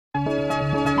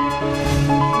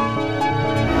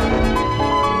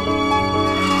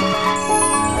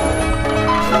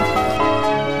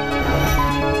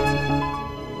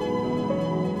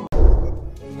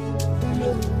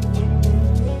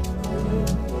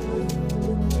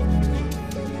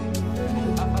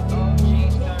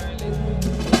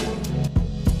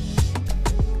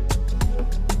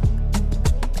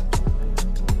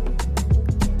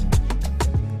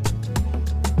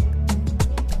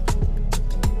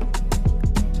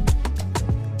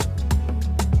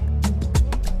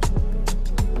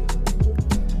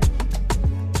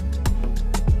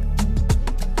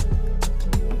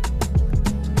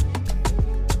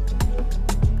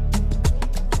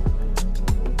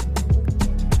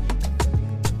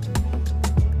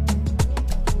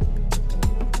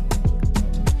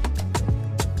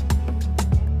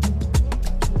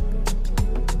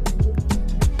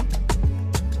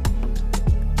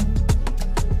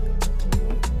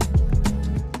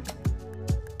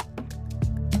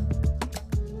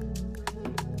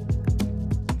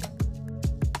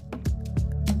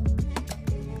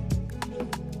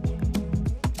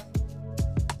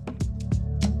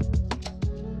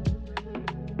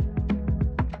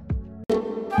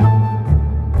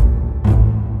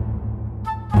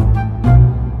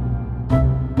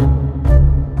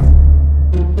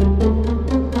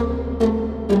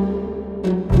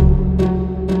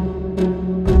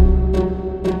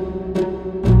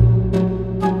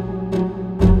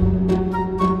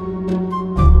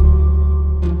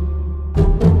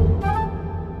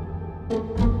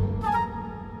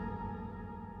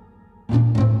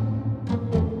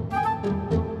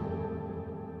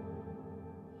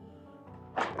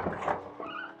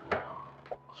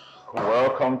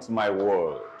Welcome to my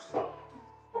world.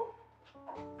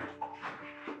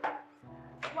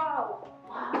 Wow.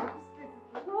 Wow, this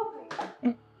is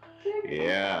lovely.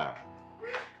 Yeah.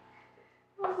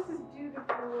 Oh, this is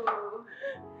beautiful.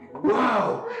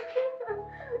 Wow!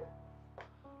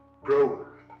 Bro.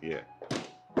 Yeah.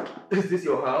 Is this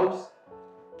your house?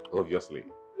 Obviously.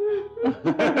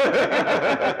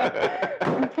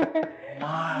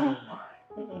 My.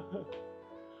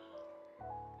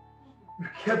 You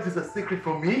kept this a secret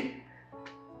from me?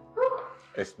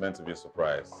 It's meant to be a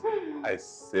surprise. I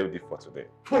saved it for today.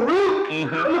 For real?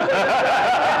 Bad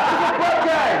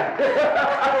guy!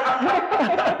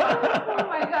 Oh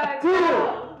my God.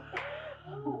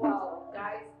 Dude! Wow,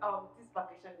 guys, this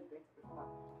vacation is going to be fun.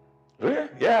 Really?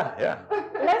 Yeah.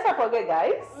 Let's not forget,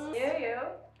 guys. Yeah.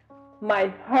 My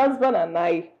husband and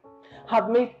I have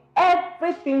made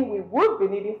everything we would be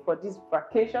needing for this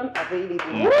vacation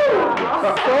available.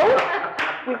 So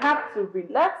we have to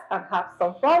relax and have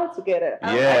some fun together.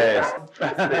 Yes.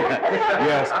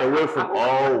 Yes, away from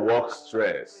all work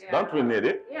stress. Yeah. Don't we need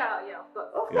it? Yeah, of course.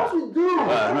 Of course we do! Come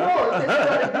on, let's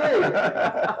start again!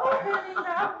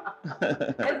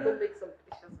 Let's go make some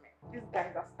delicious meal. These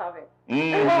guys are starving.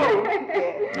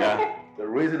 Yeah. The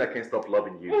reason I can't stop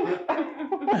loving you, you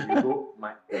know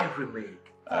my every meal.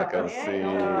 I can see. I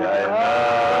know.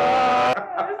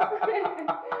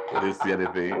 You didn't see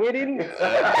anything. We didn't.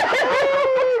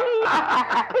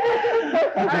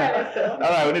 All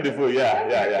right, we need the food.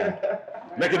 Yeah.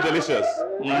 Make it delicious.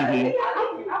 After you.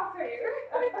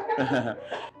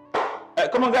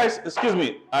 Come on, guys. Excuse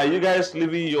me. Are you guys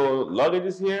leaving your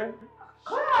luggages here?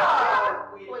 We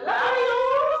love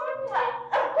you.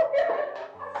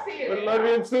 See you. We love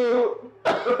you too.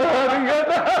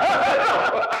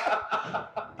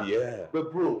 Yeah.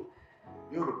 But bro,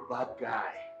 you're a bad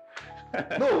guy.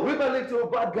 No, we're not into a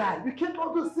bad guy. You kept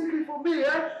all those secrets from me,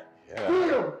 eh? Yeah.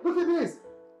 Damn, look at this.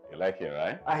 You like it,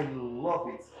 right? I love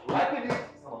it. Liking it is an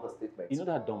understatement. You know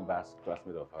that dumb bass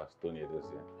classmate of ours, Tony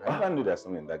Edosia? I never knew there's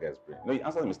something in that guy's brain. No, he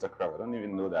answered Mr. Crab. I don't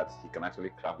even know that he can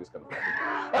actually craft this kind of thing.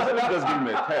 I said, let's just give him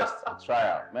a test, a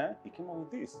tryout. Man, he came up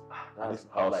with this. That's It's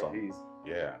how awesome. like this.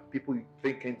 Yeah. People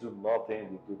think can do nothing,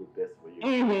 they do the best for you.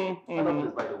 Mm-hmm. I love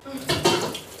this, by the way.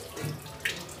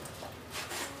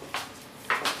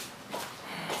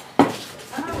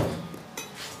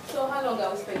 So how long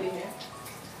are we spending here?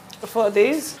 4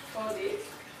 days? 4 days.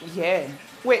 Yeah.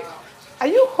 Wait, are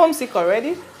you homesick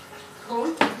already?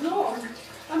 Oh, no.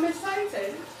 I'm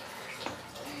excited.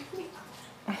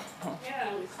 Yeah,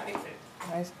 I'm excited.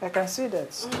 I can see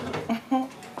that.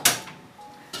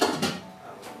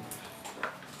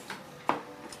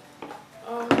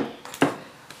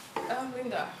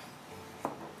 Linda,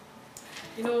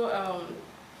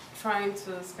 trying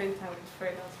to spend time with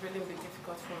Fred has really been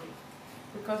difficult for me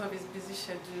because of his busy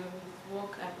schedule, his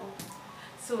work and all.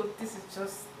 So this is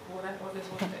just what I always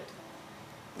wanted.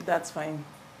 That's fine.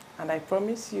 And I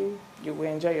promise you, you will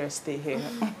enjoy your stay here.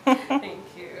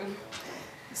 Thank you.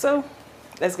 So,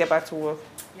 let's get back to work.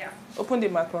 Yeah. Open the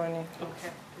macaroni.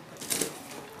 Okay.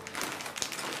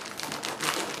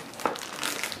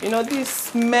 You know,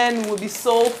 these men will be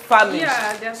so famished.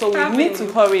 Yeah, they're so starving. we need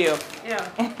to hurry up. Yeah.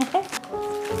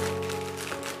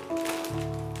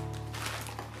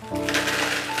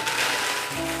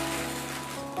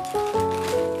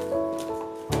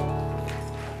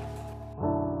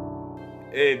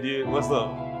 Hey dude, what's up?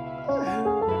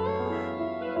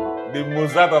 The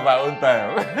Mozart of our own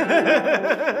time.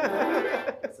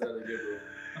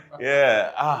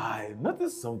 Yeah, I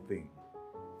noticed something.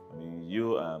 I mean,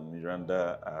 you and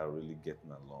Miranda are really getting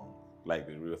along, like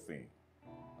the real thing.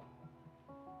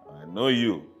 I know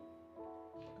you,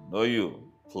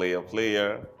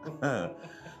 player.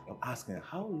 I'm asking,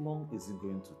 how long is it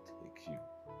going to take you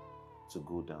to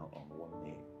go down on one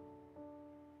knee?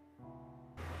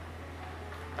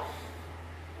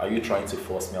 Are you trying to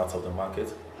force me out of the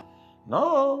market?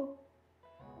 No.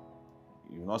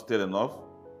 You've not stayed enough.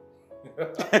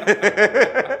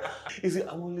 You see,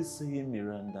 I'm only saying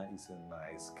Miranda is a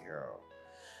nice girl.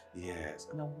 Yes,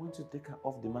 and I want to take her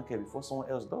off the market before someone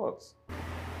else does.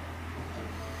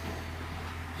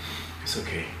 It's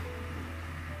okay.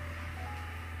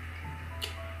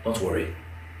 Don't worry.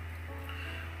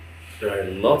 There are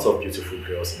lots of beautiful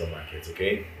girls in the market,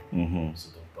 okay? Mm-hmm. So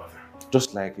don't bother.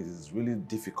 Just like it is really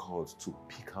difficult to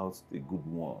pick out the good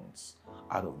ones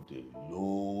out of the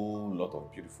long lot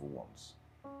of beautiful ones.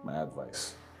 My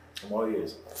advice. I'm all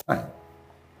ears. Fine.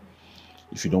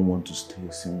 If you don't want to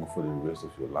stay single for the rest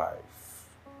of your life,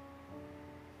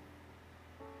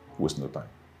 waste no time.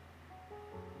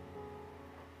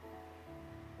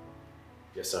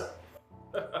 Yes, sir.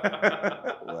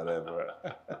 Whatever.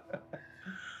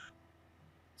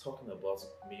 talking about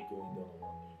me going down on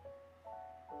one knee.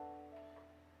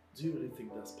 Do you really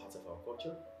think that's part of our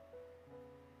culture?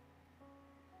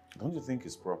 Don't you think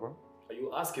it's proper? Are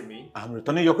you asking me? I'm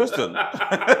returning your question.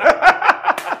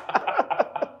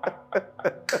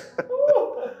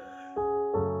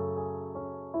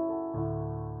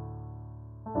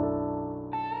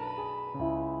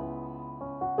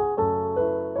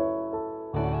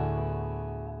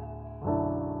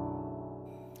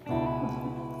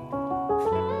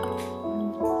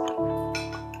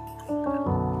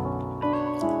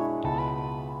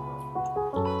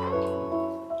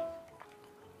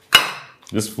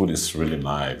 This food is really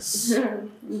nice. It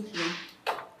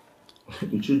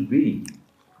should be.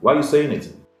 Why are you saying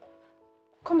it?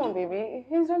 Come on, baby.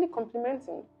 He's only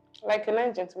complimenting, like a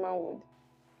nice gentleman would.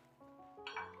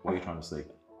 What are you trying to say?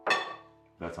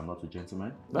 That I'm not a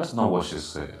gentleman? That's not what she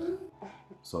said.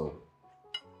 So,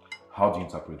 how do you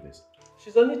interpret this?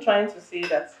 She's only trying to say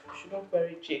that you shouldn't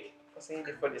query Jake for saying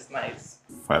the food is nice.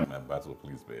 Fight my battle,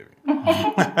 please, baby.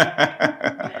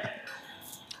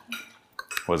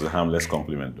 Was a harmless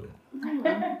compliment, though.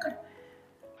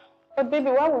 But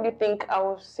baby, why would you think I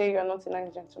will say you're not a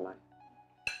nice gentleman?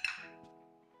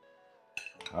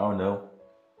 I don't know.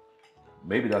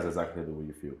 Maybe that's exactly the way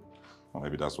you feel. Or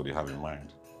maybe that's what you have in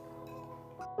mind.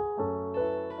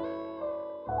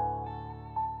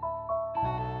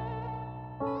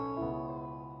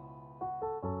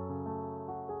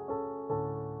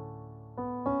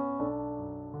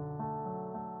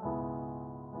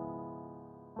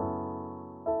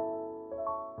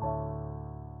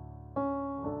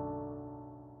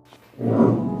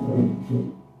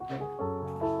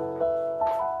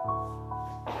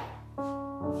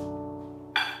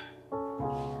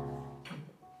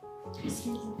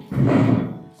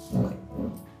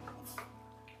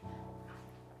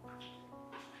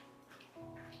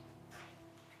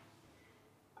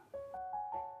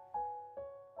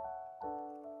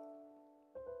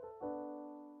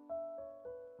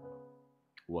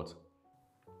 What?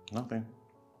 Nothing.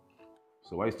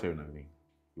 So why are you staring at me?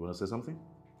 You want to say something?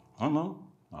 Oh, no.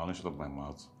 I only shut up my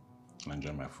mouth and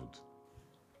enjoy my food.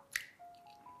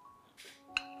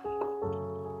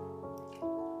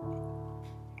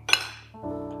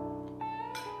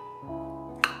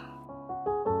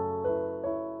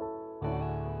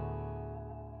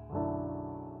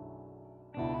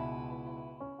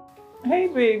 Hey,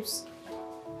 babes.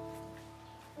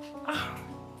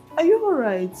 Are you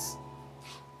alright?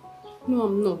 No,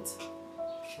 I'm not.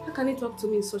 How can he talk to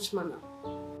me in such manner?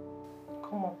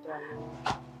 Come on, darling.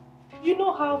 You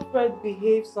know how Fred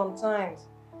behaves sometimes.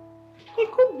 He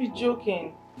could be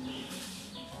joking.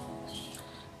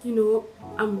 You know,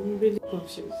 I'm really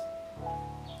confused.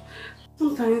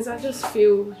 Sometimes I just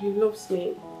feel he loves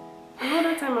me.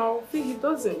 Another time I'll feel he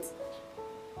doesn't.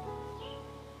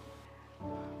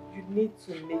 You need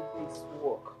to make this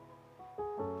work.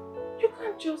 You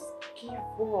can't just give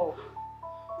up.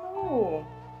 No.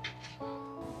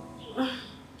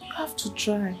 You have to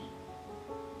try.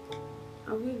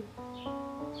 I will.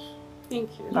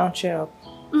 Thank you. Now cheer up.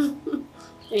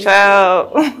 Thank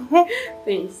Ciao. you.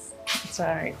 Thanks. It's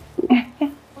alright.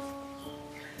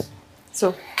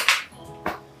 So.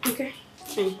 Okay.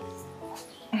 Thanks.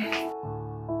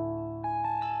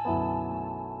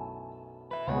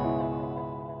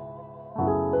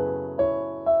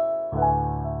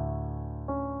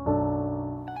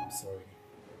 Sorry.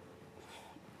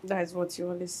 That is what you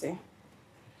always say.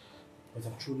 But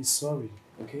I'm truly sorry,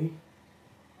 okay?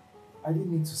 I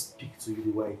didn't mean to speak to you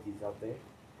the way I did out there.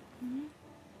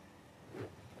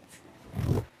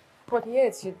 But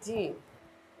yet you did,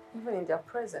 even in their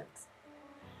presence.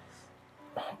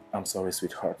 I'm sorry,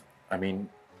 sweetheart. I mean,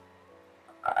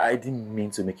 I didn't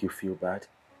mean to make you feel bad.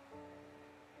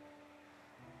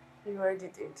 You already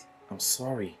did. I'm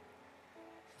sorry.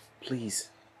 Please.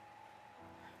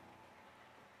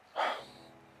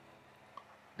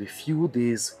 The few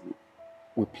days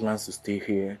we plan to stay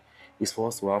here is for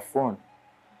us to have fun.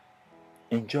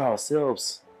 Enjoy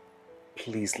ourselves.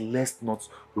 Please, let's not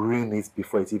ruin it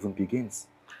before it even begins.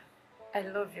 I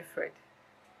love you, Fred.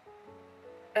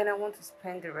 And I want to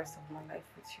spend the rest of my life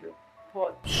with you.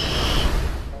 But...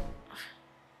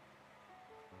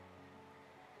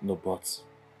 No buts.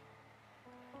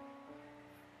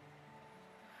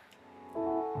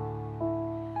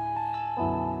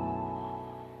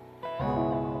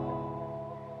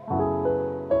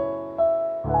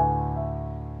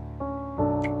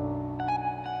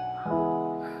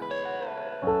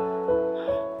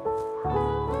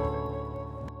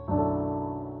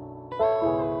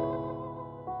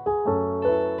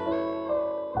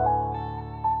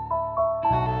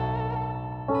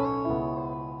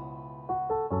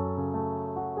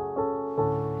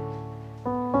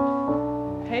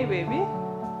 baby.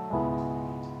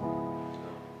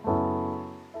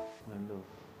 Hello.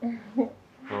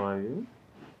 How are you?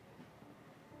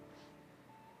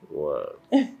 What?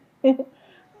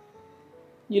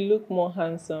 You look more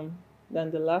handsome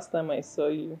than the last time I saw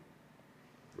you.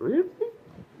 Really?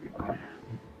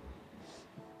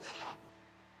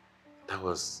 That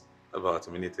was about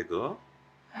a minute ago.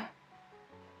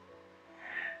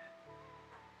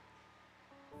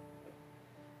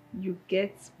 You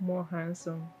get more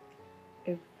handsome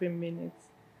every minute.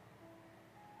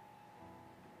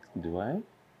 Do I?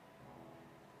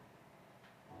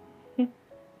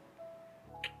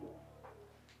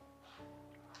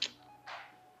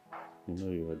 You know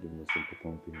you are the most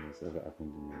important thing that's ever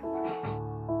happened to me.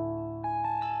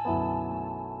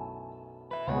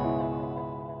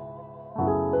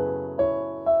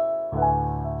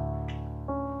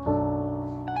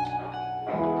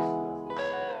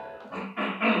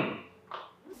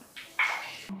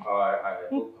 I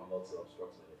hope I'm not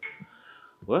obstructing anything.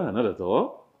 Well, not at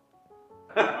all.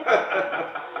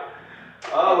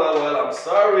 Oh, well, I'm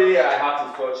sorry. I had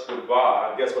to search the bar.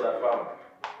 And guess what I found?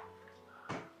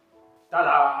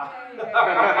 Ta-da!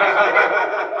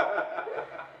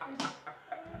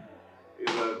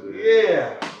 Yeah.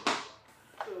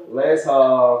 Let's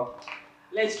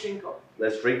drink up.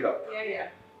 Let's drink up. Yeah.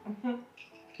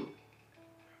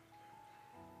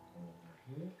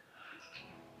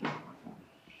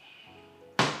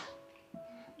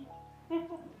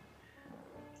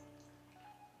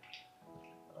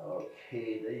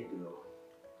 Okay, there you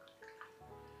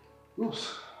go. Oops.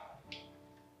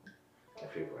 My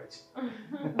favorite.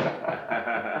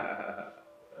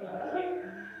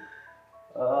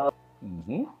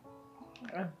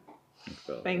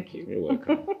 Thank you. You're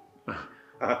welcome.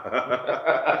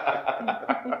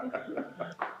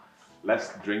 Let's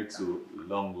drink to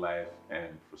long life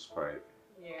and prosperity.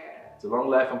 Yeah. To long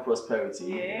life and prosperity.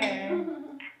 Yeah.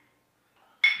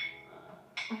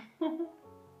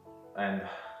 And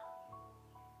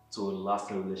to a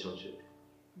lasting relationship.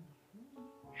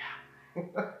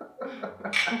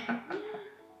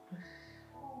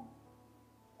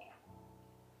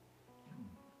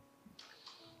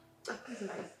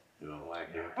 You don't like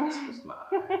it? It's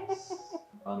nice.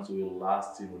 And to a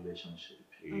lasting relationship.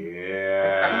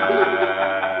 Yeah.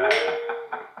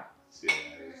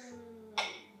 Cheers.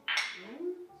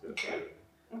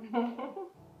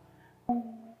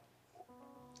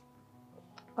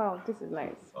 Wow, this is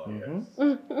nice. Oh, yes.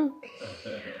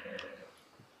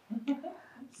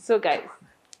 So guys,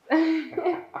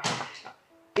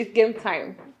 it's game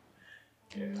time.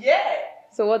 Yeah.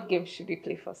 So what game should we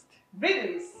play first?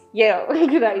 Riddles. Yeah,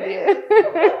 good idea.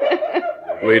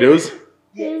 Raiders?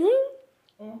 Yes.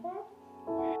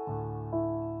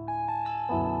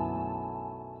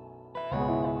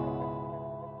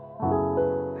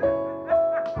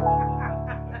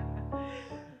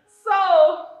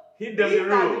 So, Hit them these the are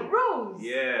rule. the rules.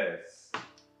 Yes.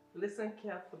 Listen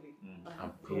carefully.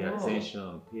 And pay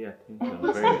attention. Pay attention.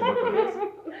 Very important.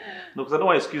 No, because I don't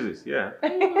want excuses. Yeah.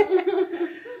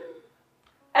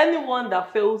 Anyone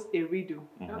that fails a riddle,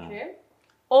 Okay.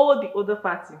 owe the other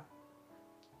party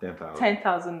 10,000.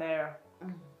 10,000 naira.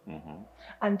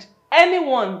 And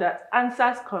anyone that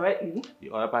answers correctly,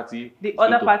 The other party. the is other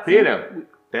going to party pay them will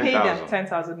pay them 10,000.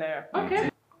 10,000 naira. Okay.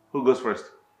 Who goes first?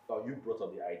 Oh, you brought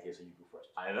up the idea, so you go first.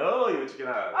 I know you're chicken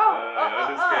out.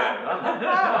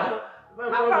 I'm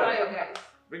proud of you guys.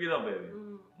 Bring it on, baby.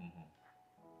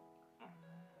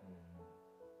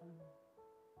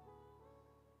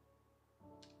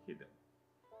 Hit them.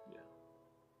 Yeah.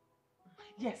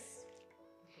 Yes.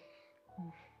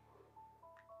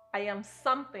 I am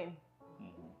something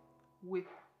with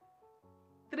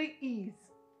 3 E's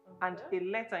and a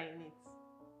letter in it.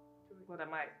 What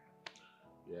am I?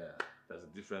 Yeah. There's a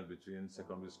difference between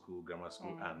secondary school, grammar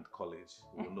school, and college.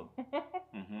 You will know.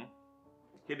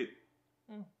 Hit it.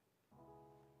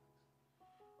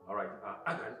 All right.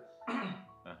 I got it.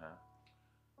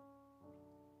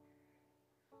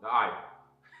 Now I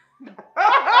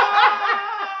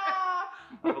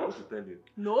forgot to tell you.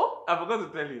 No? I forgot to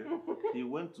tell you. He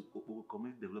went to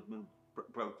Community Development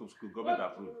Private School, government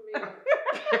approved.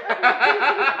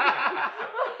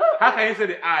 How can you say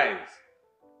the eyes?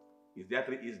 Is there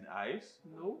 3 E's in eyes?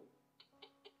 No.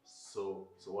 So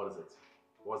what is it?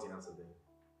 What's the answer then?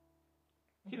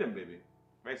 Hit them, baby.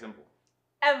 Very simple.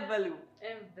 Envelope.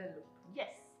 Envelope. Yes.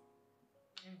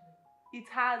 It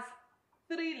has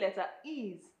 3 letter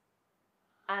E's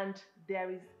and there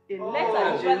is a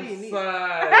letter usually in it.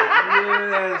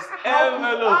 Yes.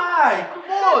 Envelope.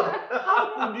 Come on! How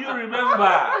could you remember?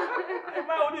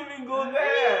 I wouldn't even go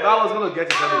there. I was gonna get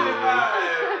it anyway.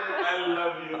 I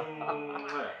love you.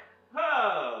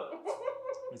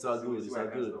 It's all good. It's all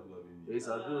good. It's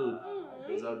all good.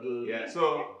 It's all good. Yeah,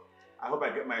 so I hope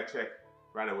I get my check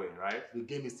right away, right? The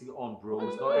game is still on, bro.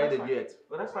 It's not ended yet.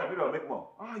 Well, that's fine. Maybe I'll make more.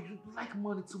 Oh, you like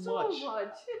money too So much.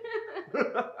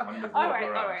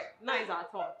 Alright. Now it's our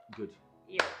turn. Good.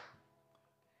 Yeah.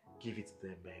 Give it to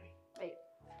them, baby. Hey.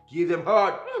 Give them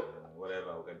hard.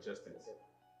 Whatever, we can adjust it.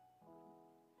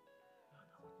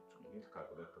 We need to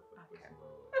calculate the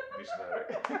dictionary.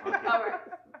 Alright.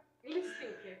 Listen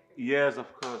carefully. Yes,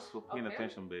 of course. We're paying Okay.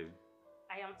 attention, baby.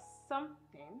 I am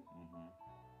something.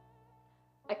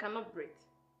 I cannot breathe,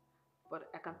 but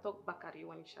I can talk back at you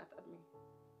when you shout at me.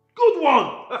 Good one.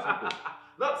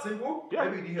 Not simple. Yeah.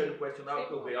 Maybe you didn't hear the question. I'll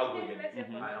go Yeah, again. let's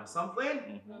hear I am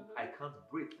something. I can't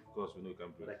breathe, Of course, we know you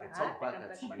can breathe. but I can I talk back can at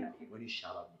talk back you at you. when you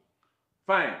shout at me.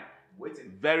 Fine.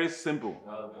 Waiting. Very simple.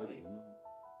 Buddy.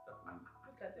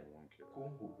 Look at them.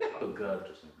 Oh God.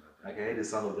 I can hear the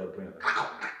sound of their brain.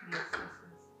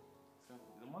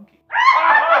 The monkey. Oh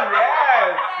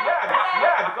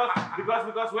yes,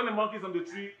 because when the monkey's on the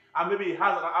tree and maybe he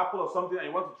has an apple or something and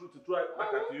you want to throw it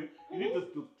back at you, you need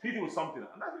to hit it with something.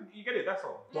 And that's you get it. That's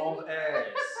all. Dumb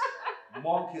ass.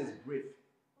 Monkeys breathe.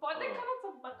 But they cannot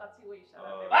talk back at you when you shout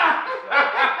at them.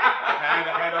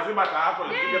 Okay, doesn't matter. After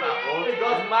you get an apple, It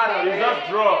doesn't matter. It's just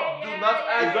draw. Do not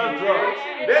It's just argue. draw.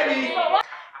 Baby.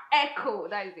 Echo,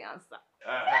 that is the answer.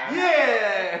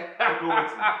 Yeah. Go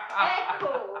with it.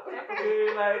 Echo.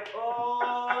 Okay, like,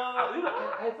 oh, you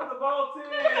know, I thought about it.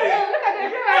 Look at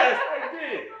them. Yes, I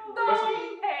did. Don't be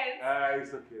head.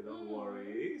 It's okay, don't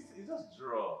worry. It's just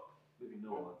draw. Baby, you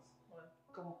know what?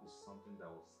 Come up with something that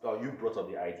was. Oh, you brought up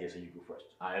the idea, so you go first.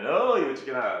 I know you're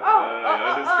chicken out. I'm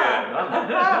I'm scared.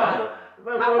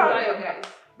 proud of you guys.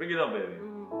 Bring it on, baby.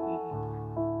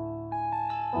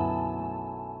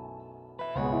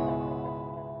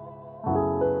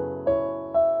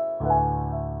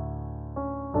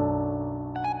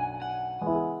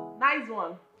 Nice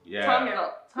one. Yeah. Thumbs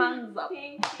up. Thumbs up.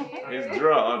 Thank you. It's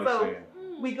draw, honestly.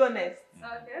 We go next.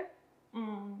 Okay.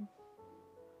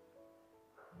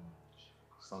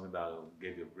 Something that will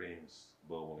get your brains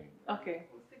bubbling. Okay.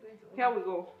 We're still going to Here we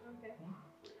go. Okay.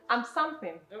 I'm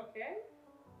something. Okay.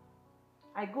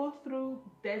 I go through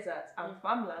deserts and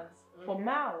farmlands for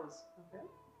miles,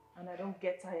 and I don't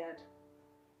get tired.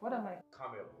 What am I?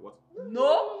 Camel. What?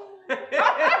 No.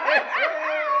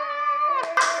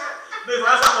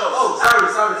 Oh, sorry.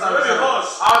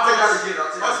 I'll take that again.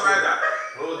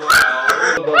 Hold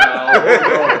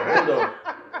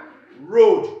on.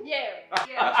 Road. Yeah.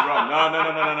 That's wrong. No.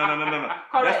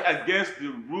 Correct. That's against the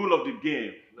rule of the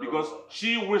game because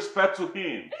she whispered to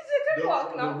him.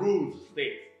 The rules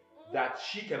state that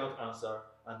she cannot answer,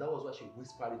 and that was why she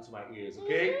whispered into my ears.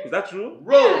 Okay. Is that true?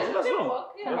 Road. That's wrong.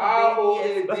 Yeah. How old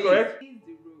Yes, is That's this? correct. He's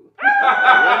the rule.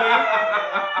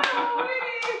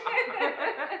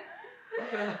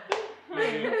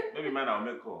 Maybe mine I'll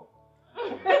make call.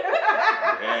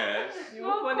 Yes. You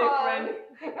phone a friend.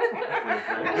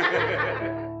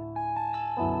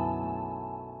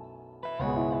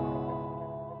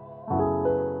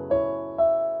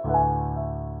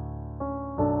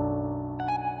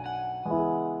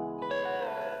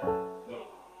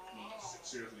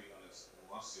 Seriously, honest.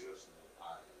 One serious note,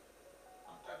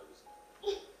 I'm tired of this.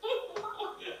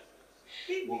 Yeah.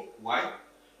 Well, why?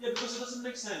 Yeah, because it doesn't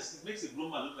make sense. It makes a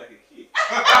grown man look like a kid. It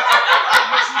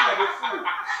makes him like a fool.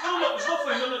 No, it's not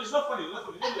funny. No, it's not funny.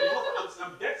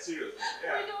 I'm dead serious.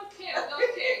 Yeah. We don't care.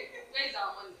 Where's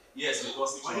our money? Yes,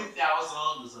 because 20,000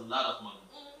 is a lot of money.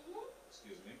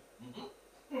 Excuse me.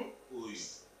 Who are you?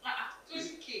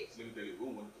 20K. Let me tell you, who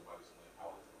wanted to buy this money? I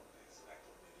wanted to buy this. Like,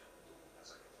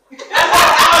 that's like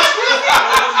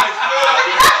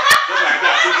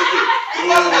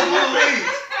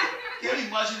Can you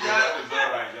imagine that? It's all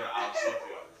right. I'll sort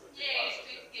you out. Yeah,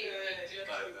 20K.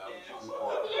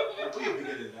 You're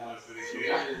bigger than that.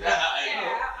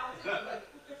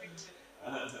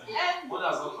 What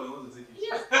else not for you want to take it?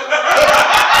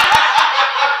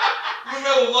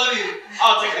 Women with money,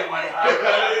 I'll take the money.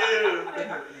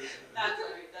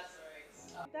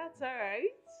 That's all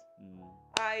right.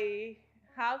 I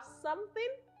have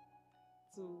something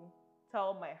to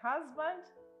tell my husband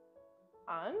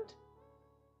and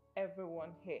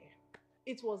everyone here.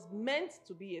 It was meant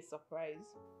to be a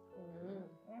surprise.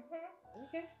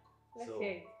 Okay. Let's So-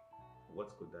 hear it.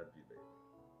 What could that be, babe?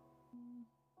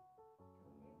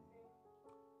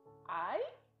 I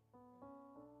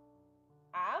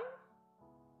am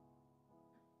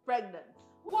pregnant.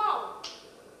 Wow.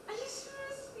 Are you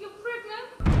serious? You're pregnant?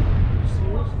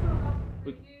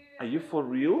 Are you for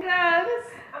real? Yes,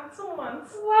 I'm 2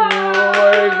 months. Oh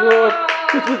my god.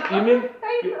 You mean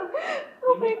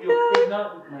You're pregnant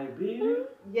with my baby?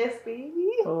 Yes, baby.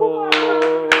 Oh,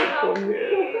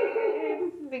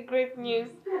 This is the great news.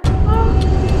 Oh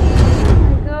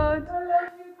my God.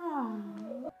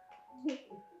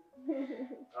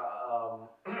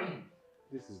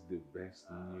 This is the best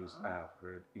news I have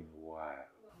heard in a while.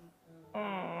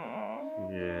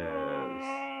 Yes.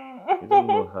 You don't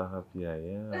know how happy I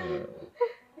am.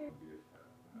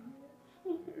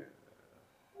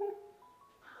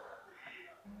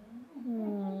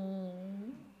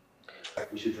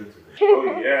 We should drink to it.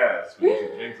 Oh yes, we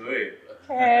should drink to it.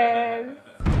 Yes.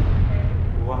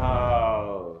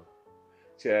 Wow.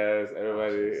 Cheers,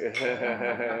 everybody.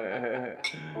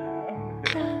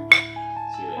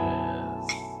 Cheers.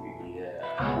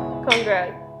 Yeah.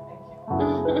 Congrats.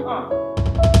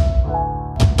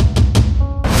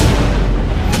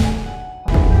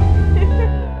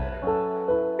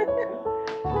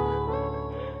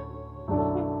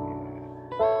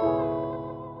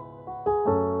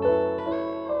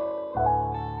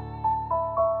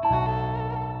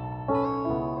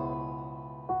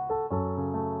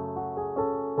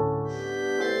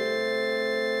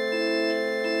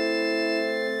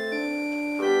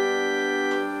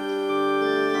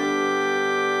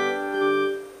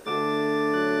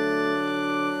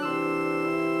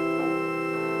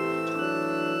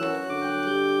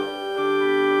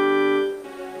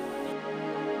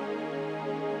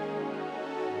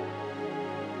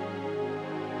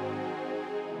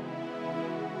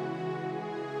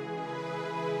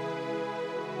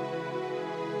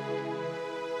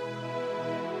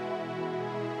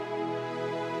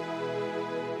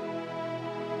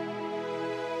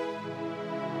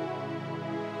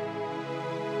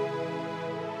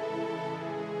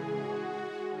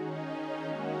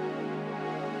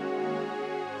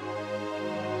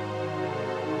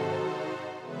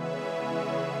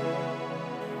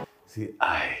 See,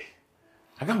 I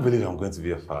can't believe I'm going to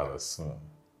be a father soon.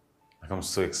 Like, I'm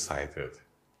so excited.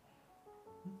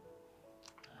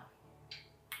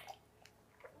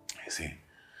 You see,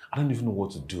 I don't even know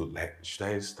what to do. Like, should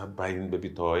I start buying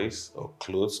baby toys or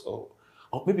clothes, or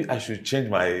maybe I should change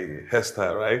my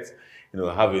hairstyle, right? You know,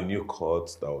 have a new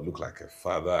cut that will look like a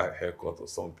father haircut or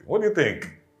something. What do you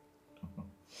think?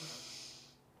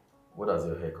 What does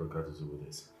your haircut got to do with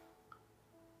this?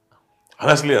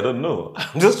 Honestly, I don't know.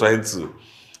 I'm just trying to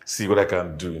see what I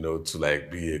can do, you know, to like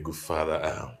be a good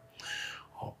father.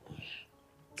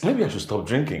 Maybe I should stop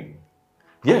drinking.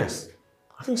 Yes,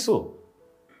 I think so.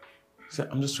 See,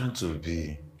 I'm just trying to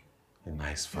be a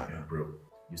nice father. Yeah, bro,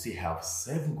 you still have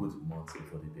 7 good months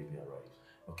before the baby arrives,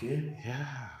 okay?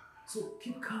 Yeah. So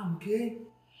keep calm, okay?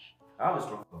 I have a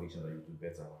strong conviction that you do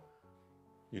better.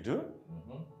 You do?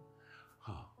 Mm-hmm.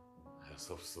 Oh, I just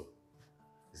hope so.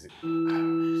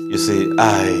 You see,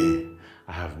 I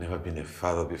have never been a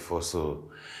father before,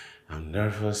 so I'm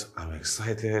nervous, I'm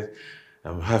excited,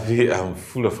 I'm happy, I'm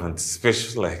full of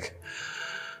anticipation. Like,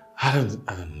 I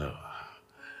don't know.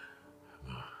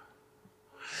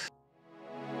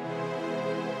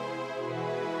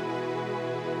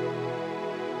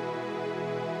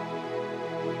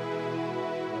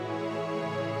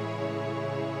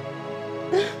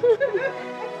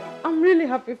 I'm really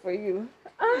happy for you.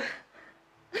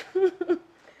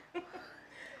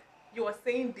 You are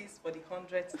saying this for the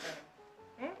 100th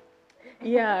time.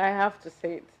 Yeah, I have to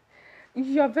say it.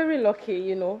 You're very lucky,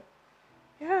 you know.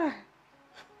 Yeah.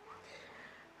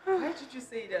 Why did you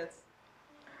say that?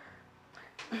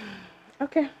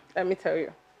 Okay, let me tell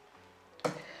you.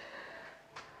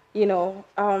 You know,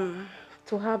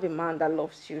 to have a man that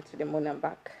loves you to the moon and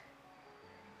back.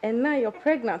 And now you're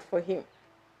pregnant for him.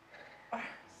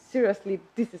 Seriously,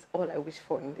 this is all I wish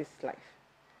for in this life.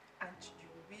 And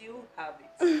you will have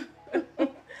it.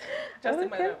 Just a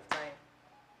matter of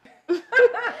time.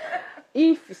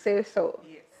 If you say so.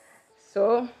 Yes.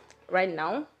 So, right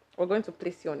now, we're going to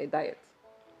place you on a diet.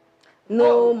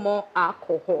 No more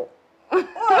alcohol. Come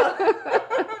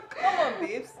on,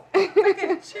 babes. Take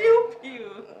a chill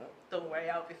pill. Don't worry,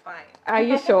 I'll be fine. Are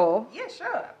you sure? Yeah,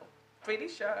 sure. Pretty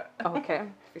sure. Okay,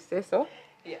 if you say so.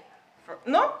 Yeah.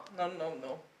 No.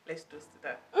 Let's toast to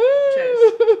that.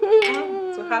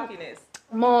 Cheers. To happiness.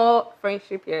 More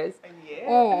friendship years. Yeah.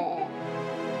 Oh.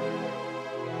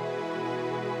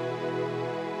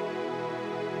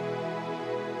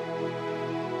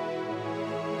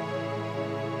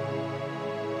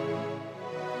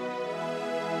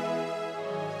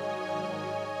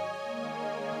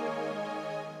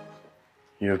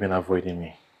 You've been avoiding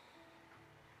me.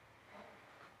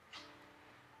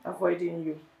 Avoiding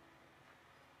you.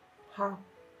 How?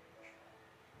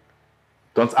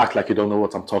 Don't act like you don't know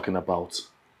what I'm talking about.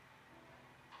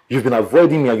 You've been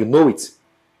avoiding me and you know it.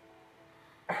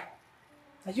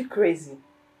 Are you crazy?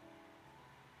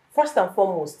 First and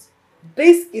foremost,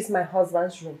 this is my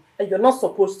husband's room and you're not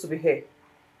supposed to be here.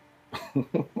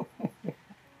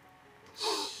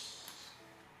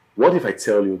 What if I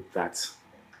tell you that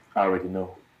I already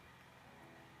know?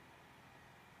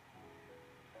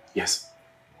 Yes.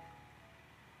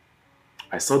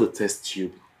 I saw the test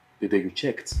tube the day you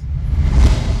checked.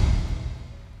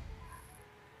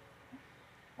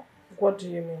 What do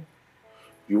you mean?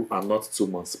 You are not 2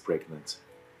 months pregnant.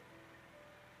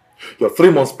 You're 3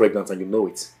 months pregnant and you know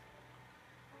it.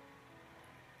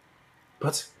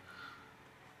 But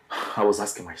I was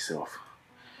asking myself,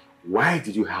 why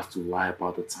did you have to lie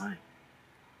about the time?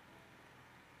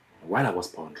 While I was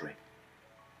pondering,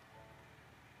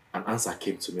 an answer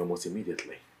came to me almost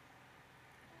immediately.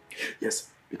 Yes,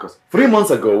 because 3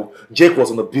 months ago, Jake was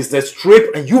on a business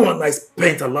trip and you and I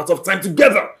spent a lot of time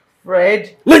together.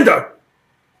 Fred. Linda!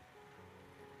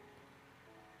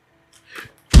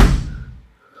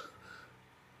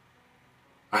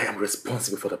 I am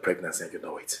responsible for the pregnancy and you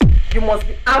know it. You must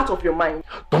be out of your mind.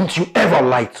 Don't you ever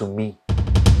lie to me.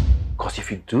 Because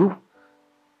if you do,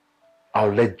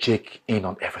 I'll let Jake in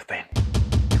on everything.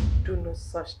 Do no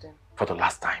such thing. For the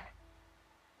last time.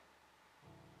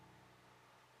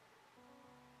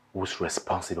 Who's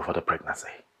responsible for the pregnancy?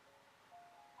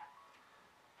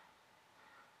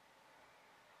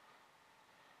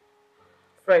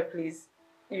 Fred, please.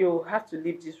 You have to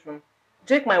leave this room.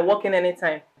 Jake might walk in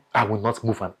anytime. I will not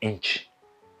move an inch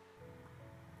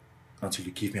until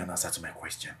you give me an answer to my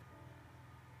question.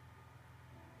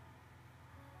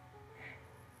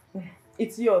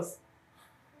 It's yours.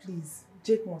 Please,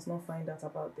 Jake must not find out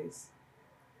about this.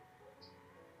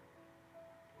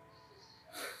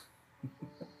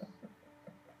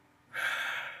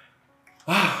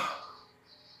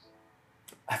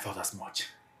 I thought as much.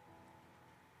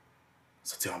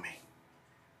 So tell me,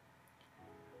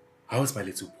 how is my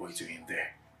little boy doing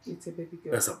there? It's a baby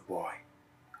girl. There's a boy.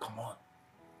 Come on.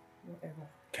 Whatever.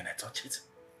 Can I touch it?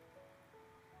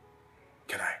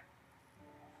 Can I?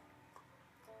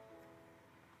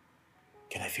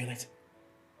 Can I feel it?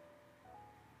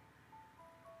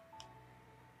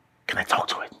 Can I talk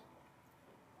to it?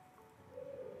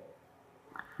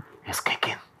 It's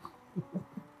kicking.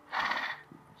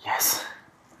 Yes.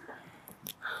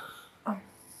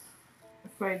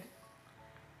 Fred,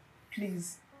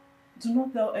 please, do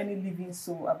not tell any living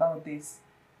soul about this.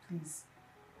 Please.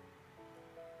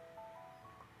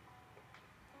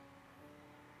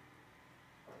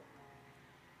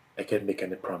 I can't make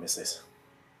any promises.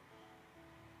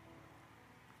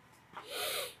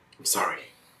 I'm sorry.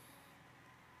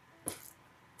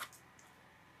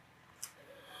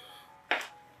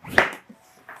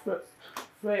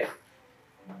 Fred.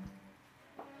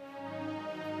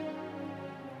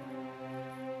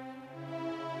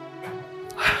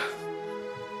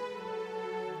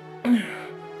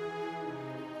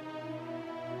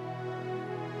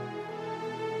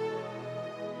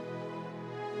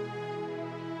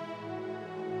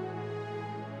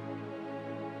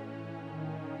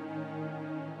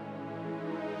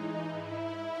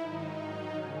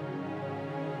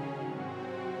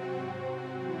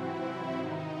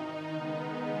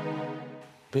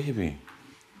 Baby,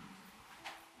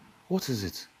 what is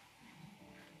it?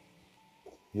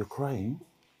 You're crying?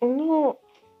 No,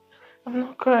 I'm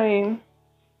not crying.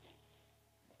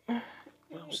 I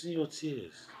don't see your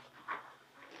tears.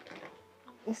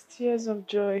 It's tears of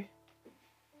joy.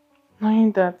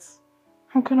 Knowing that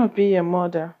I'm gonna be a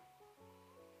mother.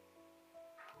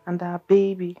 And our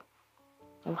baby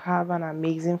will have an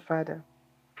amazing father.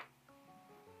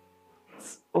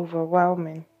 It's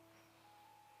overwhelming.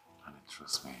 And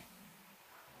trust me,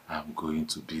 I'm going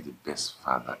to be the best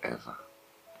father ever.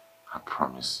 I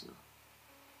promise you.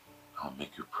 I'll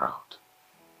make you proud.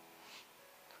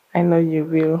 I know you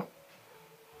will.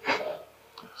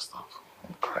 Stop.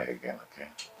 Don't cry again, okay?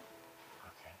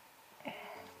 Okay.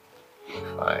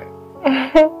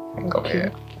 Fine. Come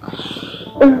here.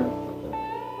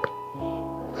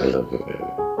 I love you, baby.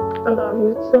 I love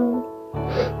you too.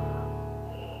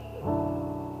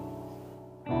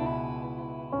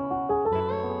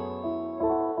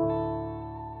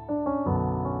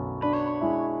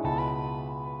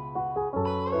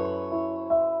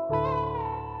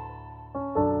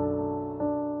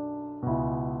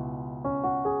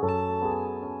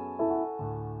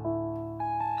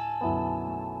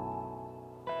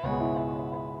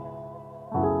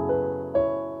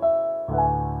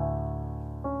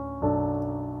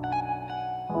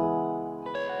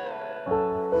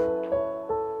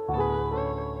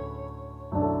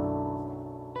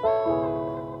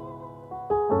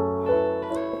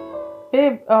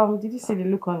 Did you see the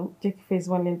look on Jake's face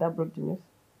when Linda broke the news?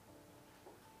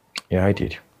 Yeah, I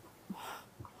did.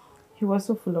 He was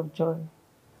so full of joy.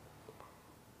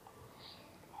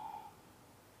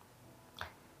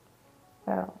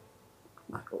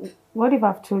 What if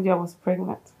I've told you I was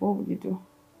pregnant? What would you do?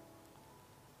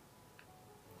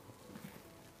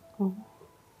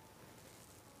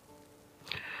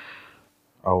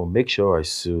 I will make sure I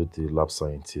sue the lab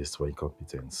scientist for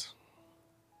incompetence.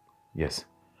 Yes,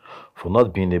 for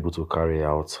not being able to carry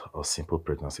out a simple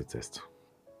pregnancy test.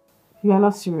 You are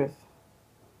not serious.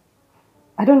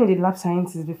 I don't need a lab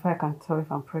scientist before I can tell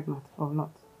if I'm pregnant or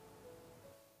not.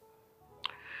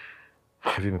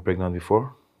 Have you been pregnant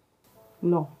before?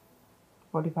 No.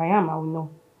 But if I am, I will know.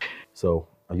 So,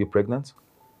 are you pregnant?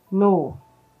 No.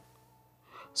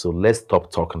 So let's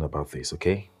stop talking about this,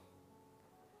 okay?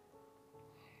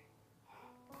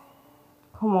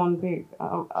 Come on, babe.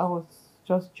 I was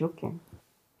just joking.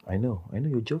 I know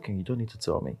you're joking. You don't need to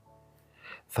tell me.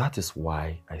 That is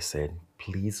why I said,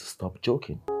 please stop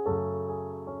joking.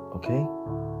 Okay?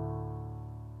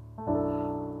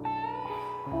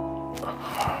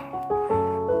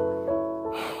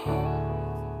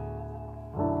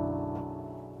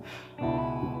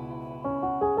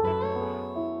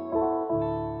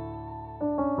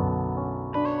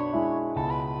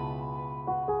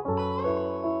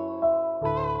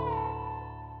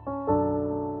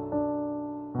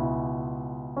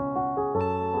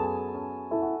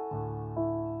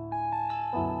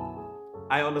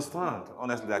 I understand,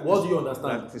 honestly. That What do you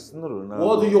understand? That Cristiano Ronaldo.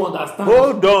 What do you understand?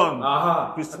 Hold on.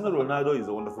 Uh-huh. Cristiano Ronaldo is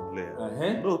a wonderful player.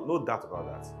 Uh-huh. No doubt about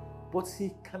that. But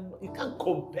you can't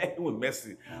compare him with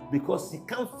Messi because he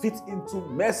can't fit into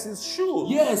Messi's shoes.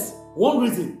 Yes, one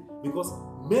reason. Because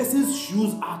Messi's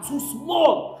shoes are too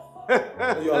small.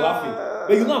 You're laughing.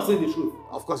 But you're not saying the truth.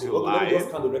 Of course you're Okay, let me lying.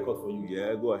 just count the record for you.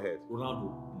 Yeah, go ahead.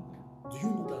 Ronaldo. Do you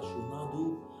know that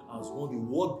Ronaldo has won the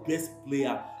world best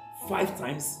player 5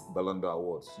 times? Ballon d'Or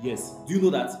awards. Yes. Do you know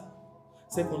that?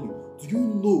 Secondly, do you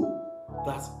know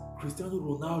that Cristiano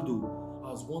Ronaldo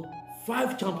has won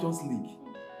 5 Champions League?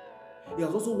 He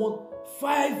has also won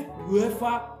 5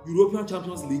 UEFA European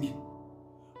Champions League.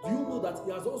 Do you know that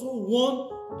he has also won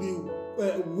the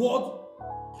World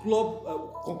Club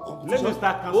competition? Let me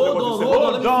start cancelling what you said.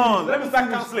 Hold on. Let me start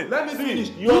cancelling. Let me finish.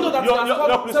 See, Do you know that your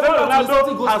Cristiano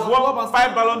Ronaldo has won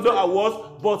 5 Ballon d'Or awards,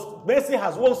 but Messi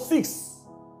has won 6.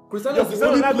 Cristiano is the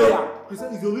only player.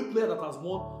 Cristiano is the only player that has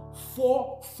won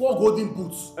 4 golden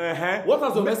boots. Uh-huh. What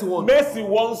has Messi won? Messi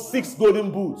won 6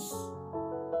 golden boots.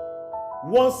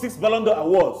 Won 6 Ballon d'Or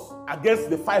awards against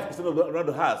the 5 Cristiano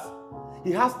Ronaldo has.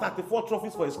 He has 34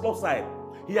 trophies for his club side.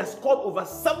 He has scored over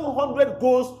 700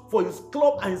 goals for his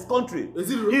club and his country.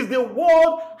 He's the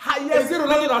world highest. Is it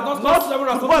Ronaldo that has not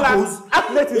scored 700 goals?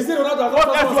 Athlete. Is it Ronaldo that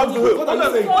has not scored 700 goals? What are you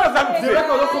saying? The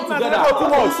record don't come together.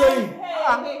 What are you saying?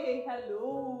 Hey,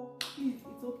 hello. Please,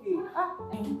 it's okay.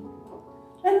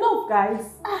 Enough, guys.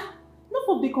 Enough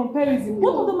of the comparison.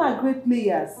 Both of them are great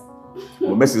players.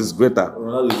 Well, Messi is greater.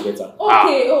 Ronaldo is better.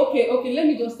 Okay. Let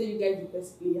me just tell you guys the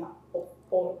best player of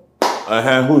all.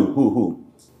 Who?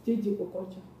 JJ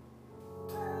Okocha.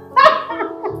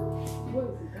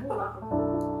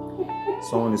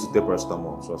 Someone needs to take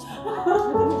paracetamol, trust me.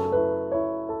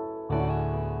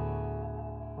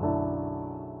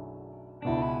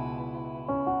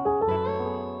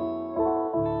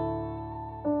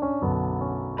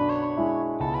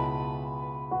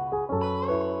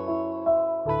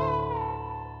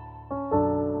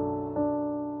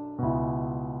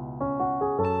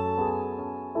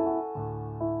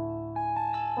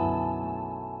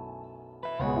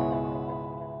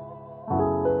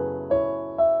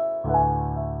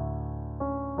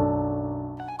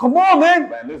 Come on, man!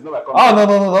 Oh, no,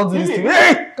 don't do this to me.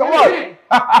 Hey, come on!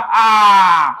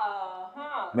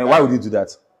 Man, why would you do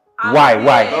that? Why? No.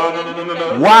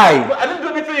 Why? I didn't do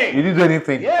anything. You didn't do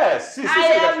anything? Yes. I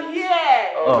am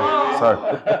here. Oh, sorry.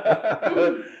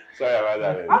 Sorry about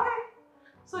that. Baby. Okay.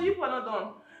 So you were not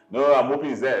done. No, I'm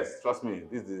whooping his ass. Trust me.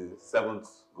 This is the 7th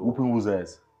goal. Whooping whose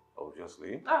ass?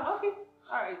 Obviously. Okay. All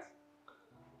right.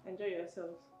 Enjoy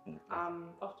yourselves.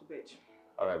 Off to bed.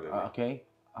 All right, baby. Okay.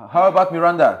 How about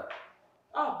Miranda?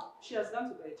 Oh, she has gone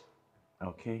to bed.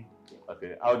 Okay.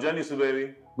 Okay. I'll join you soon,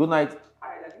 baby. Good night. All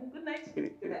right, darling. Good night.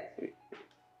 Good night.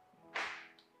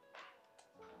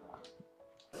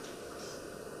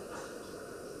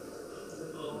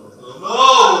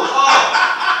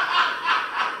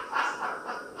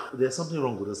 There's something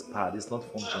wrong with this pad. It's not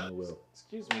functioning well.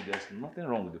 Excuse me, there's nothing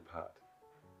wrong with the pad.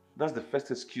 That's the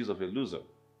first excuse of a loser.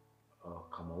 Oh,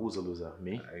 come on, who's a loser?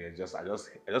 Me? I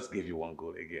just gave you one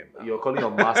goal again. You're calling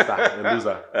your master a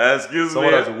loser. Excuse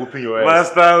Someone me. that's whooping your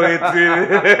ass. Master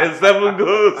waiting. 7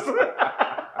 goals.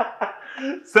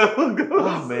 7 goals.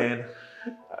 Oh man.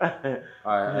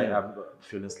 I'm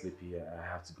feeling sleepy. I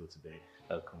have to go to bed.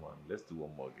 Oh, come on. Let's do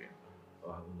one more game.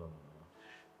 Oh, no.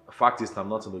 The fact is, I'm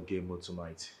not in the game mode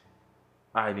tonight.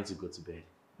 I need to go to bed.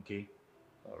 Okay?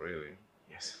 Oh, really?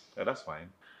 Yes. Yeah, that's fine.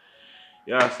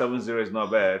 Yeah, 7-0 is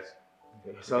not bad.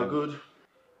 Okay, so good.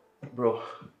 Bro,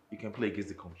 you can play against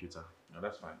the computer. No,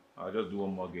 that's fine. I'll just do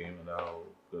one more game and I'll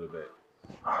go to bed.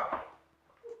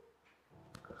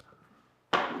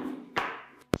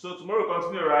 So tomorrow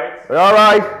continue, right? All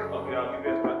right. Okay, I'll give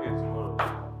you a packet tomorrow.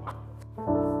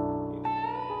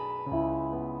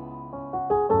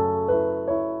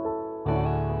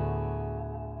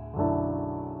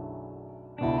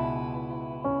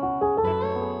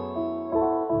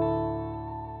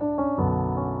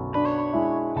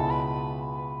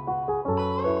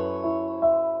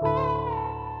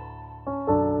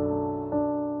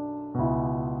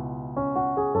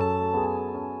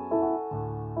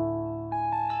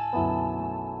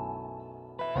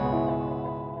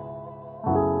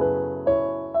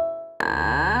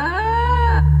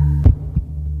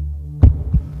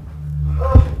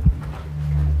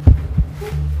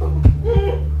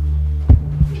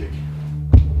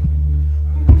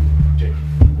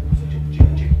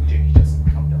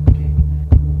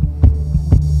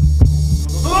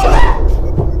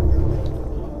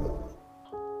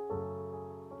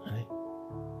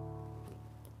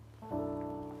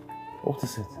 What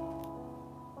is it?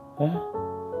 Huh?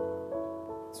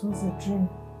 It was a dream.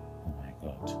 Oh my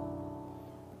God. You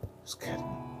scared me.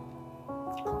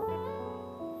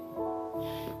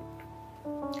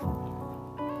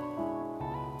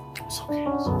 It's okay,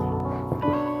 it's okay.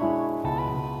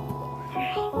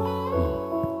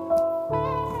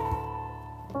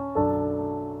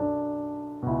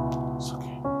 It's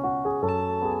okay.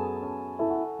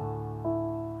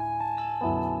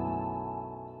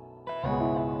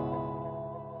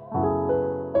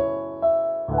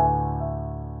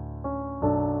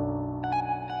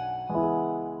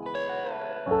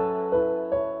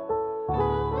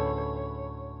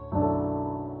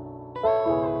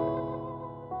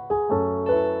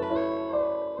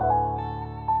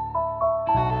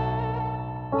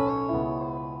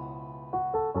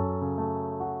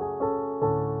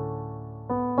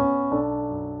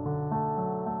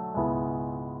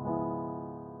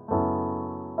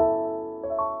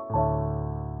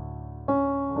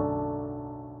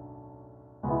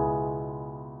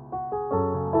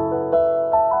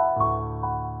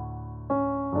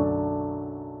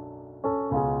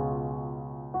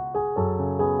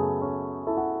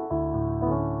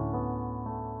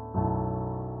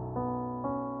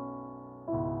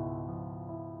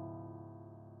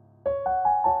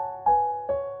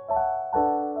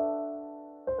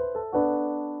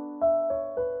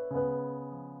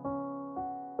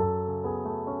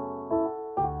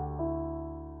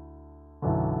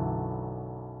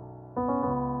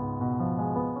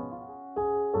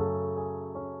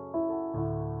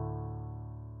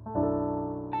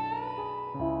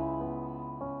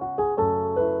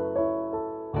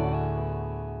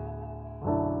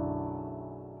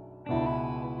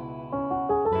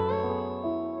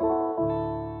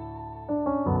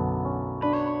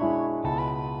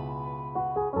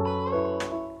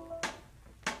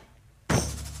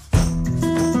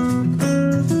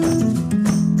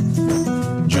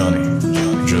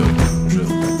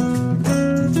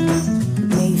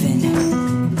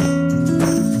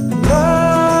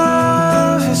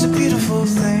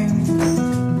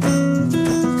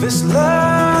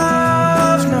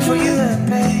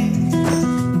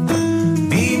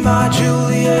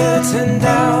 and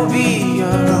I'll be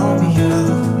your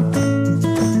Romeo,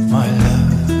 my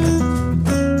love.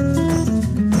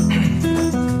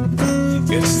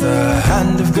 It's the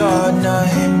hand of God, now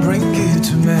Him bring you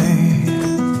to me.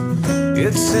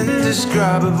 It's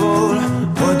indescribable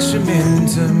what you mean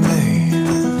to me.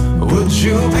 Would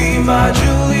you be my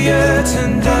Juliet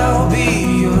and I'll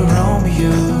be your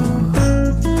Romeo,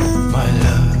 my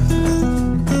love?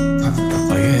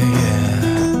 Oh yeah, yeah.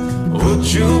 Would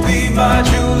you be my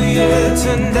Juliet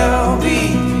and I'll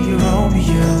be your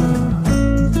Romeo,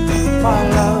 my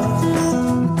love,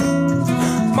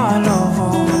 my love. Oh.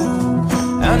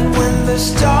 And when the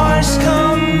stars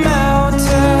come out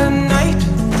at night,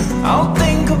 I'll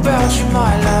think about you,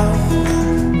 my love,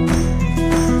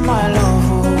 my love.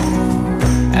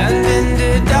 And in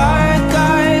the dark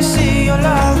I see your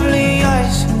lovely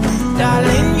eyes.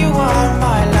 Darling, you are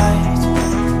my light,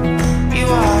 you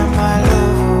are my love.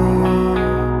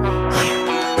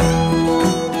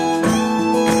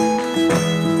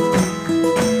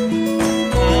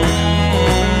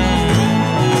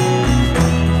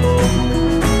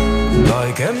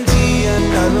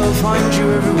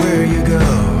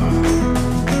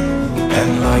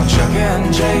 like Chuck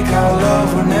and Jake, our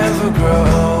love will never grow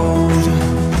old.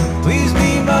 Please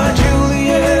be my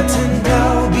Juliet and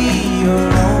I'll be your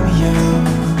Romeo.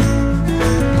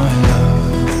 My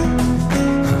love,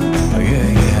 oh yeah,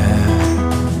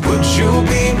 yeah. Would you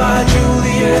be my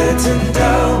Juliet and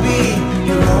I'll be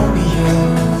your Romeo?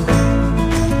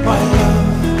 My love,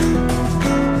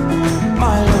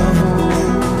 my love.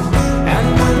 And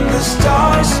when the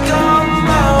stars come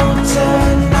out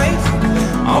tonight,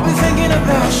 I'll be thinking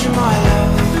about you, my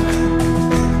love,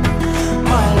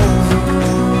 my love.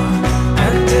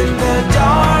 And in the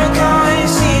dark I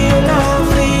see your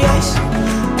lovely eyes.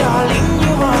 Darling,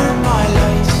 you are my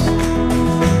light,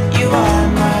 you are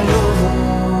my love.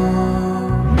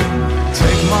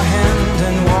 Take my hand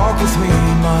and walk with me,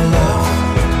 my love.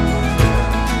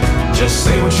 Just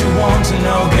say what you want and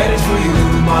I'll get it for you,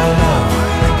 my love.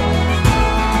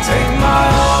 Take my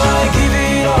all, I give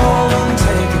it all and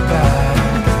take it back.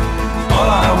 All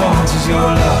I want is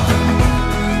your love.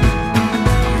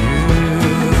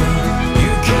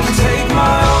 You can take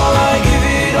my all, I give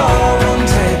it all and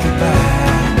take it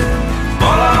back.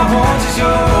 All I want is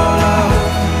your love.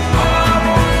 All I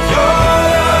want is your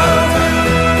love.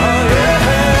 Oh yeah.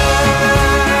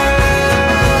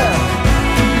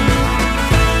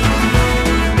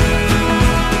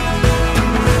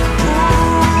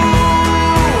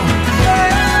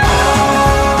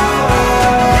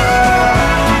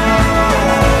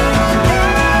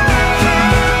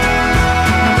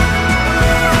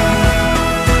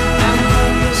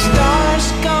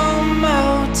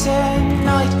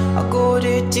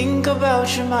 Think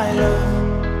about you, my love,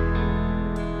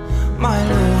 my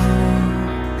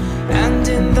love. And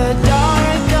in the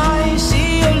dark I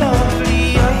see your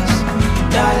lovely eyes.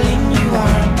 Darling, you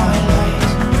are my light,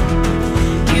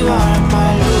 you are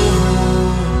my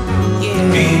love.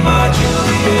 Yeah. Be my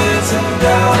Juliet and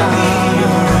I'll be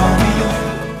your Romeo.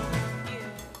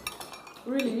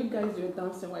 Really, you guys do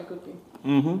dancing while cooking?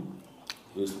 Mm-hmm.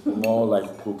 It's more like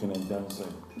cooking and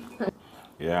dancing.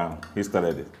 Yeah, he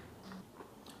started it.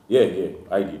 Yeah,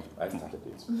 I did. I started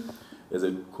it. There's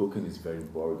a cooking is very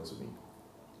boring to me.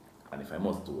 And if I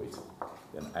must do it,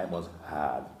 then I must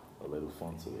add a little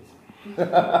fun to it.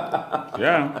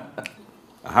 Yeah.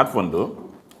 I had fun though.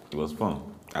 It was fun,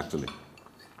 actually.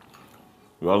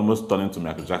 We almost turned into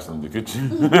Michael Jackson in the kitchen.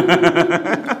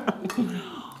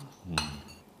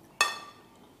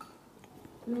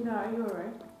 Linda, are you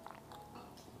alright?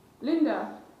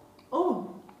 Linda?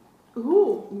 Oh,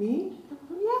 who? Me?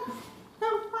 Yeah.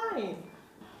 I'm fine.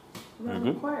 You're I'm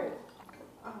good? quiet.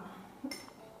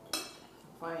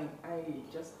 Fine. I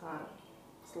just had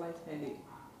slight headache.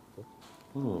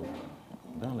 Oh,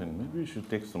 darling, maybe you should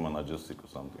take some analgesic or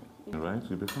something. Right?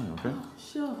 You'll be fine, okay?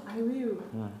 Sure, I will.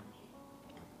 Yeah.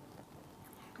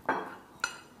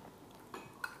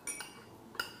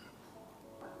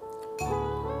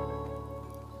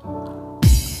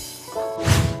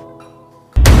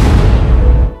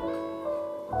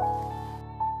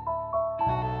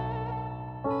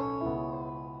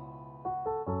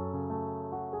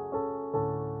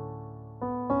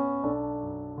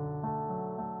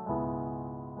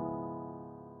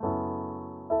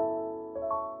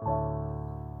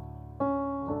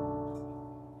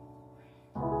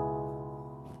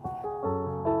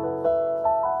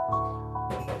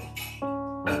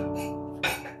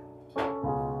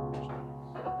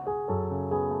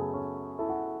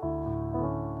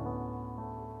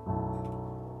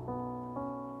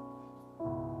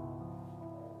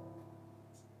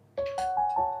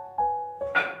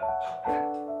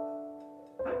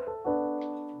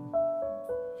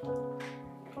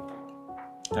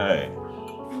 Hi.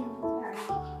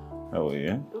 How are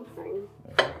you? I'm fine.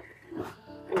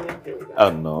 Oh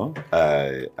no,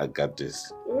 I got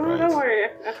this. No, right. don't worry,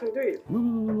 I can do it.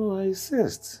 No, I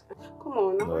insist. Come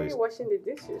on, now No, why are you washing the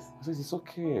dishes? I said it's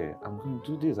okay. I'm going to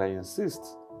do this. I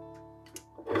insist.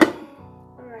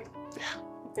 Alright. Yeah.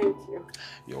 Thank you.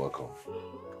 You're welcome.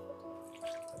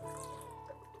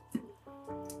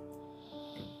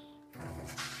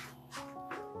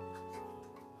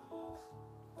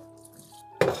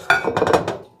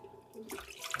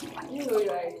 You know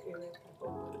you're a favorite.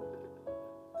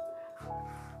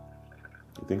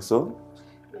 You think so?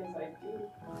 Yes, I do.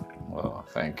 Well,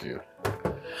 thank you.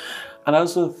 And I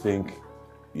also think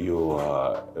you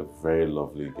are a very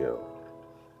lovely girl.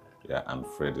 Yeah, and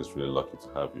Fred is really lucky to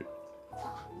have you.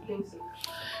 You think so?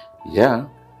 Yeah.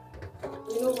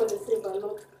 You know what they say about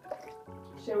not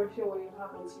cherishing what you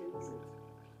have until you lose it.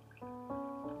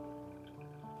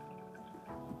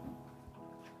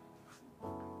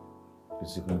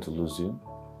 Is he going to lose you?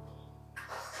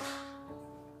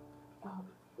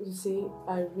 You see,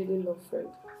 I really love Fred.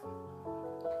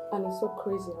 And it's so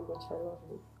crazy how much I love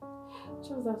him.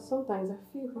 Just that sometimes I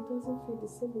feel he doesn't feel the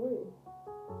same way.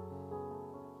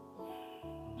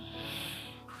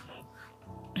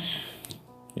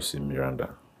 You see,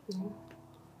 Miranda,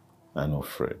 I know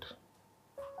Fred.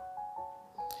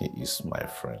 He is my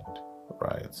friend,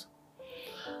 right?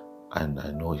 And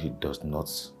I know he does not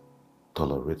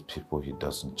tolerate people he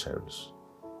doesn't cherish.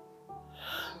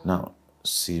 Now,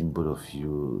 seeing both of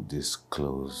you this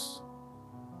close,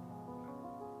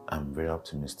 I'm very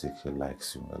optimistic he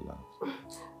likes you a lot.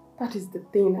 That is the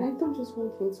thing. I don't just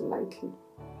want him to like me.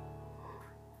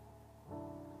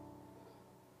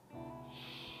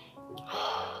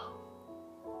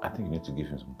 I think you need to give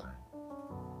him some time.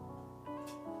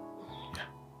 Yeah.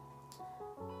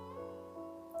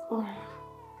 Alright.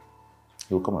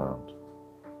 He'll come around.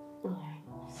 Alright.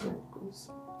 So it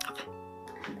goes.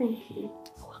 Thank you.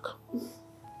 You're welcome.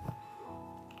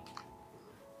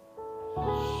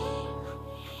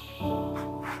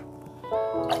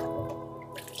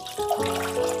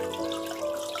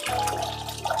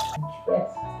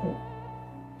 Interesting.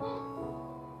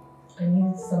 I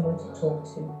needed someone to talk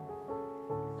to,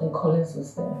 and Collins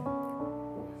was there.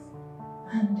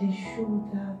 And the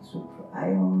shoulder to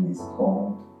iron is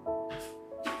called.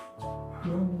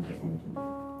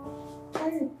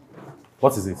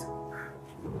 What is it?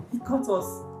 He caught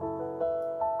us.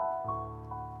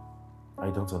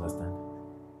 I don't understand.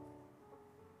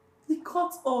 He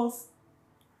caught us.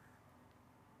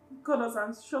 He caught us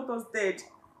and shot us dead.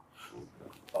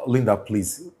 Linda,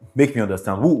 please, make me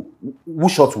understand. Who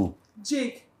shot who?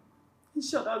 Jake, he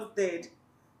shot us dead.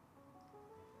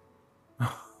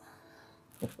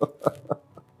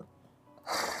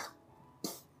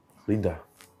 Linda,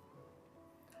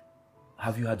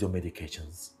 have you had your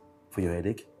medications for your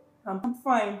headache? I'm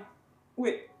fine.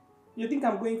 Wait, you think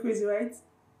I'm going crazy, right?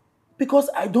 Because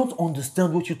I don't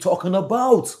understand what you're talking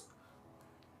about.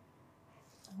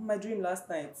 My dream last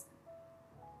night.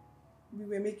 We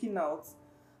were making out.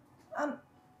 And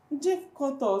Jake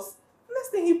caught us. Next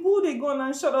thing, he pulled a gun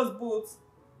and shot us both.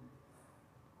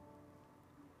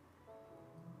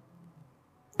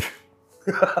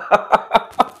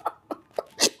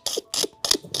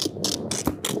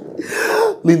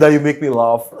 Linda, you make me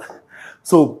laugh.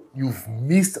 So, you've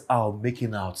missed our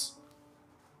making out.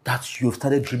 That you've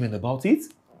started dreaming about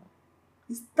it?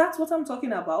 Is that what I'm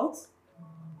talking about?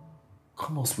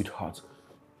 Come on, sweetheart.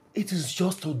 It is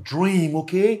just a dream,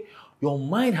 okay? Your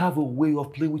mind have a way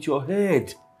of playing with your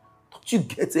head. Don't you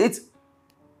get it?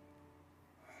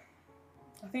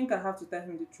 I think I have to tell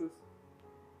him the truth.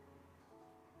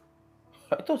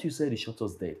 I thought you said he shot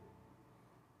us dead.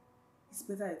 It's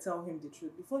better I tell him the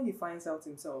truth before he finds out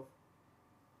himself.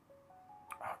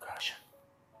 Oh, gosh.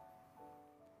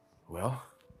 Well,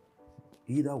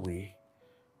 either way,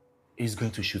 he's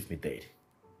going to shoot me dead.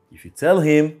 If you tell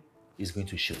him, he's going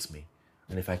to shoot me.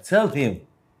 And if I tell him,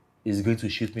 he's going to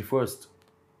shoot me first.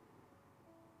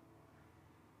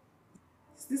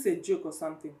 Is this a joke or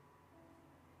something?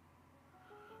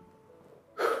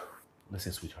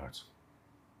 Listen, sweetheart.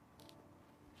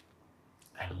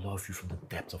 I love you from the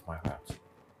depth of my heart.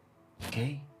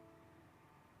 Okay?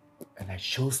 And I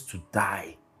chose to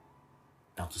die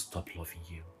than to stop loving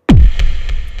you.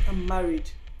 I'm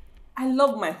married. I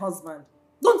love my husband.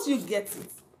 Don't you get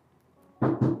it?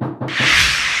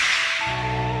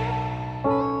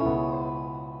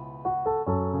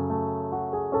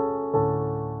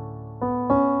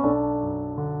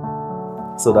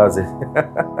 So that's it.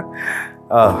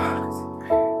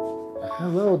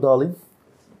 Hello, darling.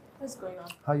 What's going on?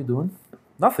 How you doing?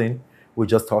 Nothing. We're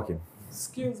just talking.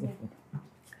 Excuse me.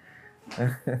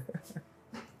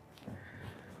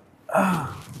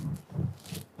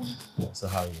 So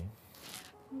how are you?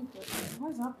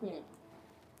 What's happening?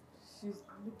 She's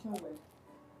looking well.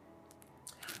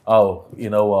 Oh, you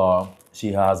know,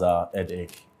 she has a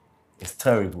headache. It's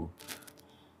terrible.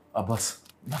 But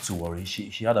not to worry.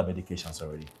 She had her medications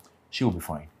already. She will be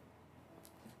fine.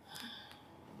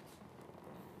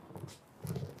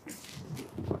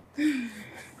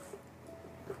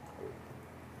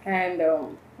 And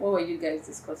what were you guys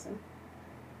discussing?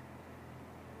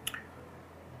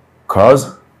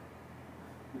 Cars?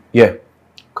 Yeah,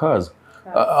 cars.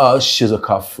 She's a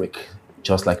car freak,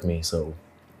 just like me, so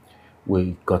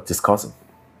we got discussing.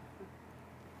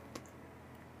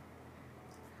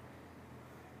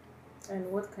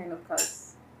 And what kind of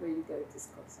cars were you guys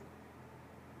discussing?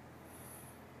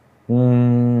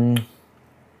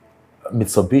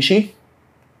 Mitsubishi.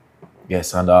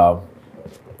 Yes, and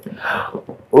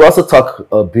we'll also talk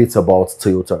a bit about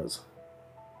Toyotas.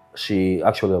 She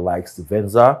actually likes the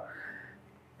Venza,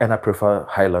 and I prefer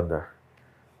Highlander.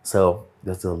 So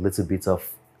there's a little bit of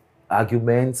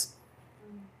arguments,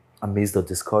 amidst the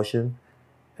discussion,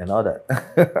 and all that.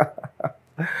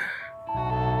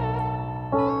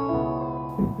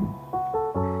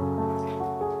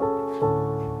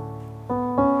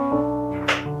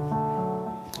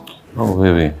 Oh,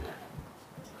 baby.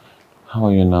 How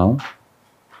are you now?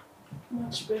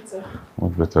 Much better.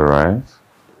 Much better, right?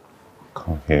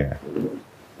 Come here.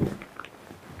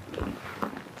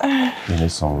 You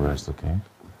need some rest, okay?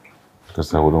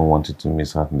 Because I wouldn't want you to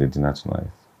miss out on the dinner tonight.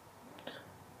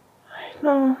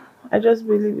 No, I just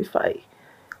believe if I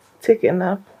take a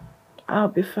nap, I'll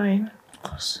be fine. Of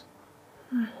course.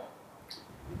 I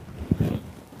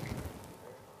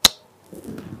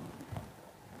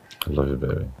love you,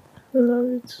 baby. I love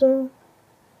you too.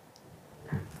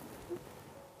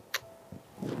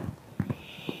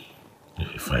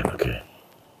 You'll be fine, okay?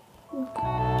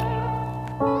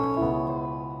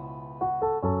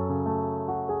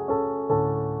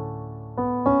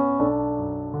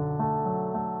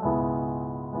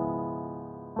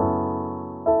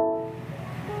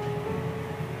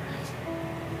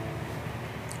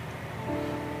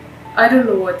 I don't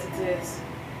know what it is,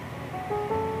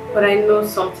 but I know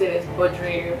something is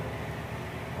bothering you.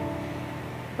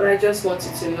 But I just want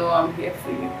you to know I'm here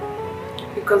for you,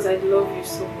 because I love you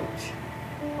so much.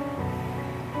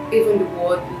 Even the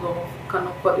word love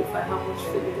cannot qualify how much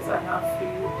feelings I have for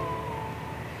you.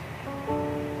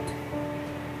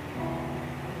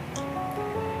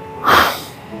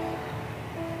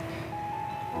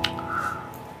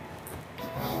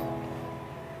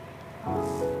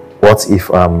 What if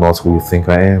I'm not who you think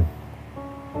I am?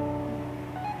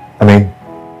 I mean,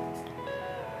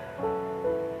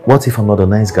 what if I'm not a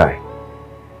nice guy?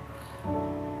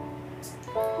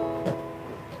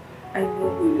 I know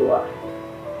who you are.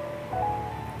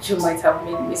 You might have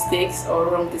made mistakes or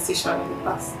wrong decisions in the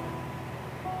past,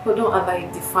 but don't allow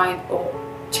it define or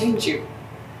change you,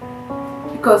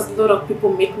 because a lot of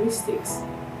people make mistakes.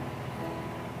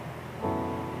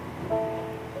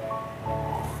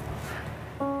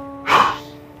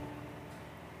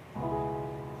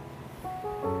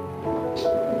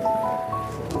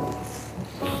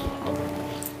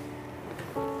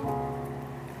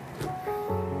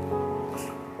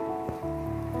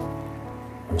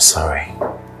 I'm sorry.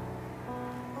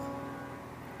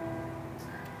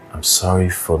 I'm sorry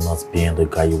for not being the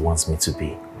guy you want me to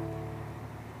be.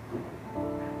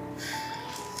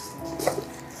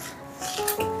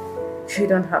 You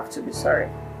don't have to be sorry.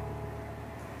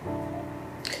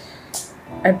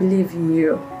 I believe in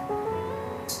you,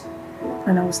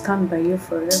 and I will stand by you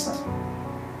forever.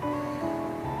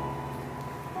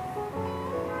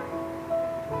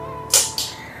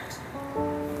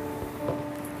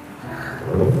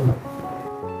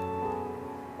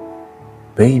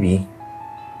 Baby.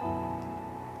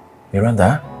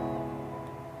 Miranda?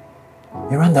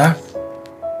 Miranda?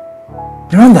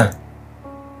 Miranda?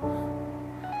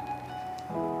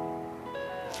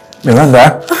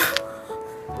 Miranda?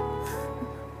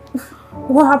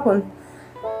 What happened?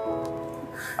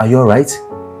 Are you alright?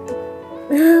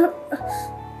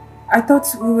 I thought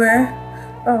we were...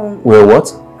 Well,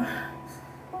 what?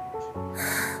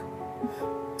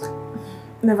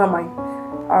 Never mind.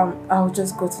 I'll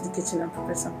just go to the kitchen and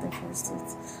prepare something for us to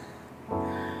eat.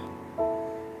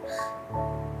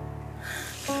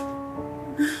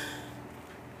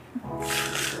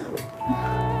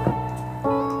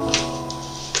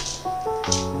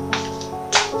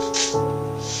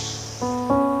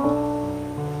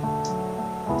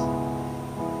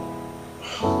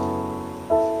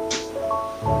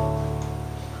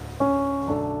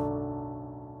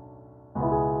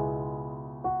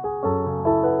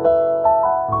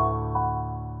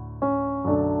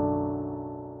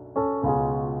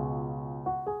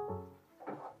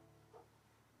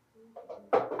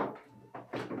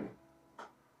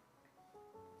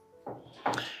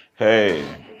 Hey.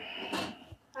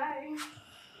 Hi.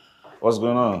 What's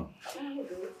going on? I'm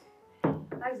good.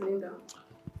 How's Linda?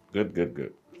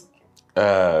 Good.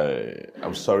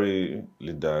 I'm sorry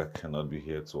Linda cannot be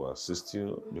here to assist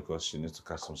you because she needs to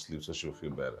catch some sleep so she'll feel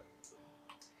better.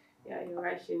 Yeah, you're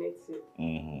right. She needs it.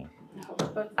 Mm-hmm.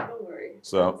 But don't worry.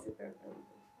 So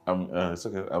it's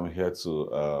okay. I'm here to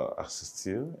assist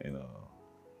you.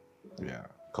 Yeah,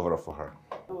 cover up for her.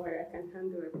 Don't worry. I can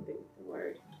handle everything. Don't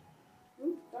worry.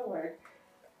 Don't worry.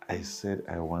 I said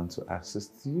I want to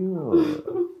assist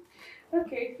you.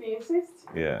 Okay, if you insist.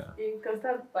 Yeah. You can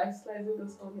start by slicing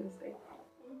those onions there.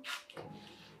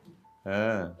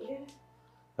 Yeah.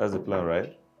 That's the plan,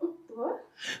 right? What?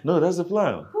 No, that's the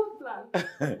plan. Good plan.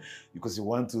 Because you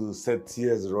want to set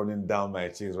tears running down my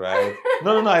cheeks, right?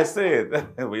 No, I say it.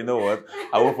 But you know what?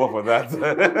 I won't fall for that.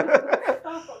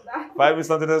 Stop from that. Find me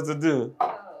something else to do.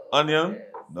 Onion? Yes.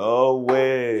 No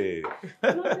way.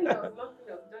 Nothing else,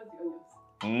 just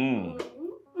the onions.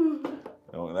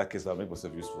 No, in that case, I'll make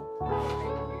myself useful.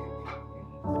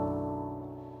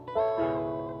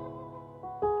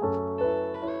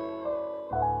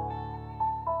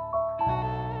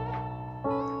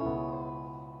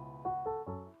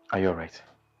 Are you alright?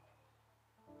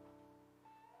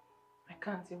 I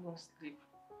can't even sleep.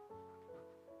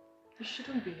 You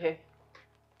shouldn't be here.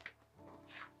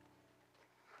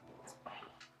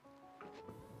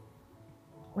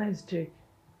 Where's Jake?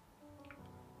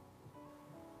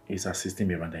 He's assisting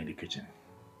Miranda in the kitchen.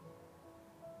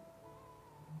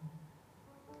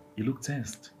 You look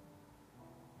tensed.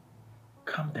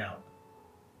 Calm down,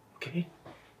 okay?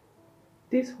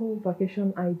 This whole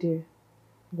vacation idea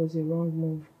was a wrong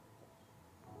move.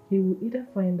 He will either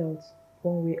find out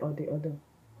one way or the other.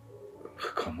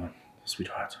 Come on,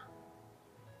 sweetheart.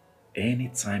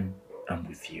 Anytime I'm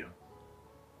with you,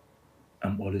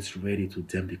 I'm always ready to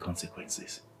damn the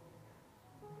consequences.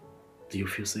 Do you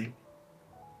feel safe?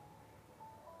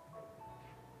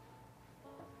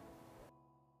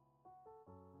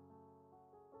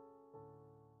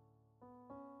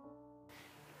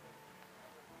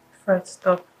 Fred,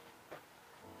 stop.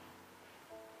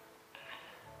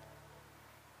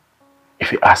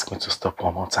 If you ask me to stop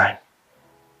one more time,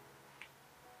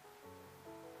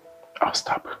 I'll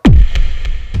stop.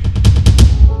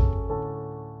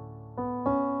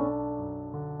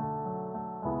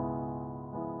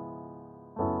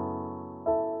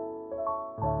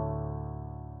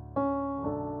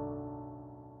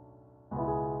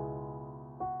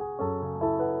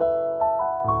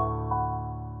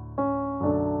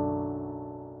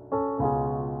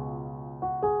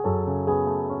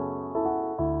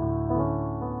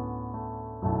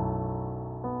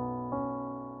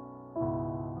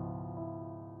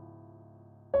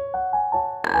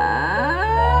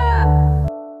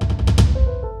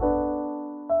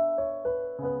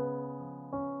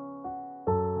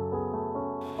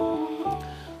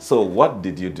 So what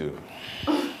did you do?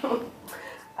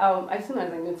 As soon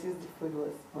as I noticed the food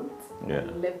was hot, Yeah.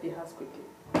 I left the house quickly.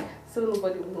 So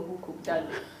nobody will know who cooked that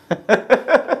day.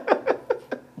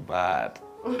 Bad.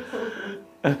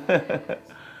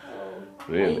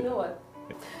 Really? And you know what?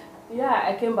 Yeah,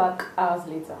 I came back hours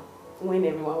later when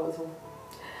everyone was home.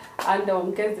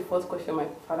 And guess the first question my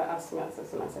father asked me as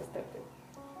soon as I stepped in.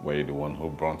 Were you the one who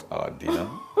brought our dinner?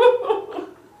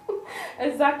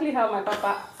 Exactly how my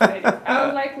papa said it. I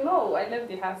was like, no, I left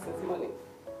the house this morning.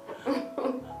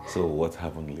 So what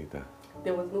happened later?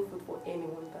 There was no food for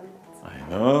anyone that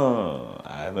night.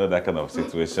 I know that kind of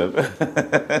situation.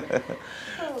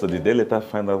 So did they later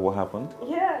find out what happened?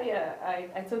 Yeah.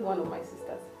 I told one of my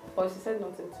sisters, but she said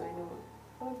nothing to anyone.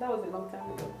 Well, that was a long time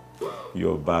ago.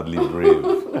 You're badly brave.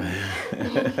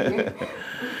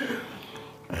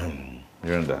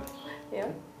 Miranda.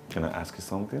 Yeah? Can I ask you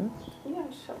something? Yeah,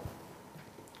 sure.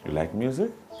 You like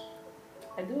music?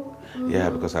 I do.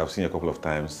 Yeah, because I've seen you a couple of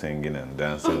times singing and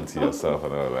dancing to yourself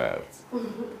and all that.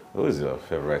 Who is your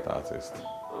favorite artist?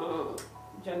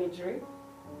 Johnny Drake.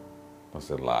 That's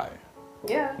a lie.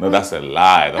 Yeah. No, that's a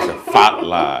lie. That's a fat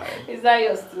lie. Is that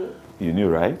yours too? You knew,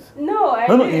 right? No, I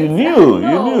No, didn't. you knew. No,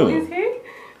 You knew. Is he?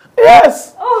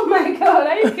 Yes. Oh my God,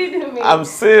 are you kidding me? I'm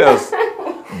serious.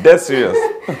 Dead serious.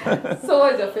 So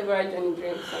what's your favorite Johnny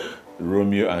Drake song?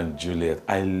 Romeo and Juliet.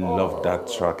 I love that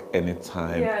track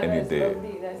anytime, any day.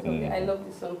 Lovely. That's lovely. I love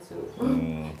this song too.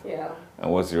 Yeah.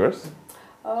 And what's yours?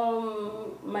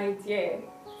 My Dear,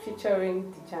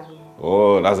 featuring Tijan.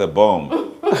 Oh, that's a bomb.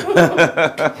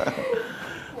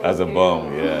 That's a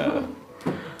bomb, yeah.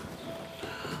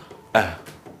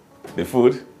 The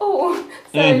food? Oh,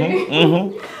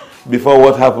 sorry. Before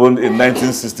what happened in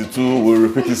 1962 will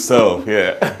repeat itself,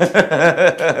 yeah.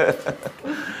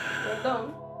 We're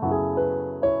done.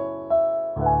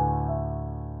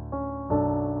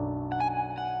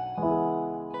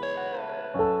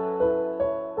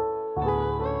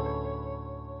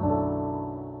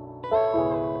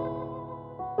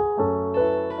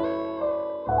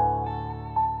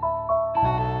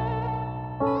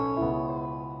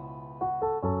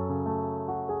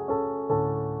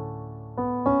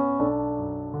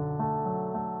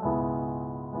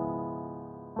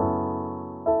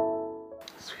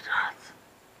 Sweetheart,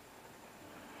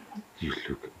 you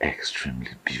look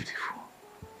extremely beautiful.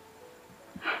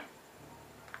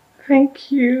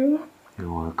 Thank you.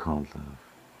 You're welcome, love.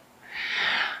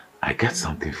 I got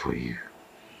something for you.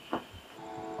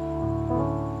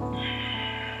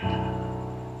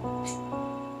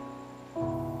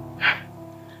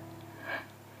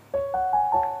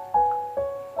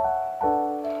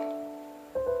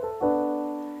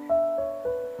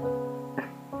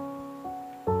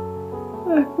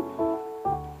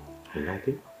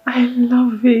 I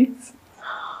love it.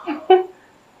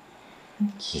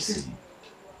 You see,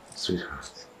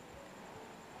 sweetheart,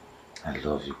 I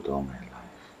love you with all my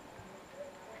life.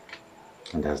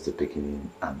 And that's the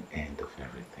beginning and end of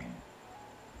everything.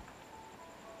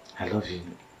 I love you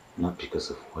not because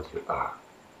of what you are,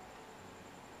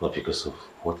 but because of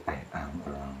what I am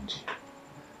around you.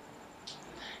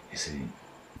 You see,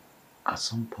 at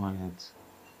some point,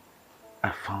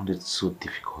 I found it so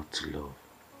difficult to love.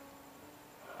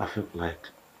 I felt like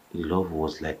love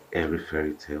was like every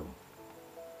fairy tale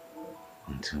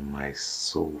until my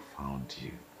soul found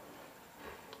you.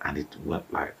 And it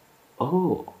went like,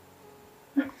 oh,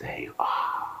 there you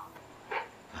are.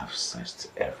 I've searched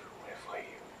everywhere for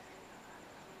you.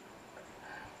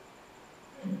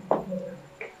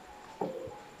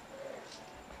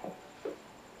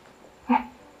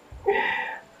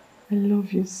 I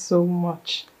love you so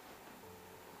much.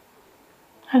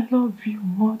 I love you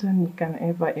more than you can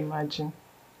ever imagine.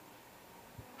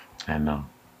 I know.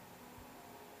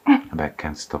 And I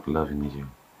can't stop loving you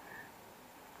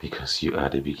because you are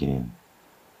the beginning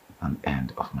and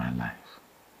end of my life.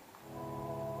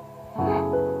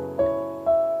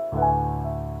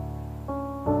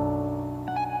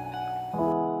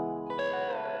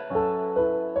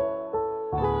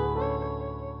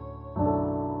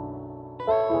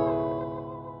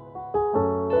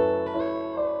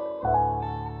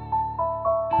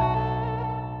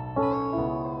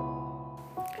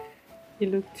 You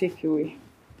look takeaway.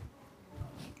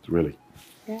 Really?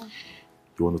 Yeah.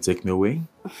 You want to take me away?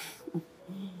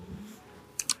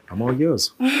 I'm all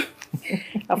yours.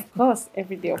 Of course,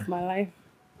 every day of my life.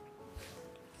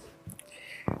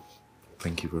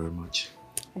 Thank you very much.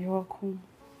 You're welcome.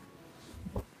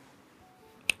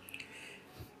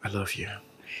 I love you.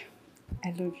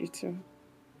 I love you too.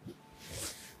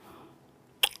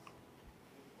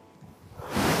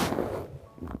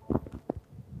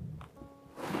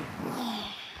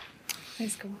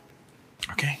 Let's go.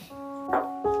 Okay.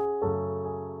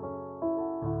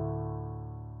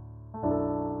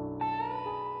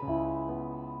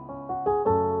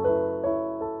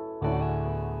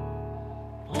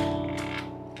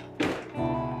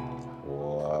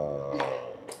 Wow.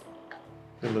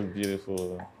 You look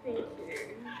beautiful. Thank you.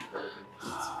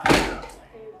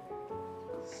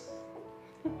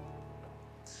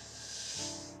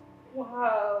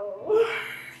 Wow.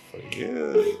 For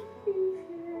you.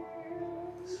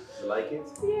 You like it?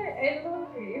 Yeah, I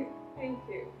love it. Thank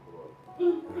you.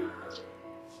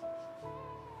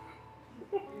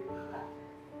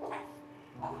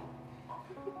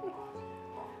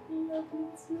 Love you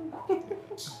too.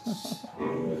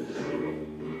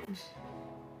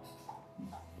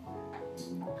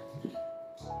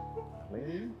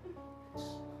 Lady?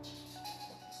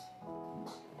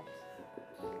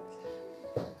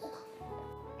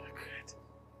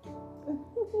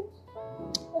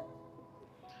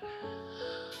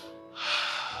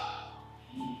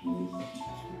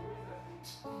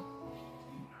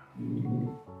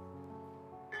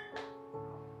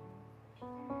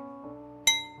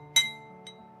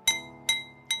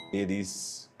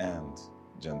 Ladies and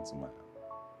gentlemen,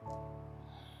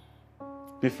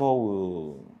 before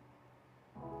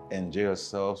we enjoy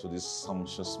ourselves with this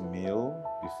sumptuous meal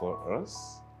before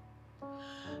us,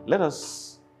 let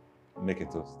us make a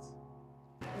toast.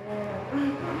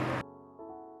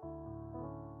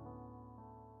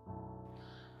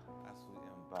 As we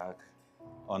embark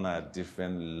on our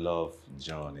different love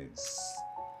journeys,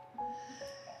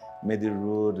 may the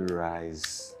road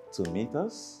rise to meet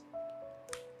us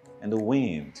and the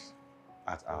wind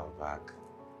at our back.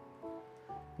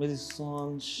 May the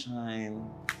sun shine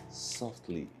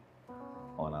softly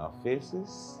on our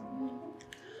faces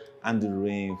and the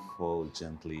rain fall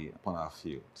gently upon our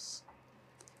fields.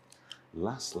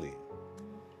 Lastly,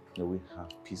 may we have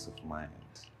peace of mind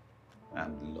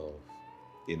and love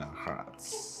in our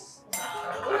hearts.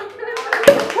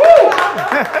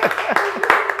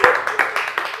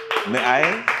 May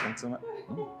I, gentlemen?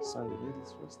 No, sorry,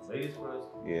 ladies first. Ladies first.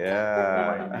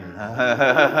 Yeah.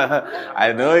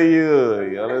 I know you.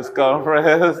 You always come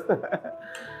first.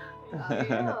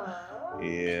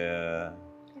 Yeah.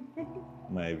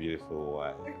 My beautiful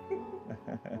wife.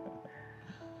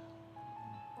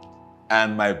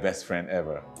 And my best friend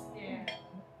ever. Yeah.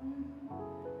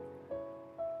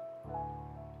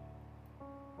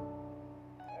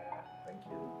 Thank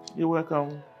you. You're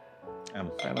welcome.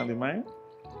 And finally mine.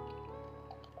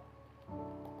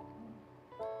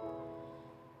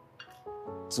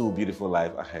 Two beautiful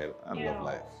life ahead and love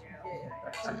life.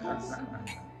 Cheers.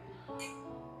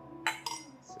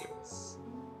 Cheers.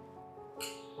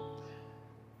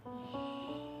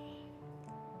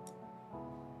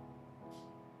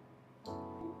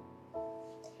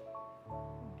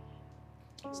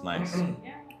 It's nice.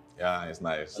 Yeah, it's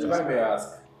nice. And if I may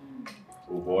ask,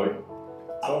 oh boy,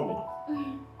 tell me,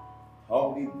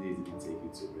 how many days did it take you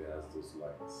to rehearse those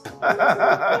lines?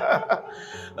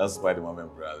 That's quite the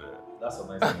moment, brother. That's a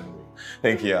nice anyway.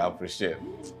 Thank you, I appreciate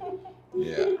it.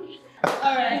 Yeah.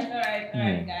 Alright,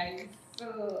 guys.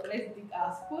 So let's dig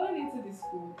our spoon into this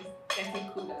food. It's getting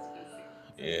cool as we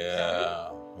say.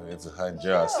 Yeah, we need to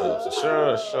enjoy ourselves.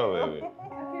 Sure, baby.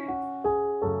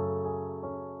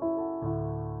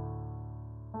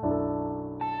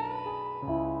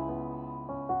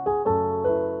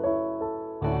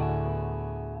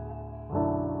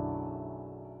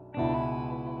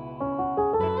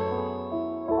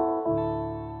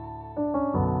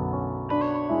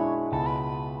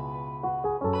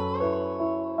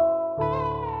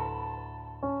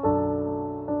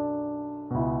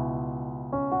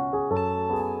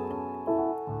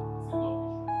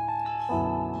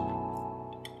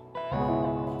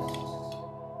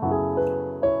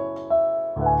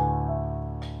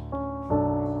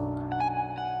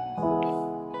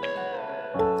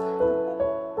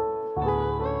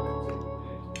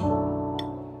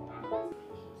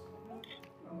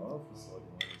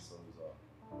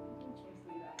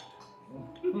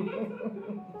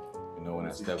 You know, when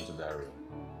I stepped to that room,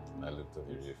 and I looked at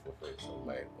your beautiful face, I'm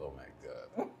like, oh my God,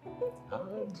 how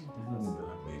did you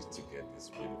manage to get this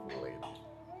beautiful lady?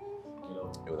 You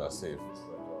know, it was as if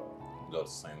God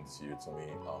sent you to me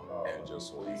on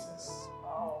angel's wings.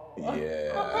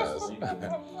 Yes.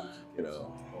 You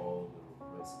know,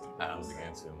 I'm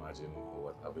beginning to imagine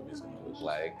what our baby is going to look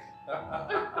like.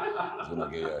 It's going to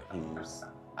get your hips.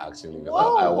 Actually,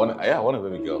 I want a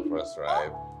baby girl first,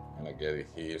 right? And I get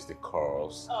the hips, the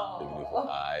curves, the beautiful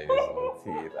eyes, the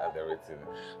teeth, and everything.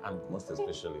 And most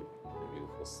especially, the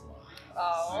beautiful smile.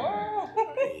 Oh.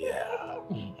 Yeah.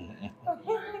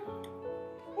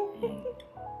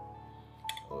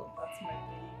 That's my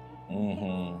baby.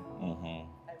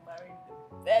 I married the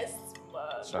best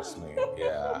man. Trust me,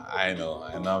 yeah, I know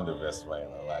I'm the best man.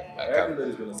 Like,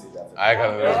 Everybody's gonna say that. I can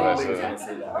be the best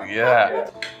man.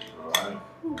 Yeah.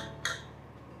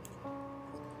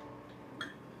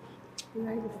 You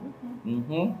like the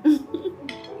food?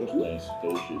 That's nice,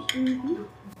 delicious. You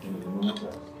don't know what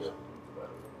work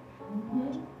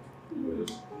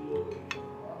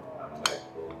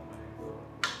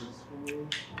is for me.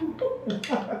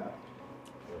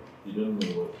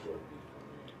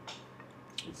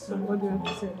 What do you have to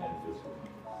say?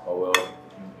 Oh well,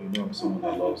 you know I'm someone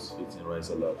that loves eating rice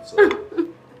a lot, so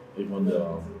even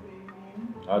though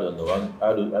I don't know,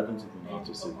 I don't even know how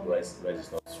to say rice is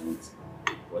not sweet.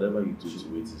 Whatever you do to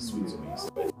it is sweet to me, so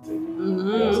I take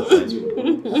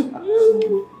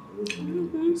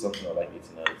it's something I like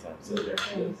eating all the time. So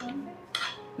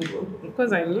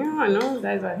Because I know,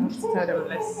 that's why I have to tell them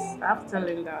less. I have to tell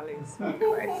Linda let's make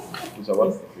rice. So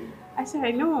what's the thing? I said,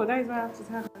 I know, that's why I have to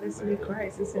tell her let's make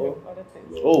rice instead of other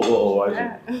things. Oh, I see.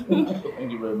 Yeah.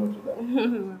 Thank you very much for that.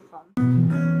 Welcome.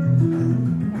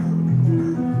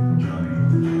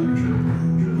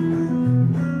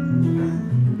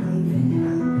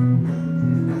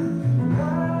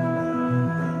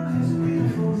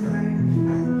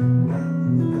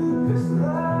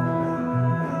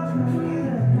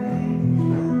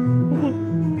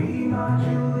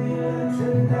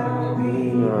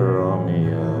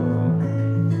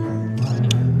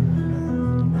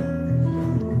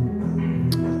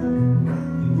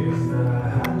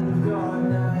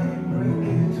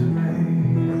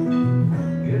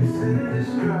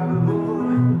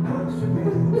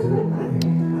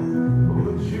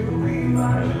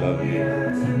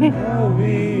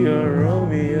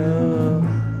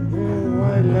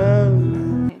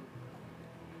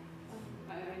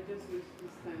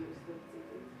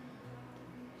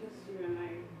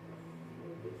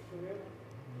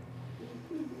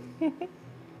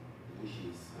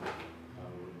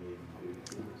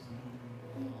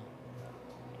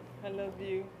 I love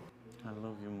you. I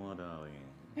love you more, darling.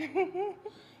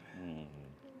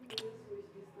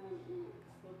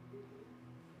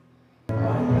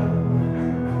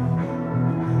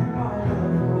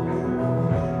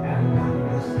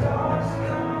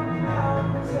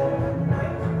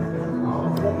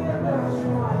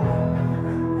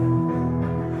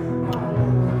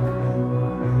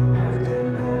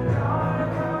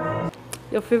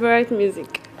 Your favorite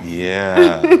music?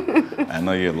 Yeah, I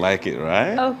know you like it,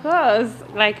 right? Of course,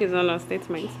 like is an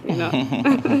understatement, you know.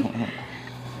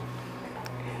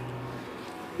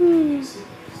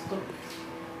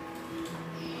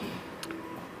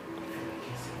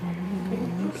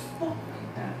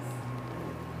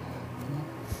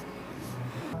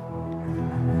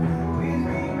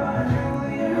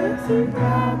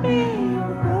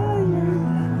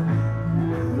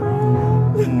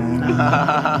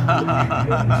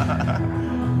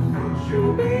 Would you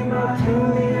be my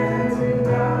Juliet and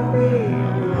I'll be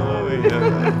your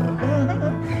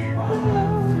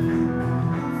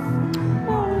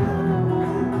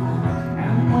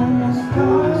And when the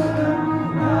stars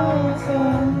come out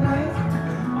tonight,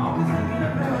 I'll be thinking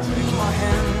about you. Take my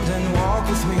hand and walk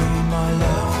with me, my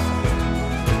love.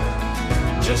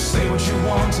 Just say what you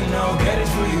want and I'll get it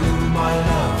for you, my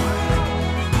love.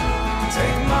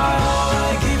 Take my all,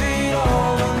 I give it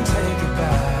all and take it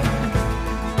back.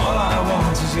 All I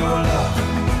want is your love.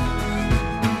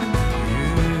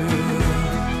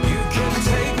 You can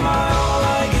take my all,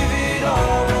 I give it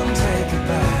all and take it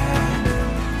back.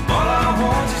 All I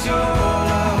want is your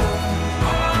love.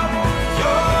 All I want is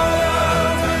your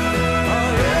love. Oh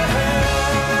yeah.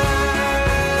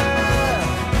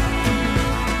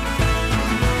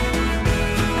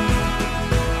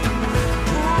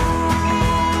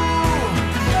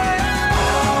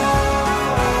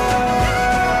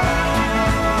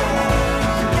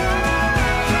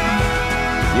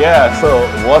 Yeah, so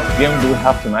what game do we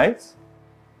have tonight?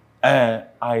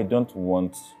 I don't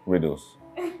want riddles.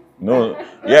 No,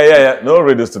 yeah. No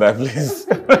riddles tonight, please.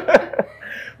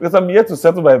 Because I'm here to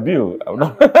settle my bill. I'm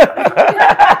not. Okay,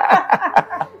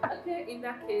 in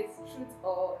that case, truth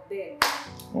or dare.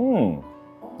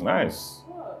 Nice.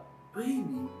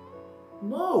 Baby,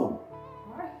 no.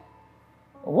 Why?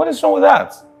 What is wrong with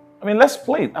that? I mean, let's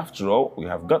play it. After all, we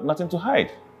have got nothing to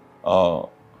hide.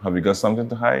 Have you got something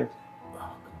to hide? Oh,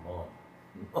 come on.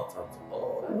 Not at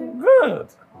all. Good.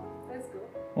 Let's go.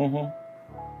 Mm-hmm.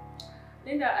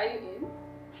 Linda, are you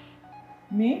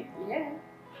in? Me? Yeah.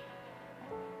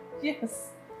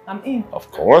 Yes, I'm in.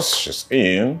 Of course, she's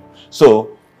in.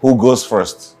 So, who goes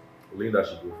first? Linda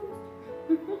should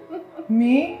go first.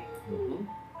 Me?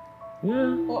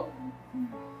 Yeah. Oh.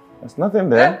 There's nothing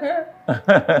there.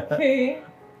 Okay.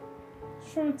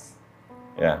 Truth.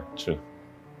 Yeah, true.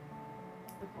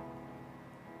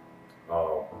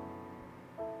 Oh.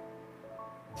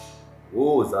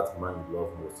 Who is that man you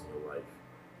love most in your life?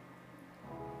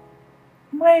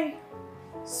 My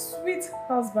sweet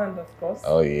husband, of course.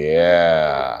 Oh,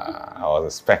 yeah. I was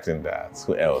expecting that.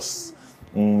 Who else?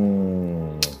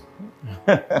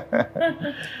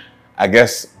 I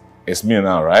guess it's me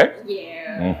now, right?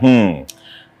 Yeah.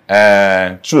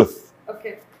 Truth.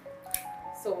 Okay.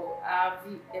 So, have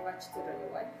you ever cheated on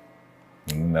your wife?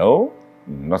 No,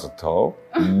 not at all.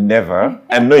 Never.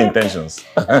 And no intentions.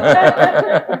 Okay.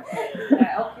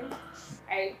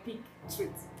 I pick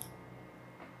truth.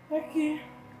 Okay.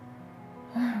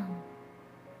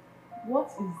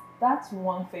 What is that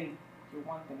one thing you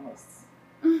want the most?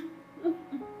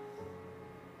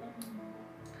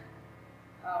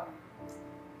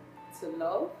 To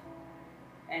love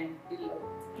and be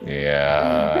loved.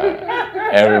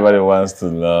 Yeah. Everybody wants to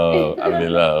love and be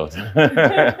loved.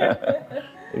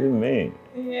 Even me.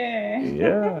 Yeah.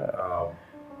 Yeah.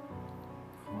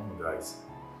 Come on, guys.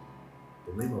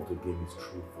 The name of the game is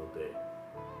Truth or Dare.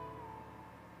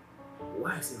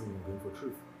 Why is everyone going for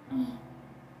truth?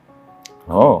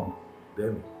 Oh.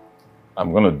 Dare me.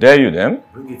 I'm gonna dare you then.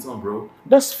 Bring it on, bro.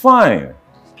 That's fine.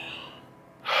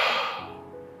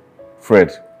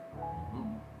 Fred,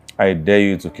 I dare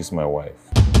you to kiss my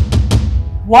wife.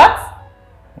 What?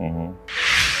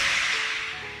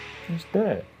 She's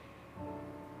there.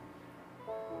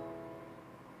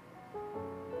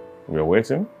 We're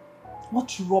waiting.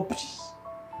 What rubbish.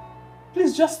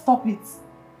 Please just stop it.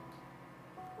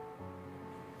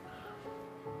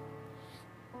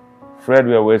 Fred,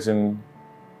 we are waiting.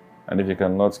 And if you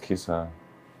cannot kiss her,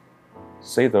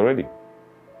 say it already.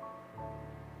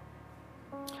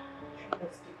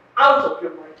 Out of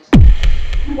your mind.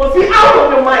 You must be out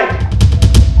of your mind.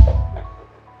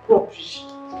 Rubbish.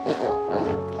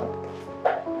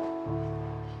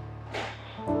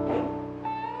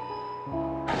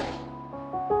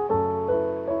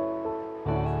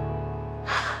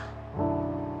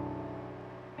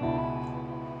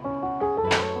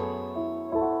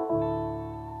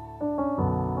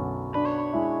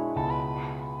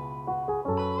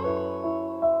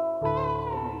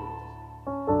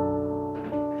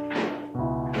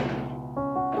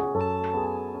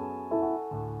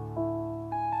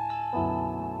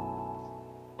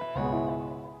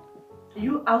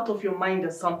 Out of your mind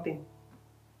or something?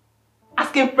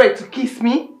 Asking Fred to kiss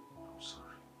me?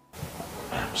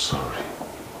 I'm sorry.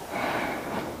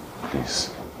 Please.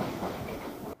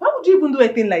 Why would you even do a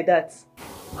thing like that?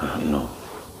 I don't know.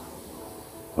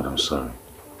 But I'm sorry.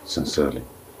 Sincerely.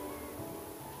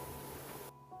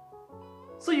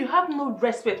 So you have no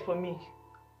respect for me?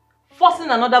 Forcing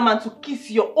another man to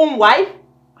kiss your own wife?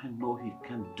 I know he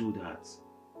can't do that.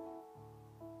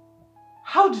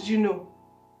 How did you know?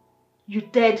 You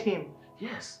dared him?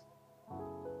 Yes.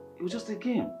 It was just a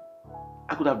game.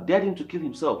 I could have dared him to kill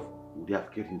himself. Would he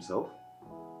have killed himself?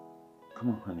 Come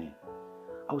on, honey.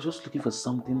 I was just looking for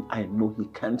something I know he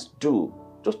can't do.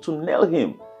 Just to nail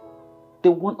him. They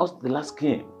won us the last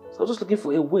game. So I was just looking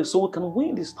for a way so we can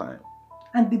win this time.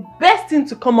 And the best thing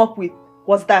to come up with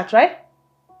was that, right?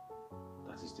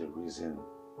 That is the reason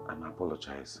I'm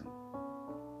apologizing.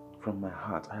 From my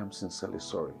heart, I am sincerely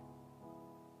sorry.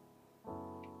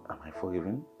 Am I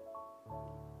forgiven?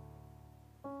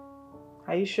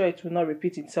 Are you sure it will not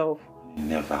repeat itself?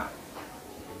 Never.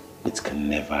 It can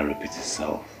never repeat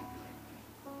itself.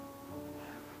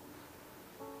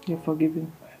 You're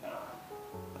forgiven. I know.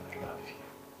 I love you.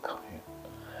 Come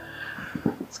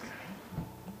here. Let's go.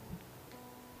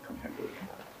 Come here, baby.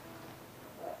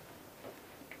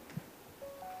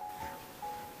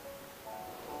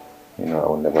 You know, I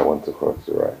will never want to hurt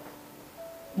you, right?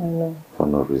 I know. For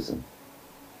no reason.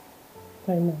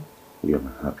 I know. You're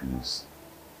my happiness.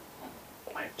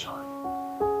 My joy.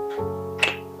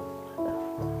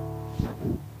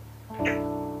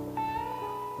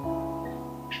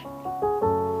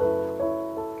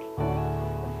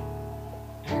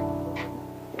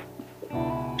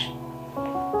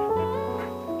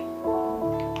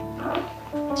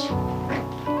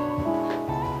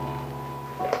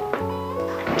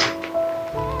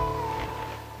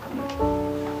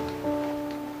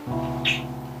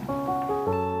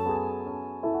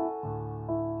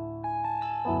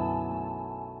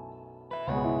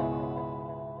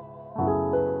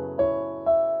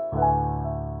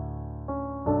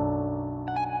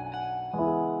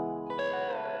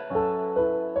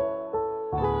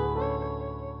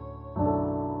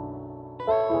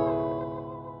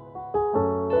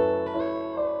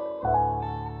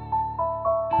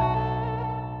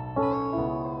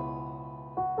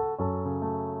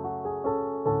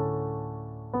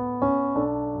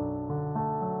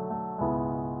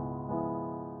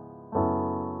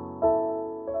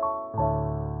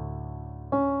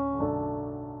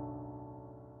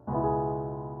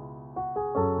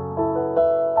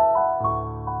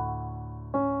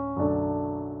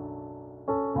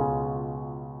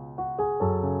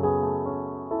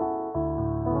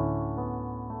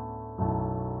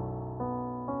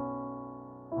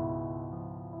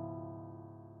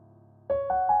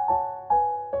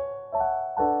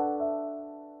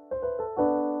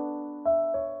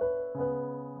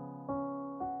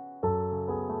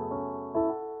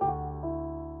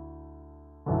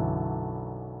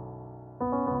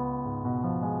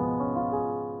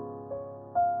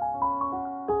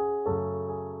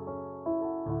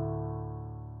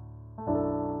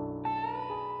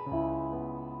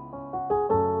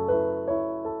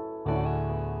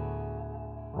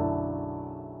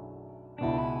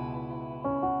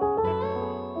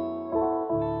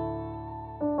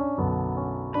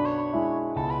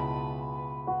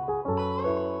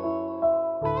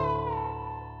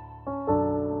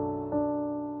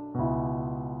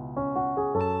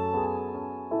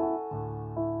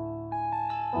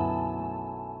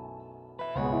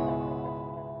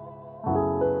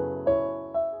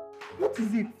 What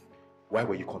is it? Why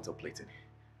were you contemplating?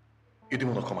 You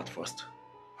didn't want to come out first.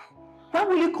 Why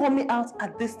will you call me out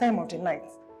at this time of the night?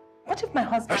 What if my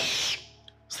husband... Shh!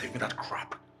 Save me that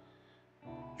crap.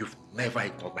 You've never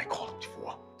ignored my call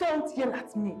before. Don't yell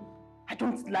at me. I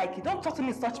don't like it. Don't talk to me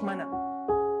in such manner.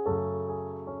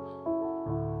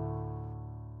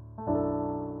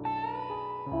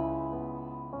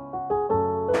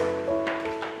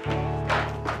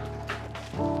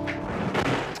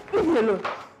 Leave me alone.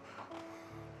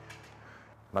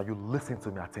 Now you listen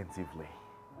to me attentively.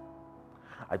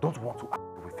 I don't want to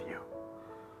argue with you.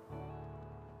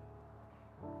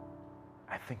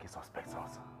 I think he suspects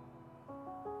us.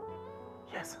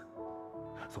 Yes.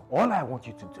 So all I want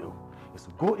you to do is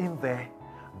to go in there,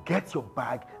 get your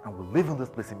bag, and we'll leave in this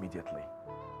place immediately.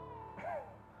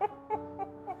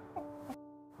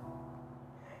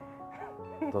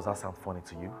 Does that sound funny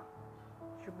to you?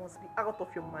 You must be out of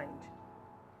your mind.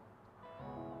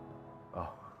 Oh.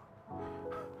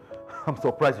 I'm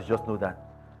surprised you just know that.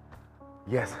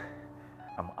 Yes,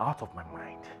 I'm out of my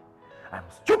mind. I'm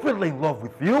stupidly in love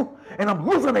with you, and I'm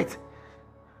losing it.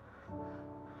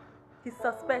 He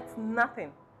suspects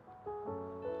nothing.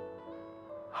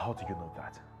 How do you know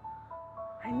that?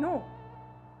 I know.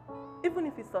 Even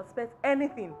if he suspects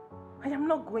anything, I am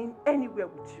not going anywhere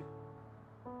with you.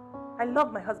 I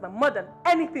love my husband more than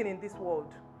anything in this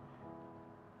world.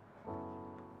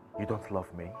 You don't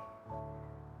love me?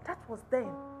 That was then.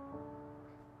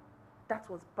 That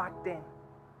was back then.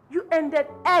 You ended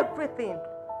everything.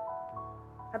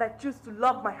 And I choose to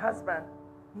love my husband.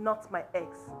 not my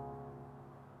ex.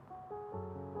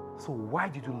 So why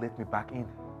did you let me back in?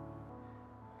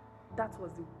 That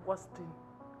was the worst thing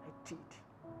I did.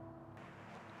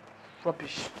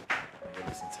 Rubbish. You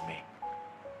listen to me.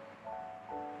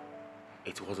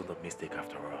 It wasn't a mistake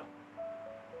after all.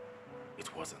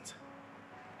 It wasn't.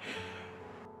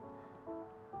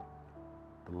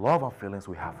 The love and feelings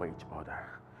we have for each other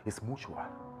is mutual.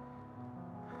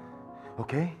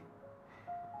 Okay?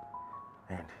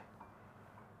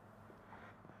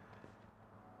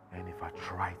 And if I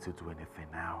try to do anything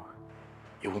now,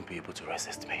 you won't be able to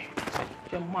resist me.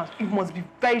 You must be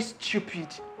very stupid.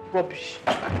 Rubbish.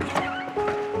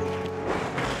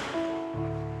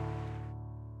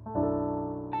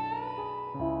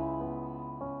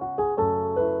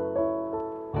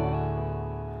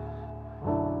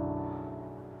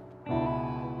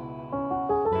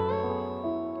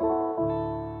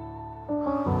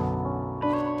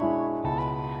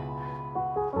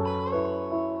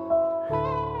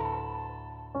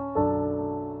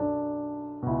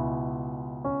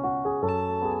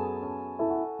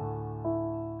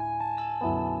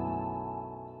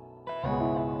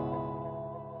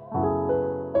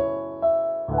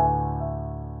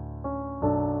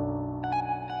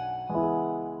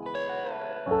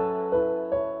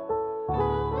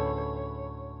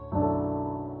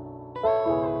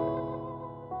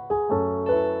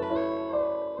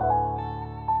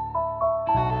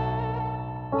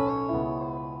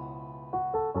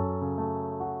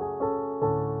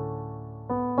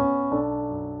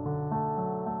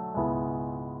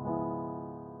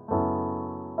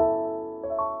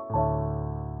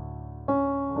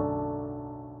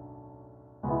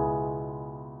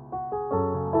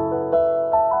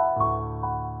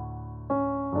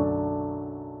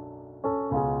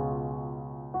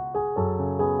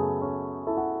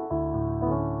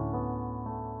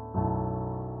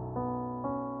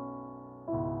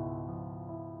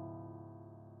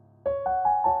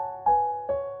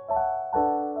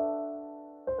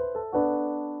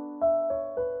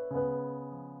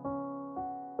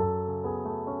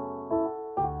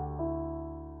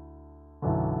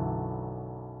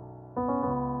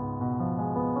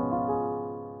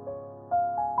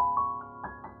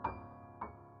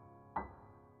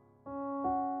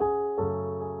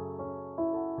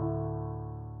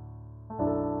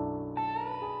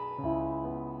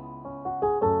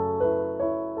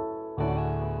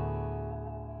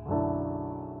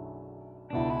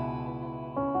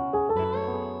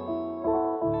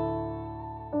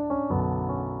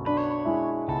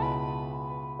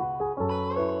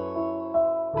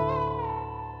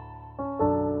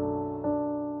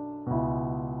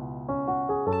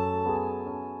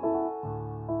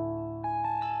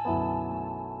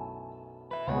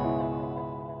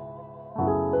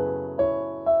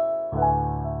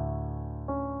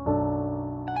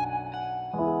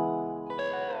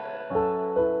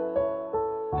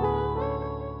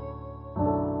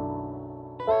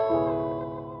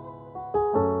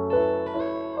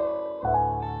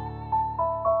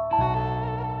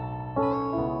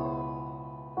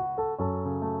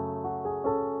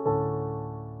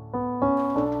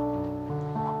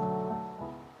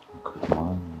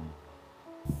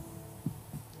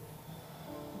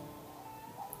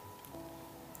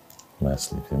 My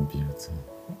sleeping beauty.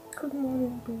 Good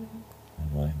morning, baby.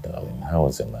 Good morning, darling. How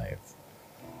was your night?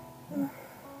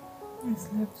 I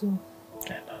slept off.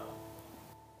 I know.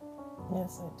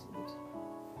 Yes, I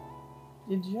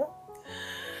did. Did you?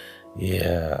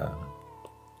 Yeah.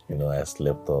 You know, I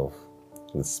slept off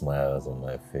with smiles on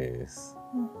my face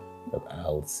that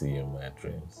I would see in my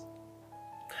dreams.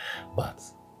 But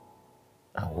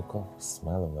I woke up with a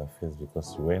smile on my face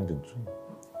because you were in the dream.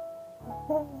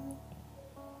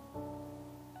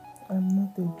 I'm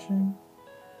not a dream.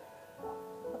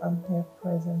 I'm here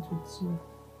present with you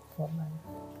for life.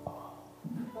 Oh,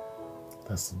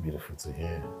 that's beautiful to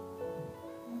hear.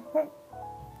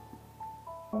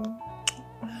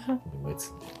 Be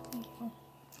waiting.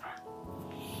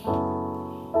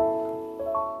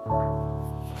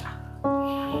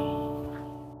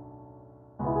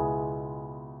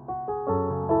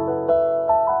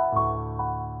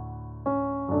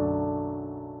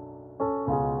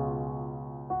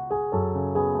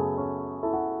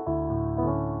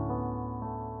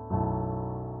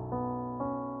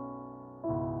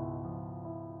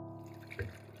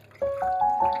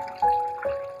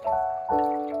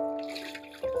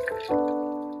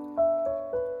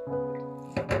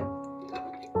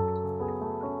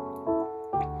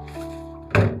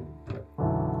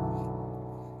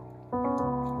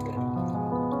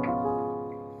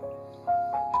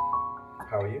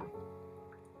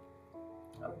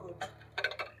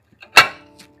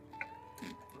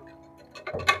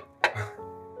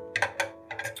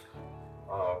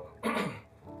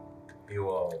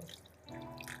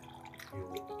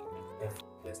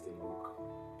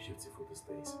 beautiful these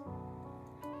days.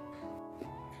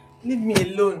 Leave me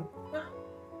alone.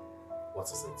 What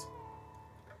is it?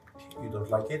 You don't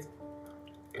like it?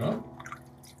 Huh?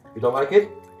 You don't like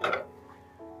it?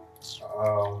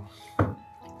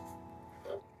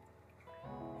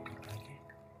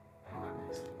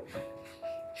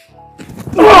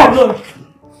 No!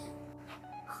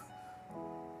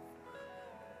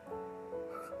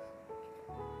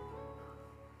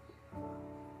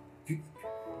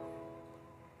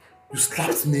 You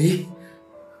slapped me?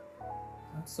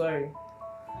 I'm sorry.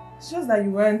 It's just that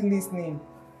you weren't listening.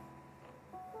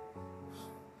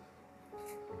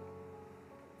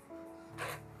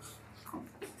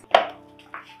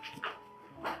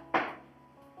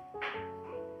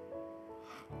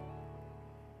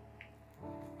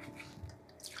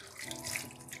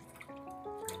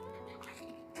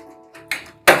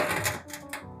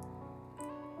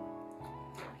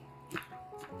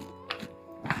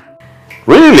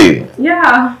 Really?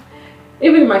 Yeah.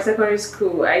 Even in my secondary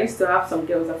school, I used to have some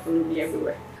girls that followed me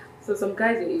everywhere. So some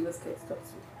guys were even scared to talk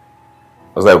to me.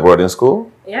 Was that boarding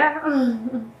school? Yeah.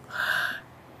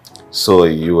 So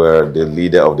you were the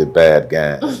leader of the bad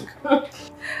gang.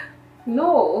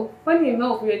 No. Funny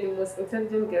enough, we were the most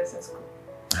intelligent girls in school.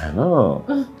 I know.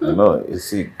 I know. You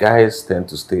see, guys tend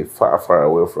to stay far, far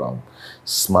away from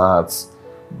smart,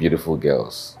 beautiful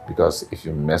girls. Because if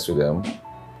you mess with them,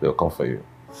 they'll come for you.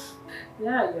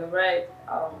 Yeah, you're right.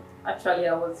 Actually,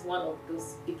 I was one of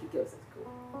those picky girls in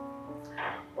school.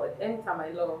 But anytime I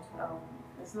love,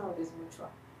 it's not always mutual.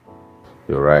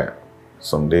 You're right.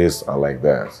 Some days are like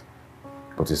that.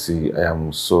 But you see, I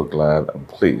am so glad and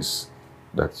pleased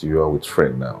that you are with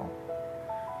Fred now.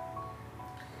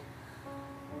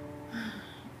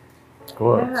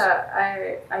 What?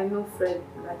 Yeah, I know Fred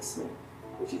likes me,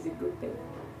 which is a good thing.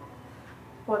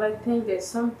 But I think there's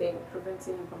something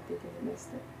preventing him from taking the next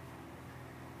step.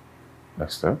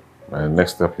 Next step?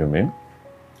 Next step, you mean?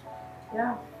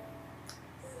 Yeah.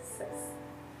 Sex.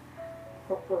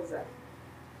 Proposal.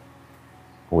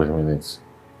 Wait a minute.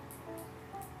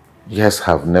 You guys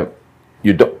have never...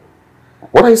 You don't...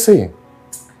 What are you saying?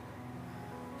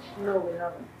 No, we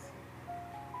haven't.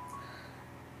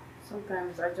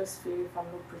 Sometimes I just feel if I'm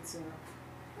not pretty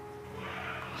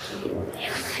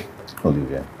enough.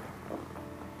 Olivia,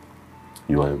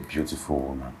 you are a beautiful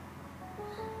woman.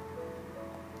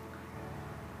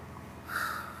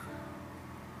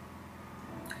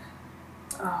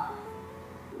 Oh.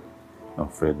 I'm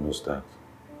afraid knows that.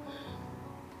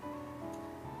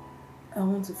 I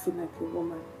want to feel like a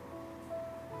woman.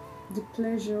 The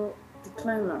pleasure, the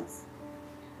climax.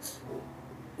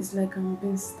 It's like I'm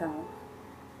being starved.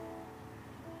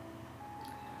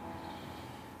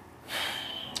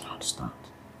 I understand.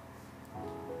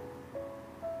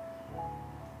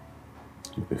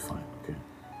 You'll be fine, okay?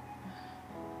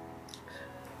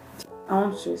 I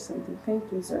want to show you something. Can you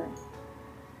close your eyes?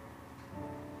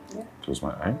 Yeah. Close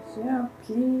my eyes. Yeah,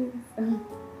 please.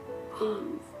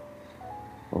 Please.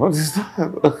 What is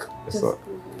that? Just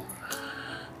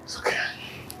It's okay.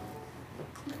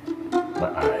 My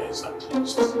eyes are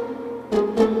closed.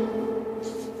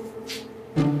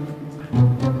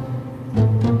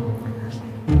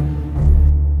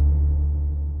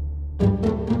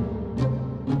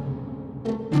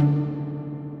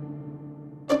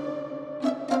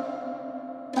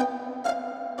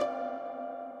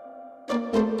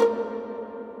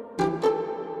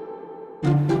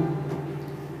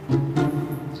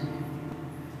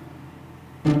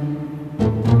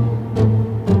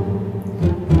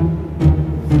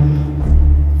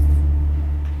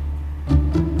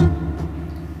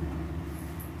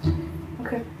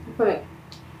 Okay, wait.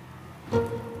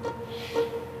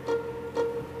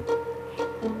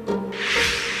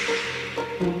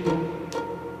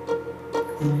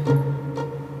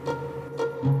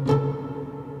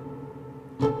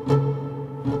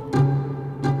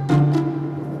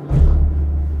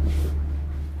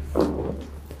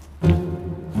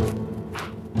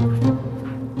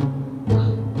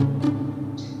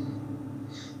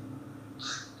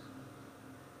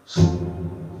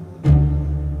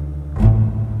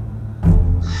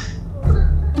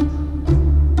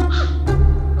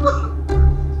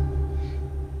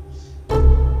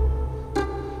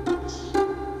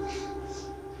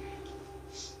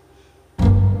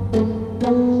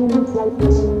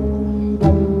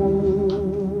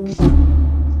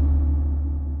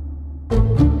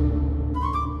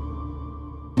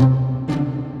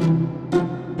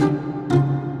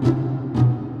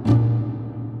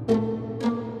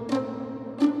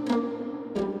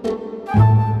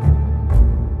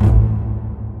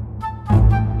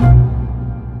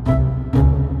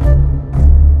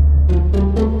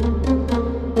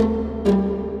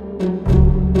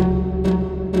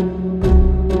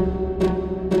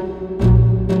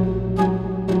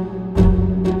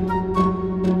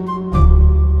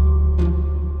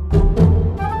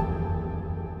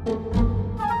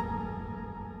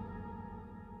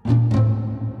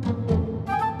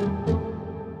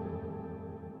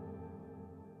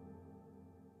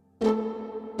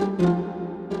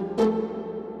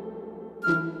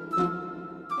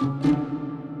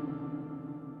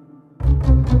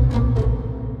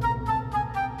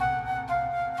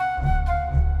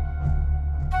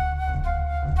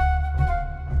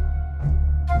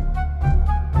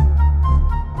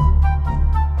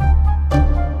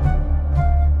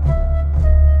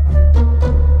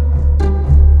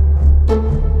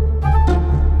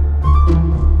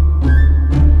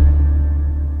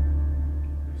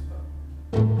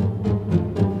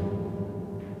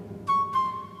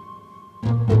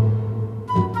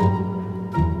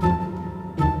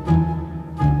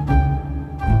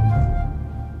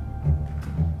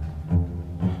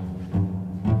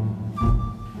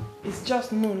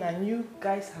 just noon and you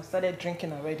guys have started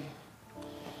drinking already.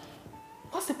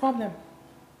 What's the problem?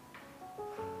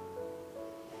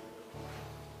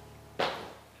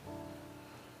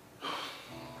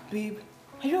 Babe,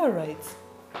 are you alright?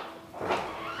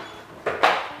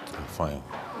 I'm fine.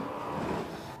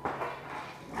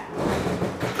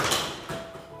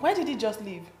 Why did he just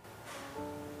leave?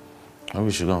 Maybe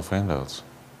we should go and find out.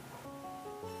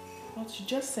 But you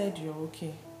just said you're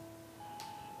okay.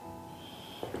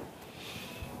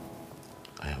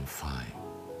 I am fine.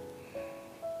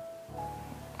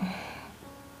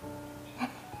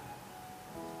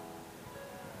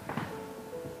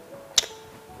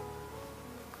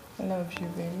 I love you,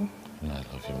 baby. And I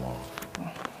love you more.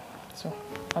 So,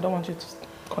 I don't want you to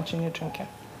continue drinking.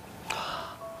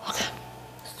 Okay.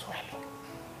 It's too early.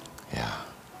 Yeah,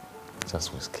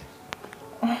 just whiskey.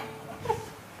 I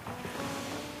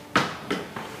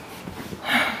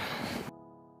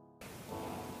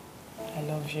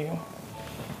love you.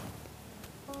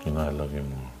 You know I love you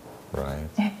more, right?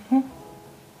 And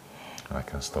I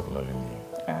can't stop loving you.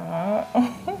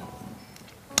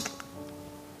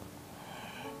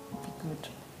 Be good.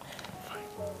 Fine.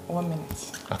 1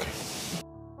 minute. Okay.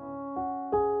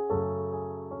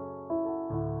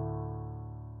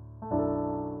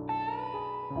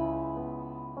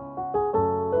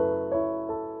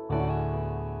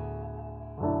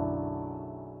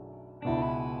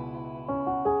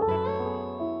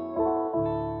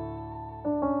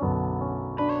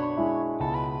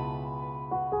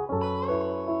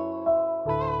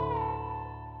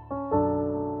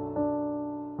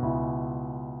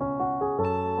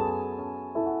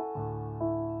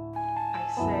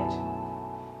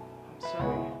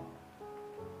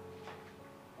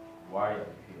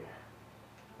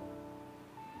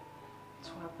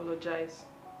 Apologize.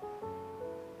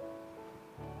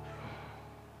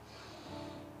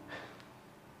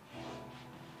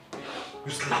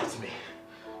 You slapped me.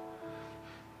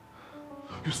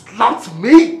 You slapped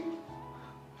me?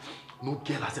 No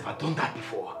girl has ever done that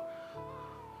before.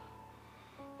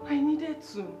 I needed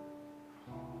to.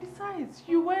 Besides,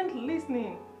 you weren't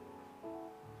listening.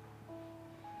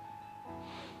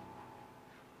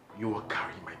 You were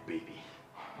carrying my baby.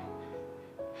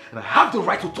 And I have the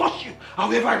right to touch you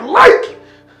however I like.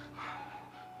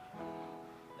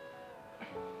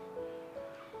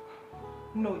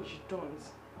 No, you don't.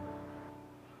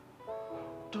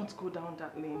 Don't go down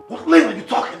that lane. What lane are you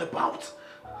talking about?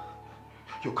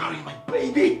 You're carrying my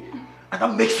baby, and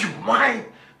that makes you mine.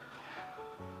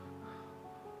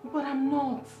 But I'm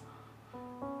not.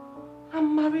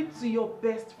 I'm married to your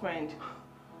best friend.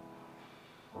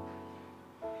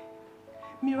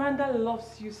 Miranda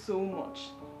loves you so much.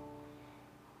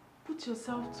 Put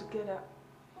yourself together.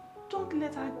 Don't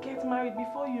let her get married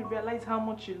before you realize how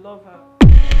much you love her.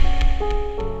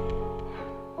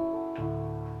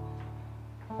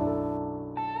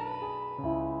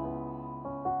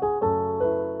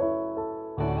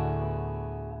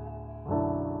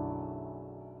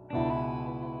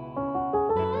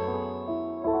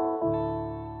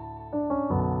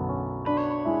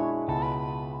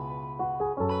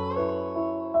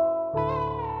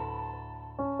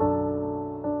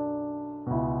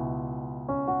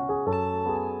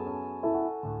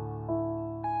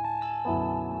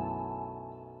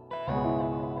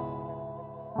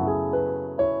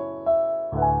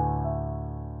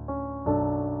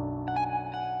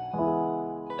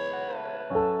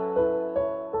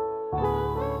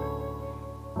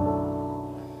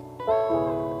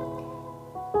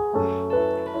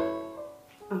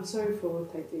 I'm sorry for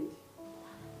what I did.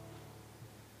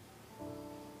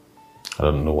 I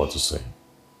don't know what to say.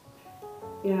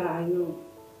 Yeah, I know.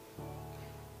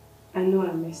 I know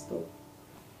I messed up.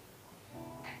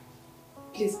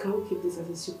 Please, can we keep this as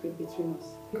a secret between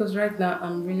us? Because right now,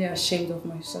 I'm really ashamed of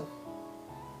myself.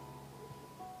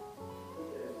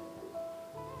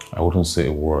 I wouldn't say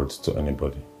a word to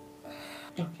anybody.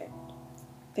 Okay.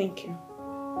 Thank you.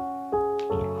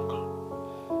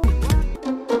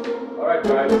 Alright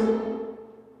guys,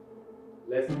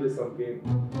 let's play some game.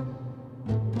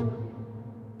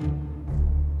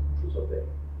 Truth or dare.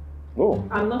 Oh,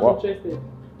 I'm not interested.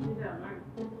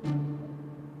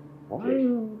 Why are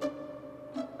you?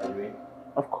 Are you in?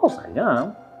 Of course I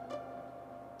am.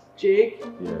 Jake?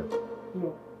 Yeah.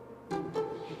 No.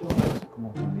 Come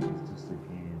on, honey, it's just a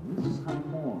game. Let's just have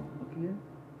fun, okay?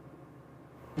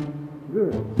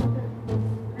 Good.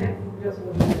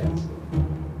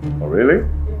 Oh, really?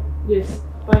 Yes,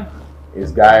 fine.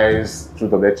 It's guys'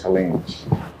 truth or dare challenge.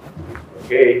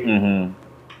 Okay.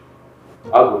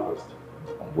 I'll go first.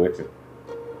 I'm waiting.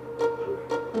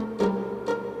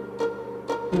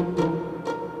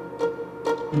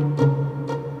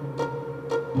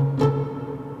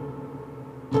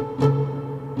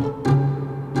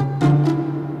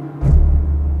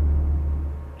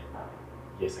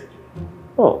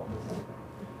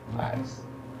 Nice.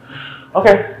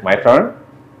 Okay, my turn.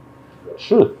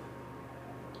 Truth.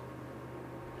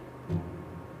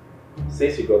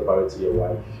 Since you got married to your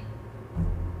wife,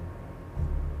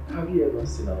 have you ever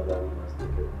seen another woman's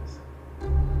nakedness?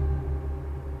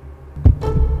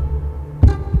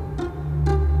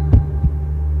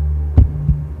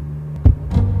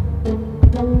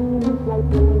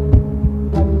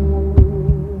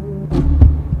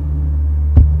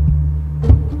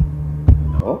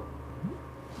 No.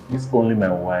 It's only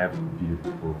my wife's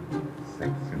beautiful,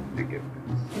 sexy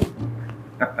nakedness.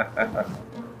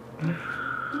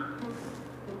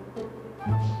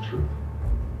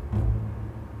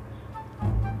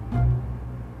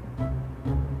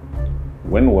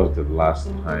 When was the last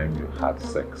time you had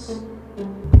sex?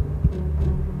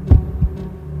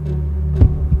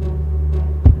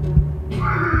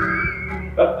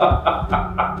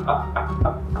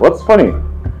 What's funny?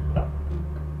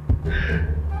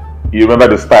 You remember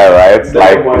the style, right? It's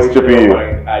like it's tripping you.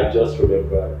 I just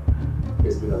remember.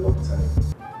 It's been a long time.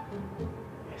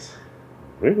 Yes.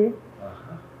 Really?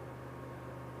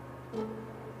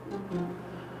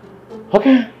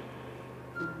 Okay.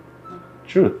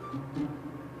 Truth.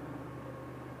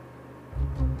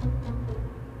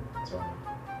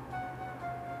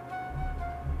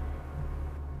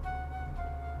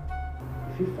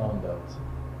 If you found out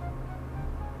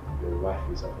your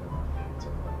wife is having an affair with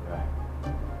another guy,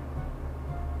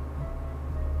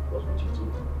 what would you do?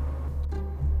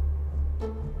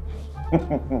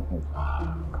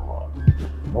 Come on.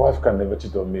 My wife can never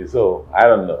cheat on me, so I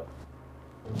don't know.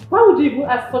 Why would you even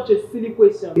ask such a silly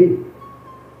question? Hey,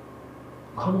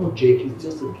 come on, Jake, it's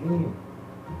just a game.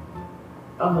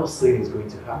 I'm not saying it's going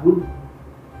to happen.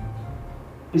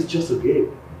 It's just a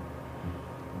game.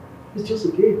 It's just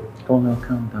a game. Come on now,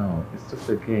 calm down. It's just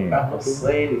a game. I'm not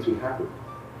saying it will happen.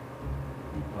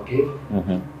 Okay?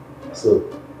 So,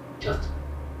 just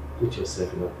put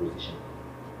yourself in that position.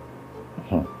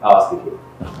 I'll ask again.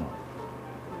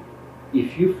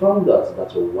 If you found out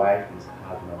that your wife is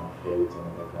having an affair with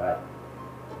another guy,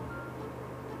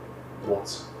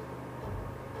 what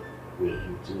will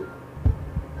you do?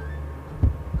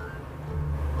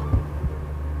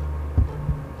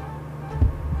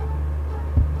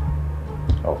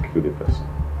 I'll kill the person.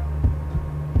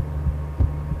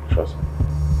 Trust me.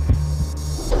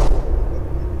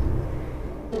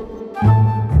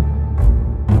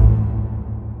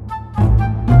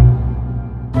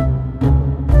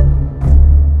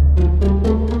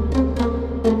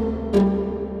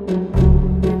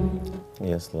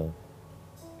 Yes, love.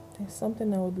 There's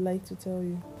something I would like to tell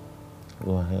you.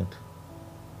 Go ahead.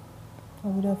 I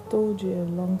would have told you a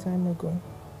long time ago.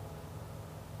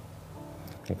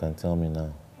 You can tell me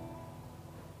now.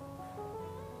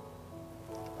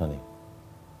 Honey,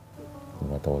 no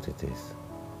matter what it is,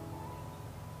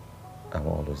 I'm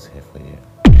always here for you.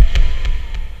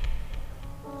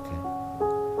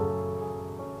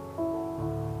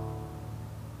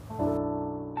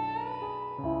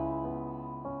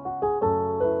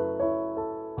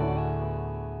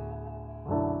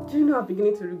 Do you know I'm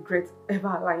beginning to regret ever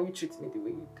allowing you treat me the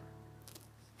way you do?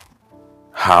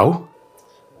 How?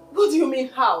 What do you mean,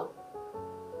 how?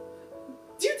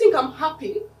 Do you think I'm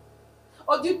happy?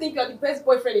 Or do you think you're the best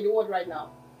boyfriend in the world right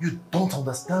now? You don't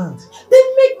understand.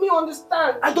 Then make me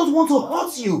understand. I don't want to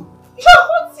hurt you.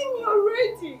 You're hurting me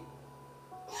already.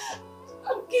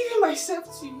 I'm giving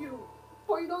myself to you,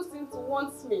 but you don't seem to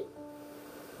want me.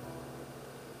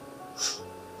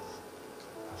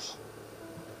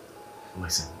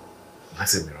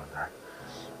 Listen, Miranda.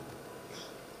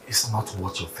 It's not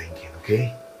what you're thinking,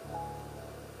 okay?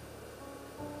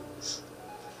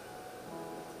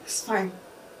 It's fine.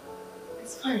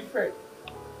 It's fine, Fred.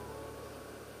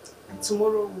 And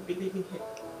tomorrow we'll be leaving here.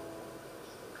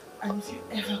 And if you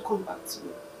ever come back to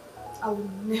me, I will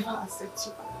never accept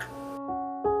you back.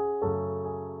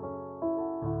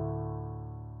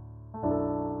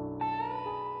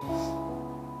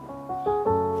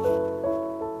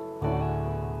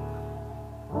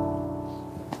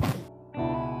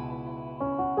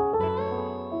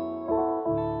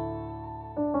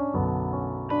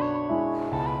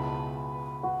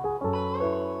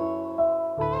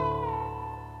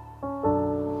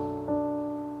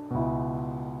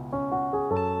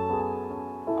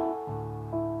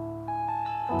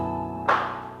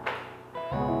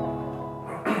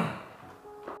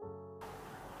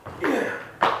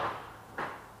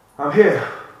 I'm here.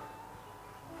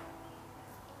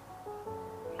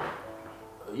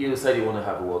 You said you want to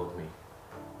have a word with me.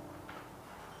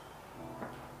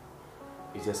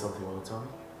 Is there something you want to tell me?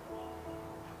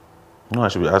 No, I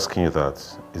should be asking you that.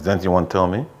 Is there anything you want to tell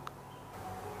me?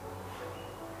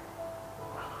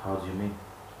 How do you mean?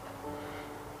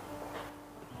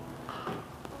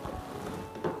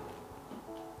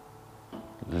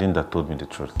 Linda told me the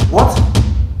truth. What?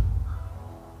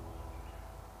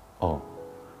 Oh,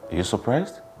 are you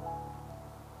surprised?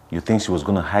 You think she was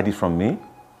gonna hide it from me?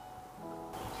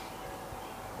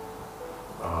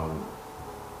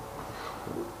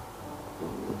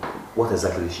 What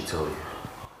exactly did she tell you?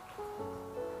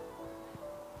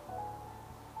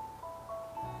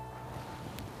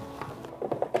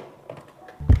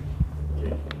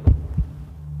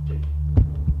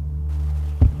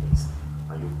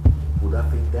 Now you put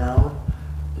that thing down.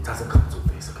 It hasn't come to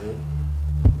this, okay?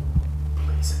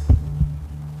 Please.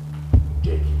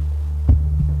 Jake.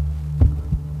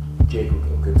 Jake,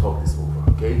 we can talk this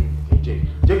over, okay? Okay, Jake.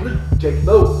 Jake,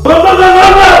 no!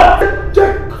 No!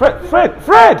 Jake!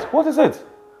 Fred! What is it?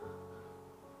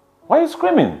 Why are you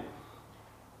screaming?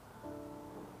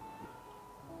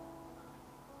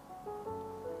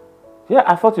 Yeah,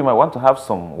 I thought you might want to have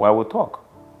some while we talk.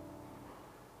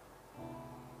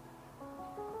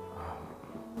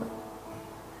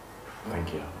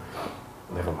 Thank you.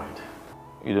 Never mind.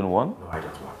 You don't want? No, I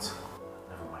don't want.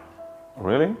 Never mind.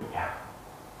 Really? Yeah.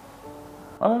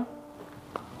 Okay.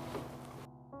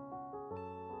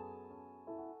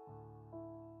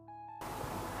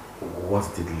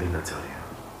 What did Linda tell you?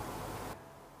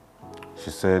 She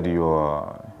said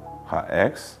you're her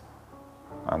ex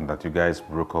and that you guys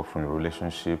broke up from your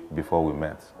relationship before we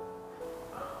met.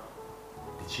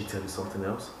 Did she tell you something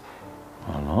else?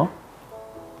 I don't know.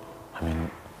 I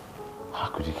mean, how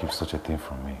could you keep such a thing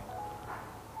from me?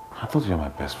 I thought you were my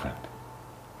best friend.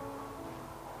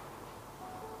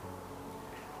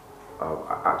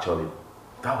 Actually,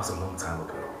 that was a long time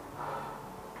ago.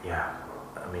 Yeah,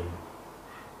 I mean,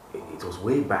 it was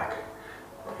way back.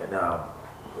 And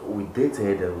we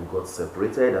dated and we got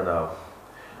separated, and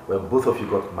when both of you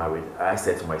got married, I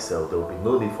said to myself, there will be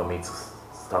no need for me to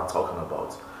start talking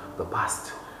about the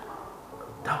past.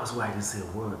 That was why I didn't say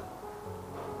a word.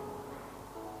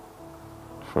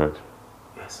 Fred.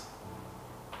 Yes.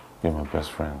 You're my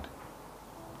best friend.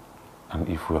 And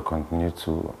if we continue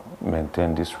to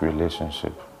maintain this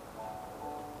relationship,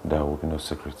 there will be no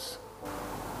secrets.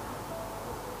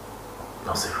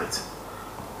 No secrets?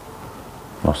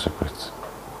 No secrets.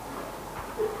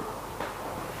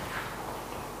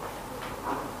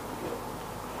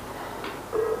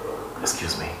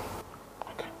 Excuse me.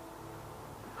 Okay.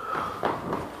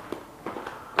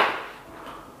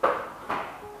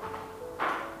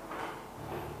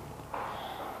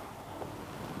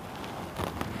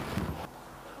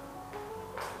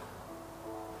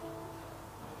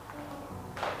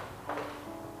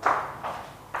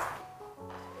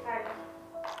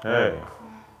 Hey.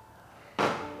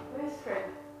 Where's Fred?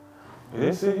 You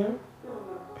didn't see him?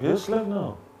 He just left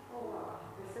now. Oh wow,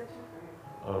 they're searching for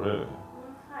him. Oh, really?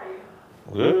 Hi.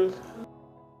 Good.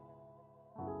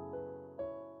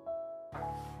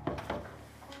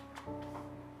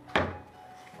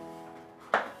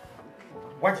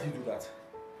 Why did you do that?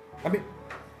 I mean,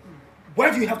 why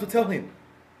do you have to tell him?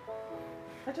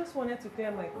 I just wanted to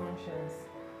clear my conscience.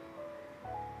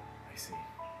 I see.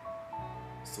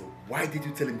 So why did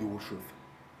you tell him the whole truth?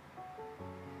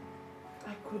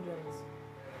 I couldn't.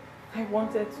 I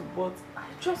wanted to, but I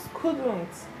just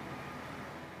couldn't.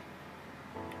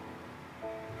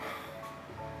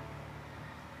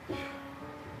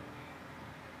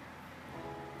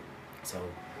 So,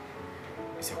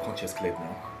 is your conscience cleared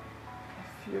now?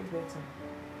 I feel better.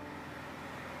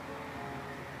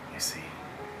 I see.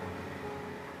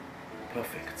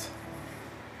 Perfect.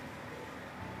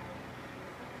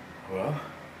 Well,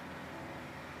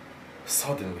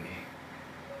 suddenly,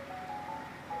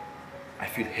 I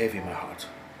feel heavy in my heart.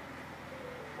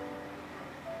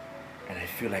 And I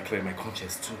feel like clearing my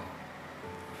conscience too.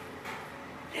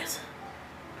 Yes.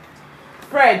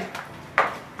 Fred!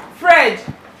 Fred!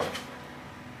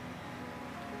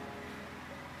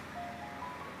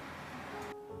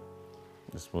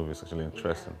 This movie is actually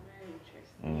interesting.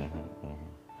 Yeah, very interesting.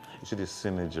 You see the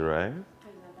synergy, right?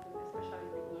 Exactly, especially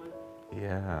with one.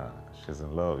 Yeah, she's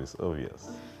in love, it's obvious.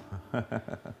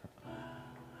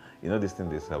 You know this thing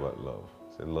they say about love?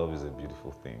 Say love is a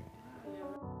beautiful thing.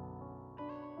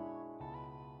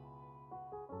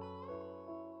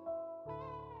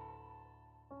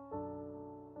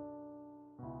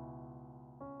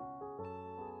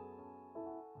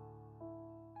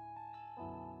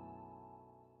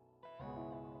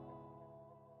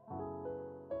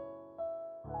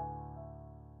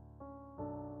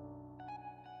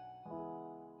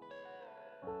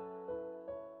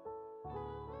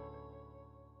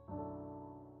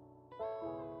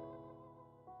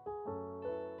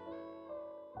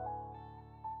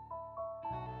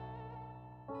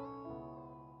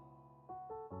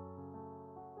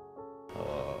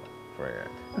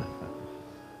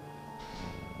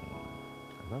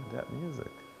 love that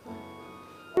music.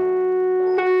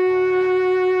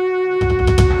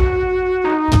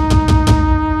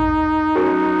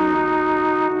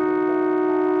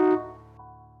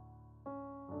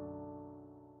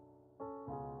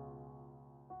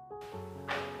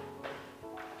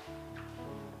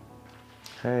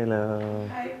 Hello.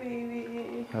 Hi,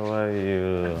 baby. How are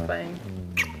you? I'm fine.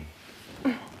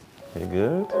 You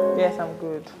good? Yes, I'm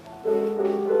good.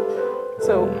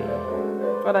 So,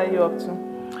 what are you up to?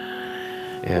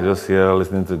 Yeah, just here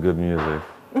listening to good music.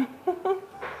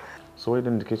 So what are you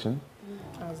doing in the kitchen?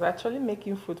 I was actually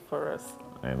making food for us.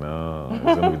 I know. It's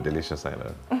going to be delicious, I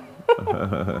know.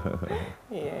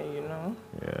 Yeah, you know.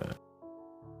 Yeah.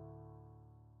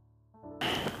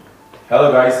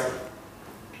 Hello, guys.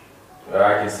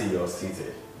 I can see you're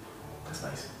seated. That's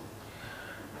nice.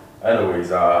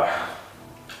 Anyways, I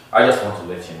just want to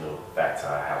let you know that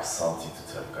I have something to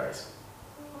tell you guys.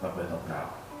 Not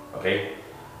now, okay?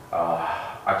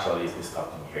 Actually, it's been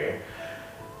stopping here.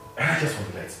 And I just want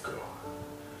to let it go.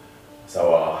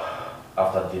 So,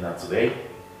 after dinner today,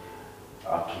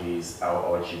 please,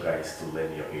 I'll urge you guys to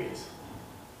lend your ears.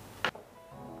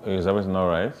 Is everything all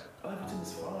right? Everything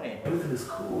is fine. Everything is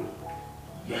cool.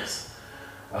 Yes.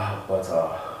 But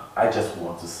I just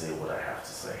want to say what I have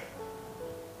to say.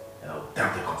 And I'll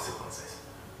damn the consequences.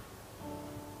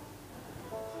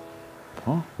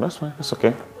 Oh, that's fine. That's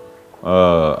okay.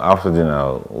 After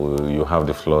dinner, you have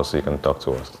the floor so you can talk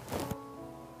to us.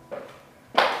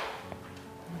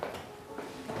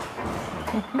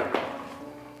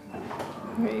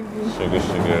 Maybe.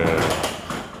 Sugar.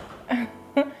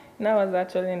 Now I was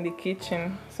actually in the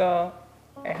kitchen, so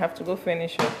I have to go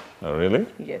finish it. Oh, really?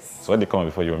 Yes. So when they come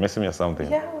before, you were missing me or something?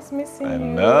 Yeah, I was missing I you.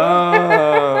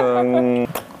 know.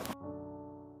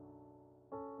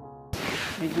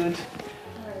 Be good.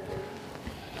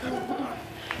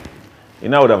 You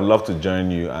know, I would have loved to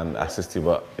join you and assist you,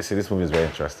 but you see, this movie is very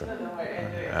interesting.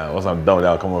 Once I'm done with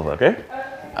that, I'll come over, okay?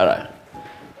 All right.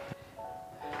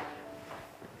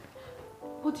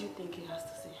 What do you think he has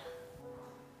to say?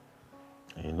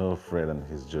 You know Fred and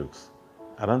his jokes.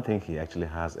 I don't think he actually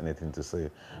has anything to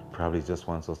say. Probably just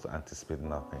wants us to anticipate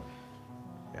nothing.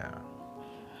 Yeah.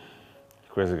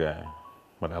 Crazy guy,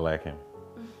 but I like him.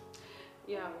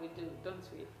 Yeah, we do, don't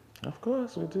we? Of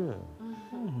course we do.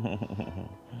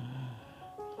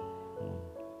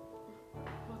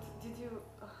 But did you...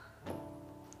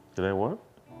 Did I what?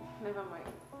 Never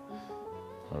mind.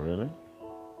 Oh, really?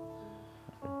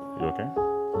 You okay?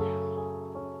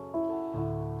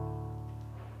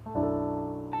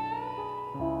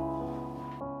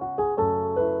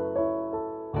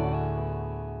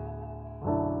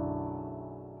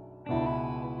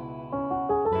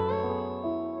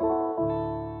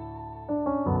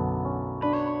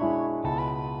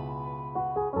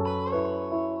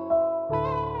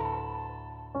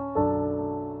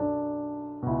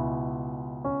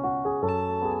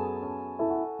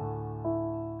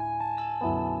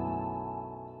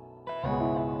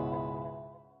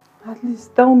 At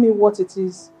least tell me what it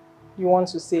is you want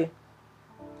to say.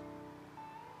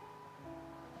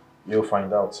 You'll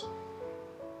find out.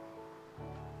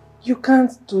 You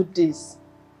can't do this.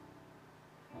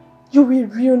 You will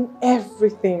ruin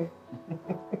everything.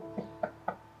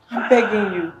 I'm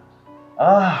begging you.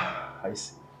 I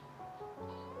see.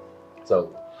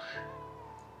 So,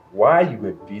 while you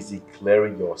were busy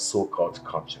clearing your so-called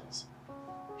conscience,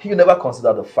 you never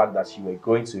considered the fact that you were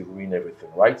going to ruin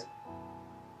everything, right?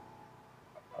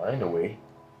 Anyway,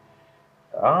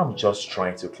 I'm just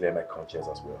trying to clear my conscience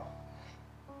as well.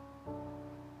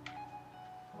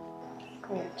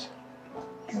 God,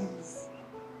 please.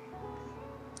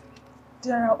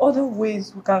 There are other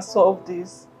ways we can solve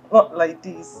this. Not like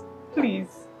this.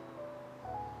 Please.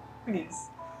 Please.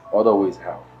 Other ways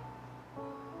how?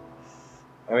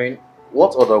 I mean,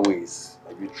 what other ways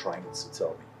are you trying to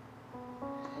tell me?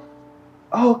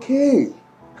 Okay.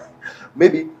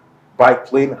 Maybe by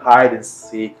playing hide and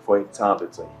seek for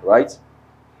eternity, right?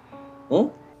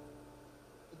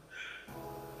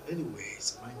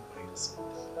 Anyways, my mind is on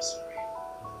that. I'm sorry.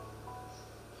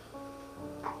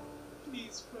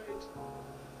 Please, Fred.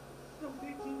 I'm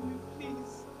begging you,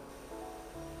 please.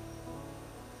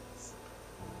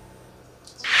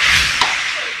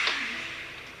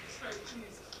 Fred,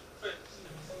 please. Fred,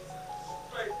 please.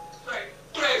 Fred, Fred,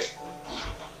 Fred.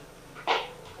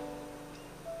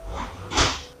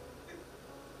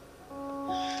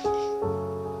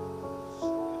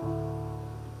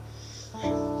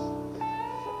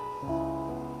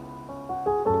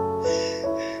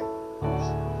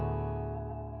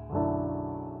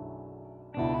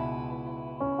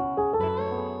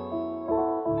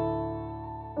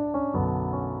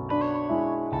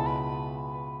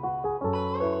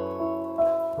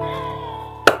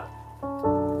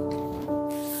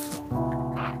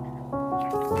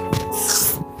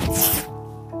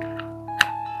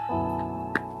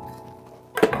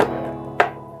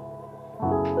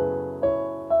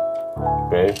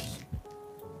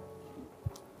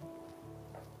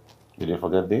 Did you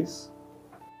forget this?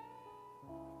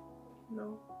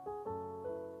 No.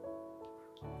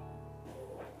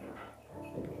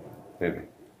 Baby,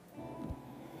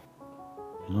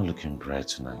 you're not looking bright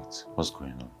tonight. What's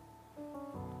going on?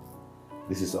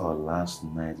 This is our last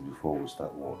night before we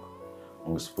start work,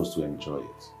 and we're supposed to enjoy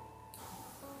it.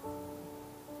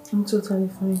 I'm totally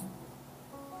fine.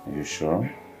 Are you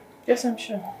sure? Yes, I'm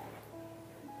sure.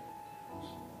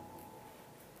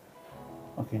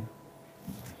 Okay.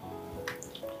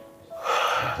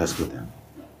 Let's go then.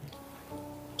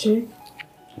 Jake?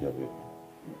 Yeah, baby.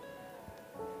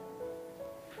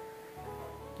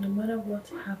 No matter what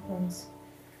happens,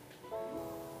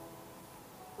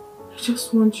 I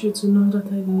just want you to know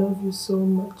that I love you so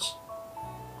much.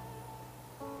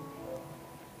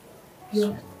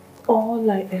 You're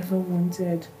all I ever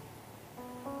wanted.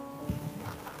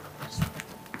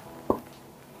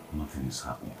 Nothing is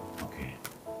happening, okay?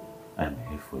 I'm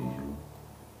here for you,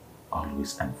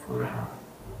 always and forever.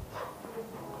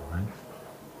 Alright?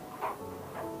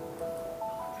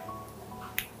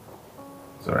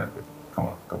 It's alright, baby. Come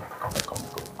on, come.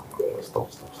 Stop.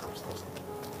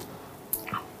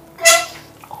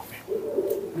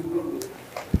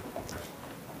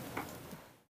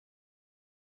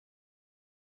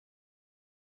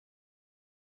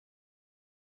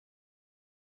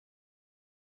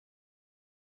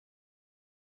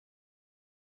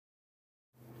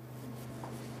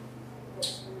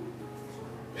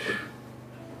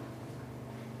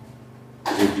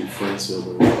 We'll be friends for the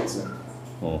long time.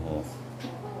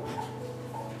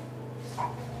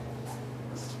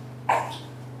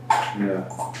 Yeah.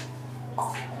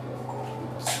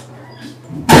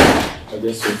 I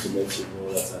just want to let you know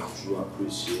that I do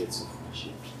appreciate your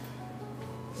friendship.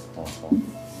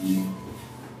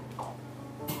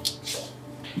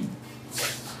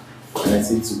 And I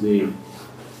think today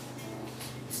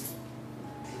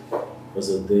was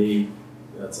a day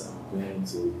that I'm going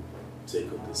to take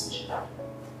a decision.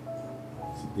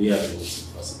 Today I've been waiting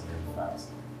for some very fast.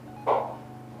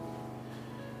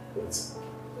 But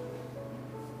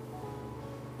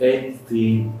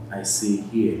anything I say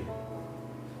here,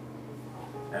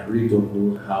 I really don't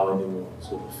know how anyone is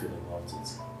going to feel about it.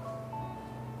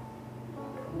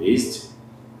 Amazed,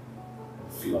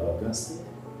 flabbergasted,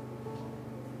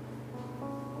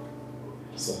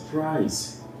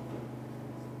 surprised,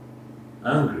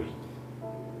 angry,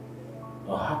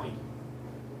 or happy.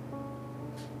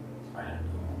 I don't know.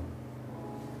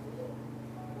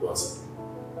 But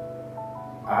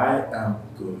I am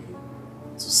going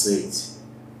to say it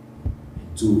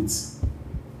and do it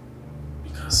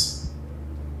because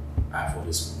I've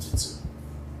always wanted to.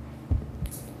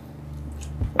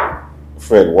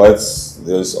 Fred, what's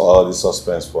all this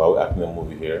suspense for? Are we acting a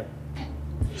movie here?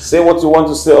 Say what you want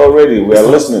to say already. We are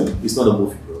listening. It's not a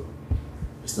movie, bro.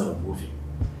 It's not a movie.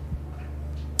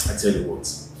 I tell you what.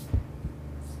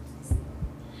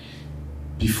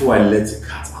 Before I let the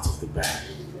cat out of the bag,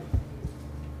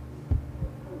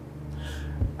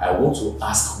 I want to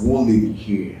ask one lady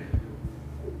here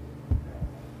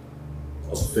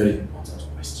a very important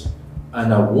question.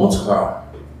 And I want her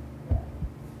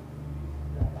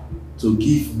to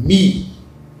give me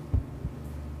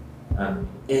and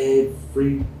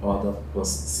every other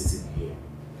person sitting here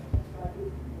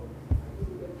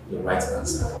the right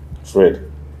answer.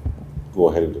 Fred, go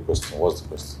ahead with the question. What's the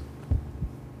question?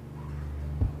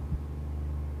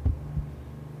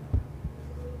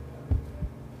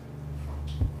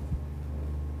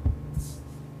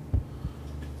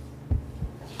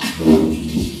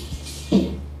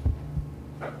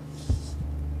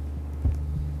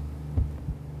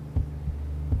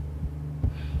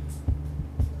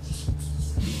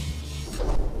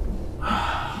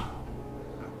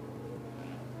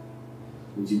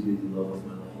 Would you be the love of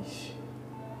my life?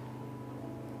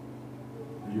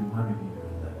 Will you marry me,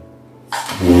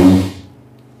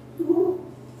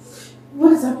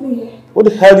 What is happening here? What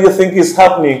the hell do you think is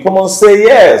happening? Come on, say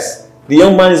yes. The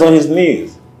young man is on his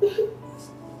knees.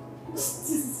 This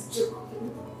is a joke.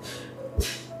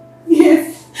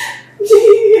 Yes.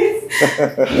 Yes.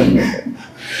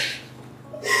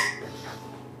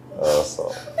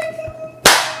 Awesome.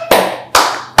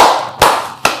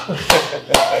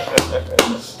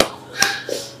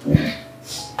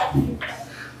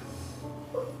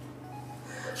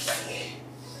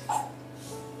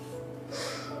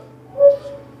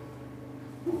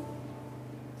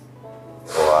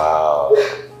 Wow.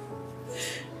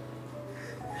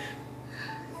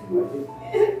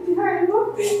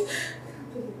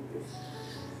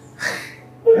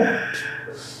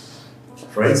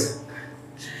 Friends,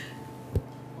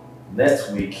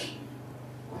 next week,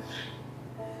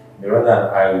 Miranda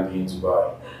and I will be in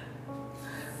Dubai.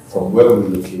 from where we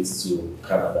relocate to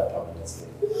Canada permanently.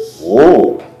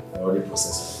 Whoa! I already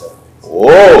processed it.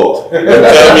 Whoa! You didn't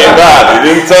tell me that.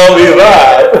 You didn't tell me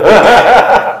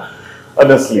that.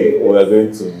 Honestly, we are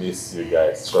going to miss you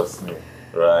guys. Trust me,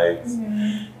 right?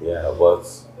 Yeah, but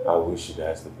I wish you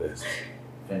guys the best.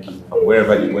 Thank you. And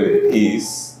wherever the wedding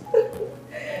is,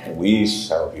 we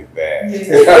shall be there.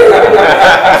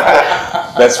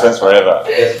 Best friends forever.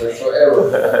 Best friends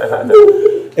forever.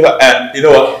 You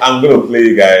know what? I'm gonna play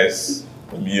you guys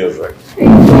music.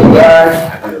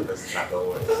 Bye. I need a best track, don't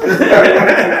worry.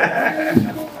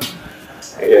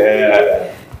 Yeah.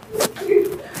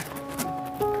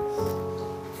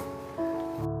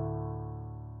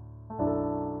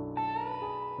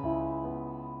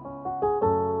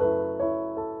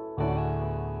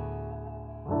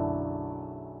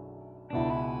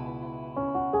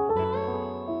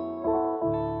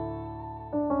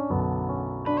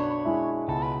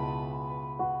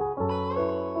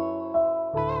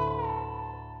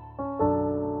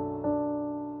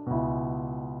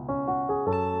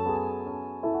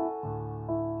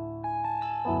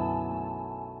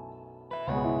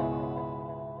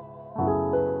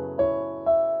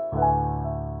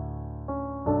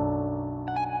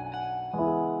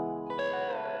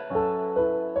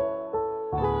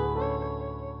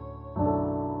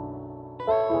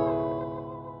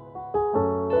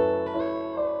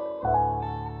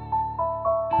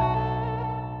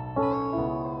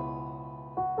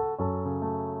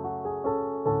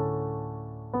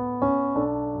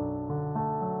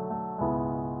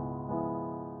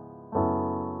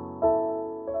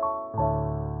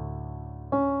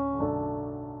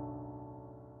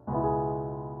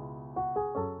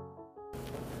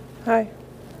 Hi.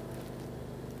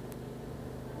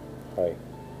 Hi.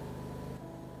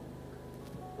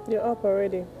 You're up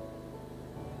already.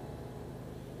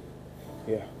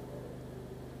 Yeah.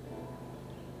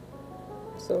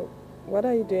 So, what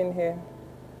are you doing here?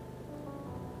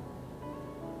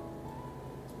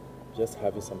 Just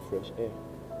having some fresh air.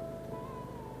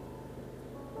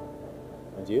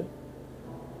 And you?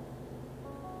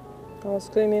 I was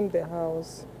cleaning the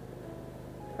house.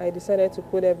 I decided to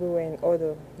put everywhere in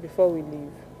order before we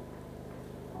leave.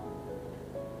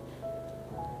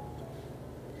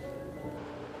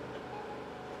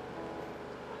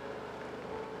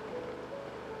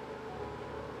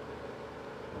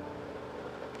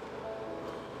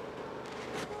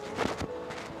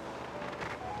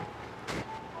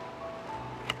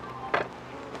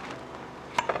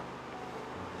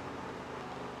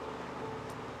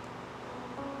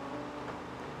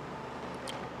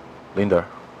 Linda,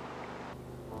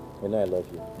 you know I love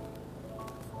you.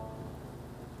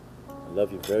 I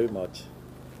love you very much,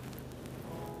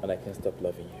 and I can't stop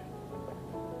loving you.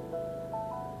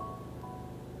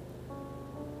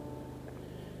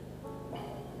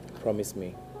 Promise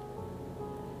me,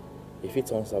 if it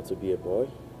turns out to be a boy,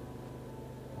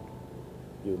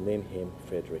 you'll name him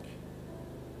Frederick.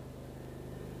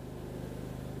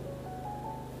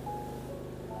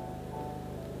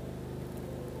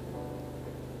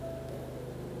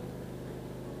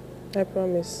 I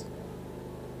promise.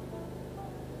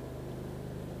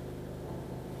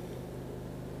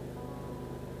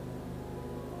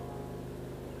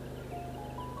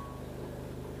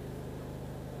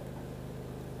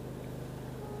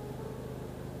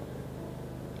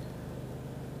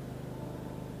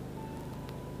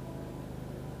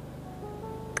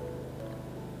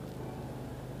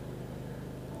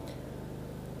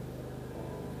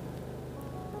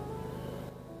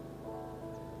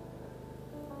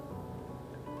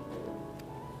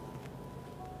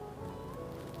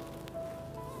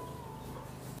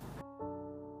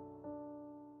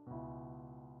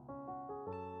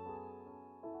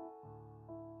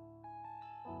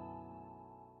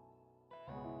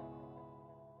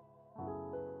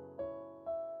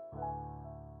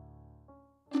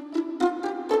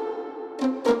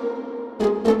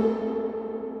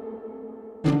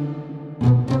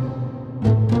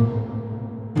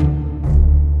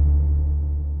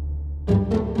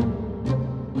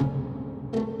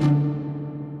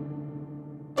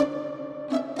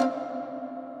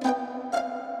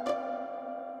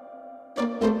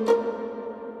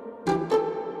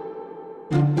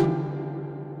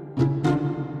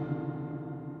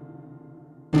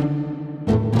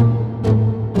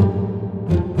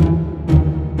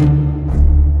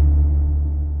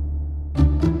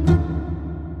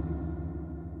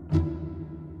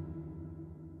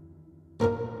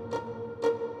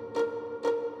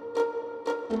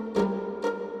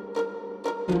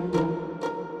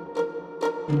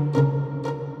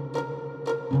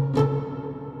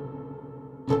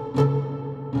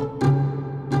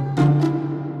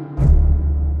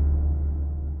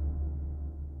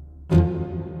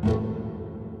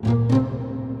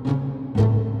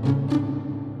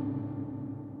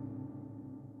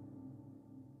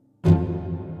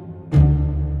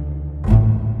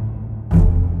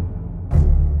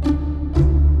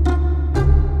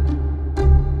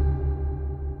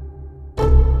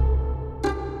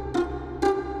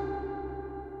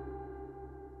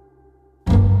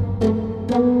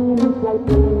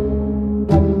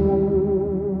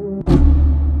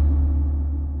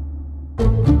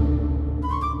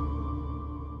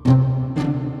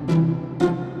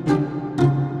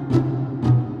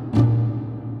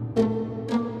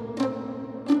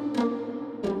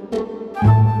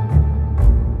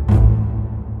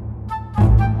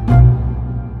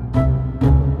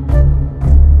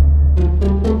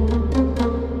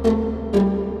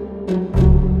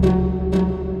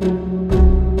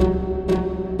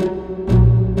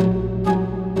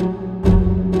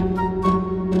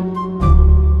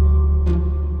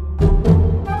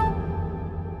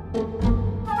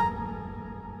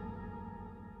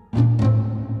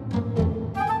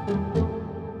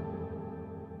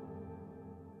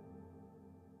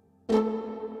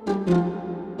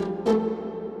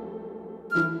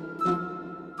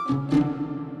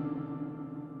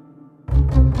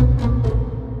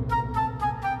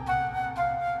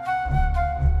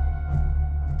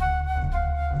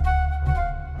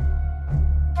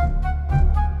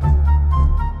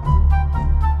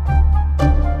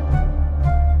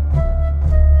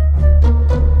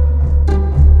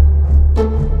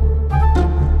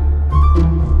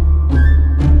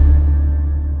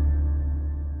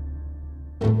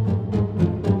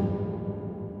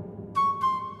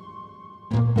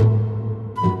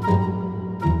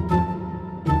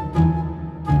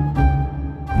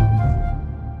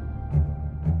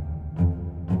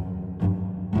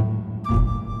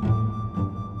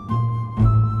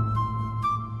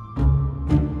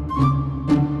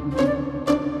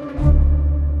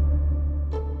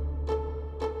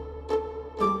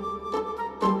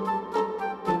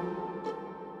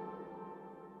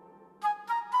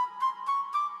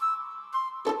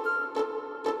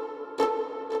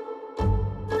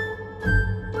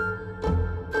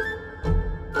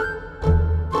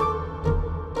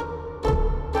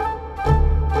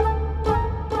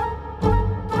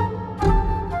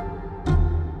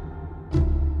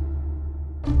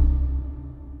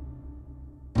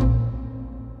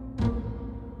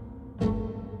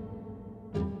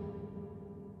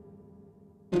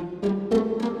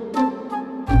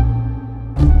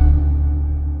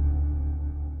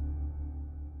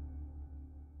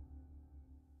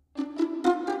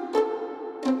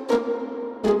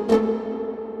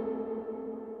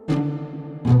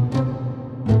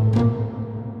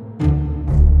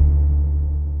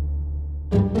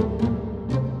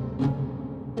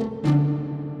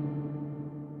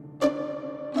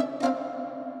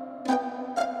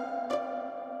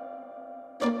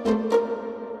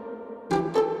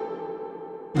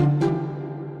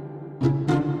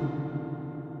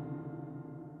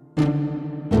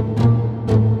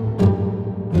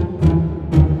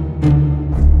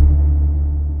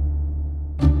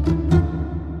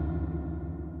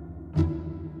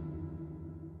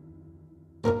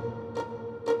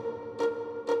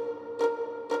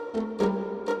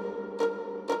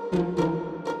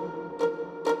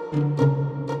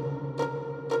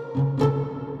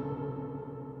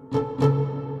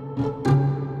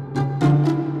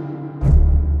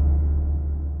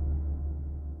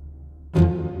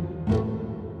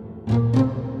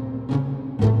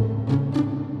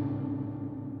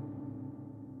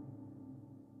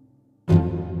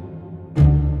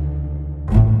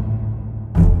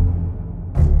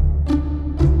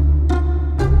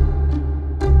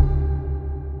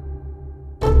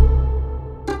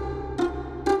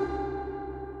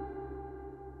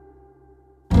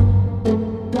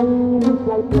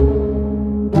 Like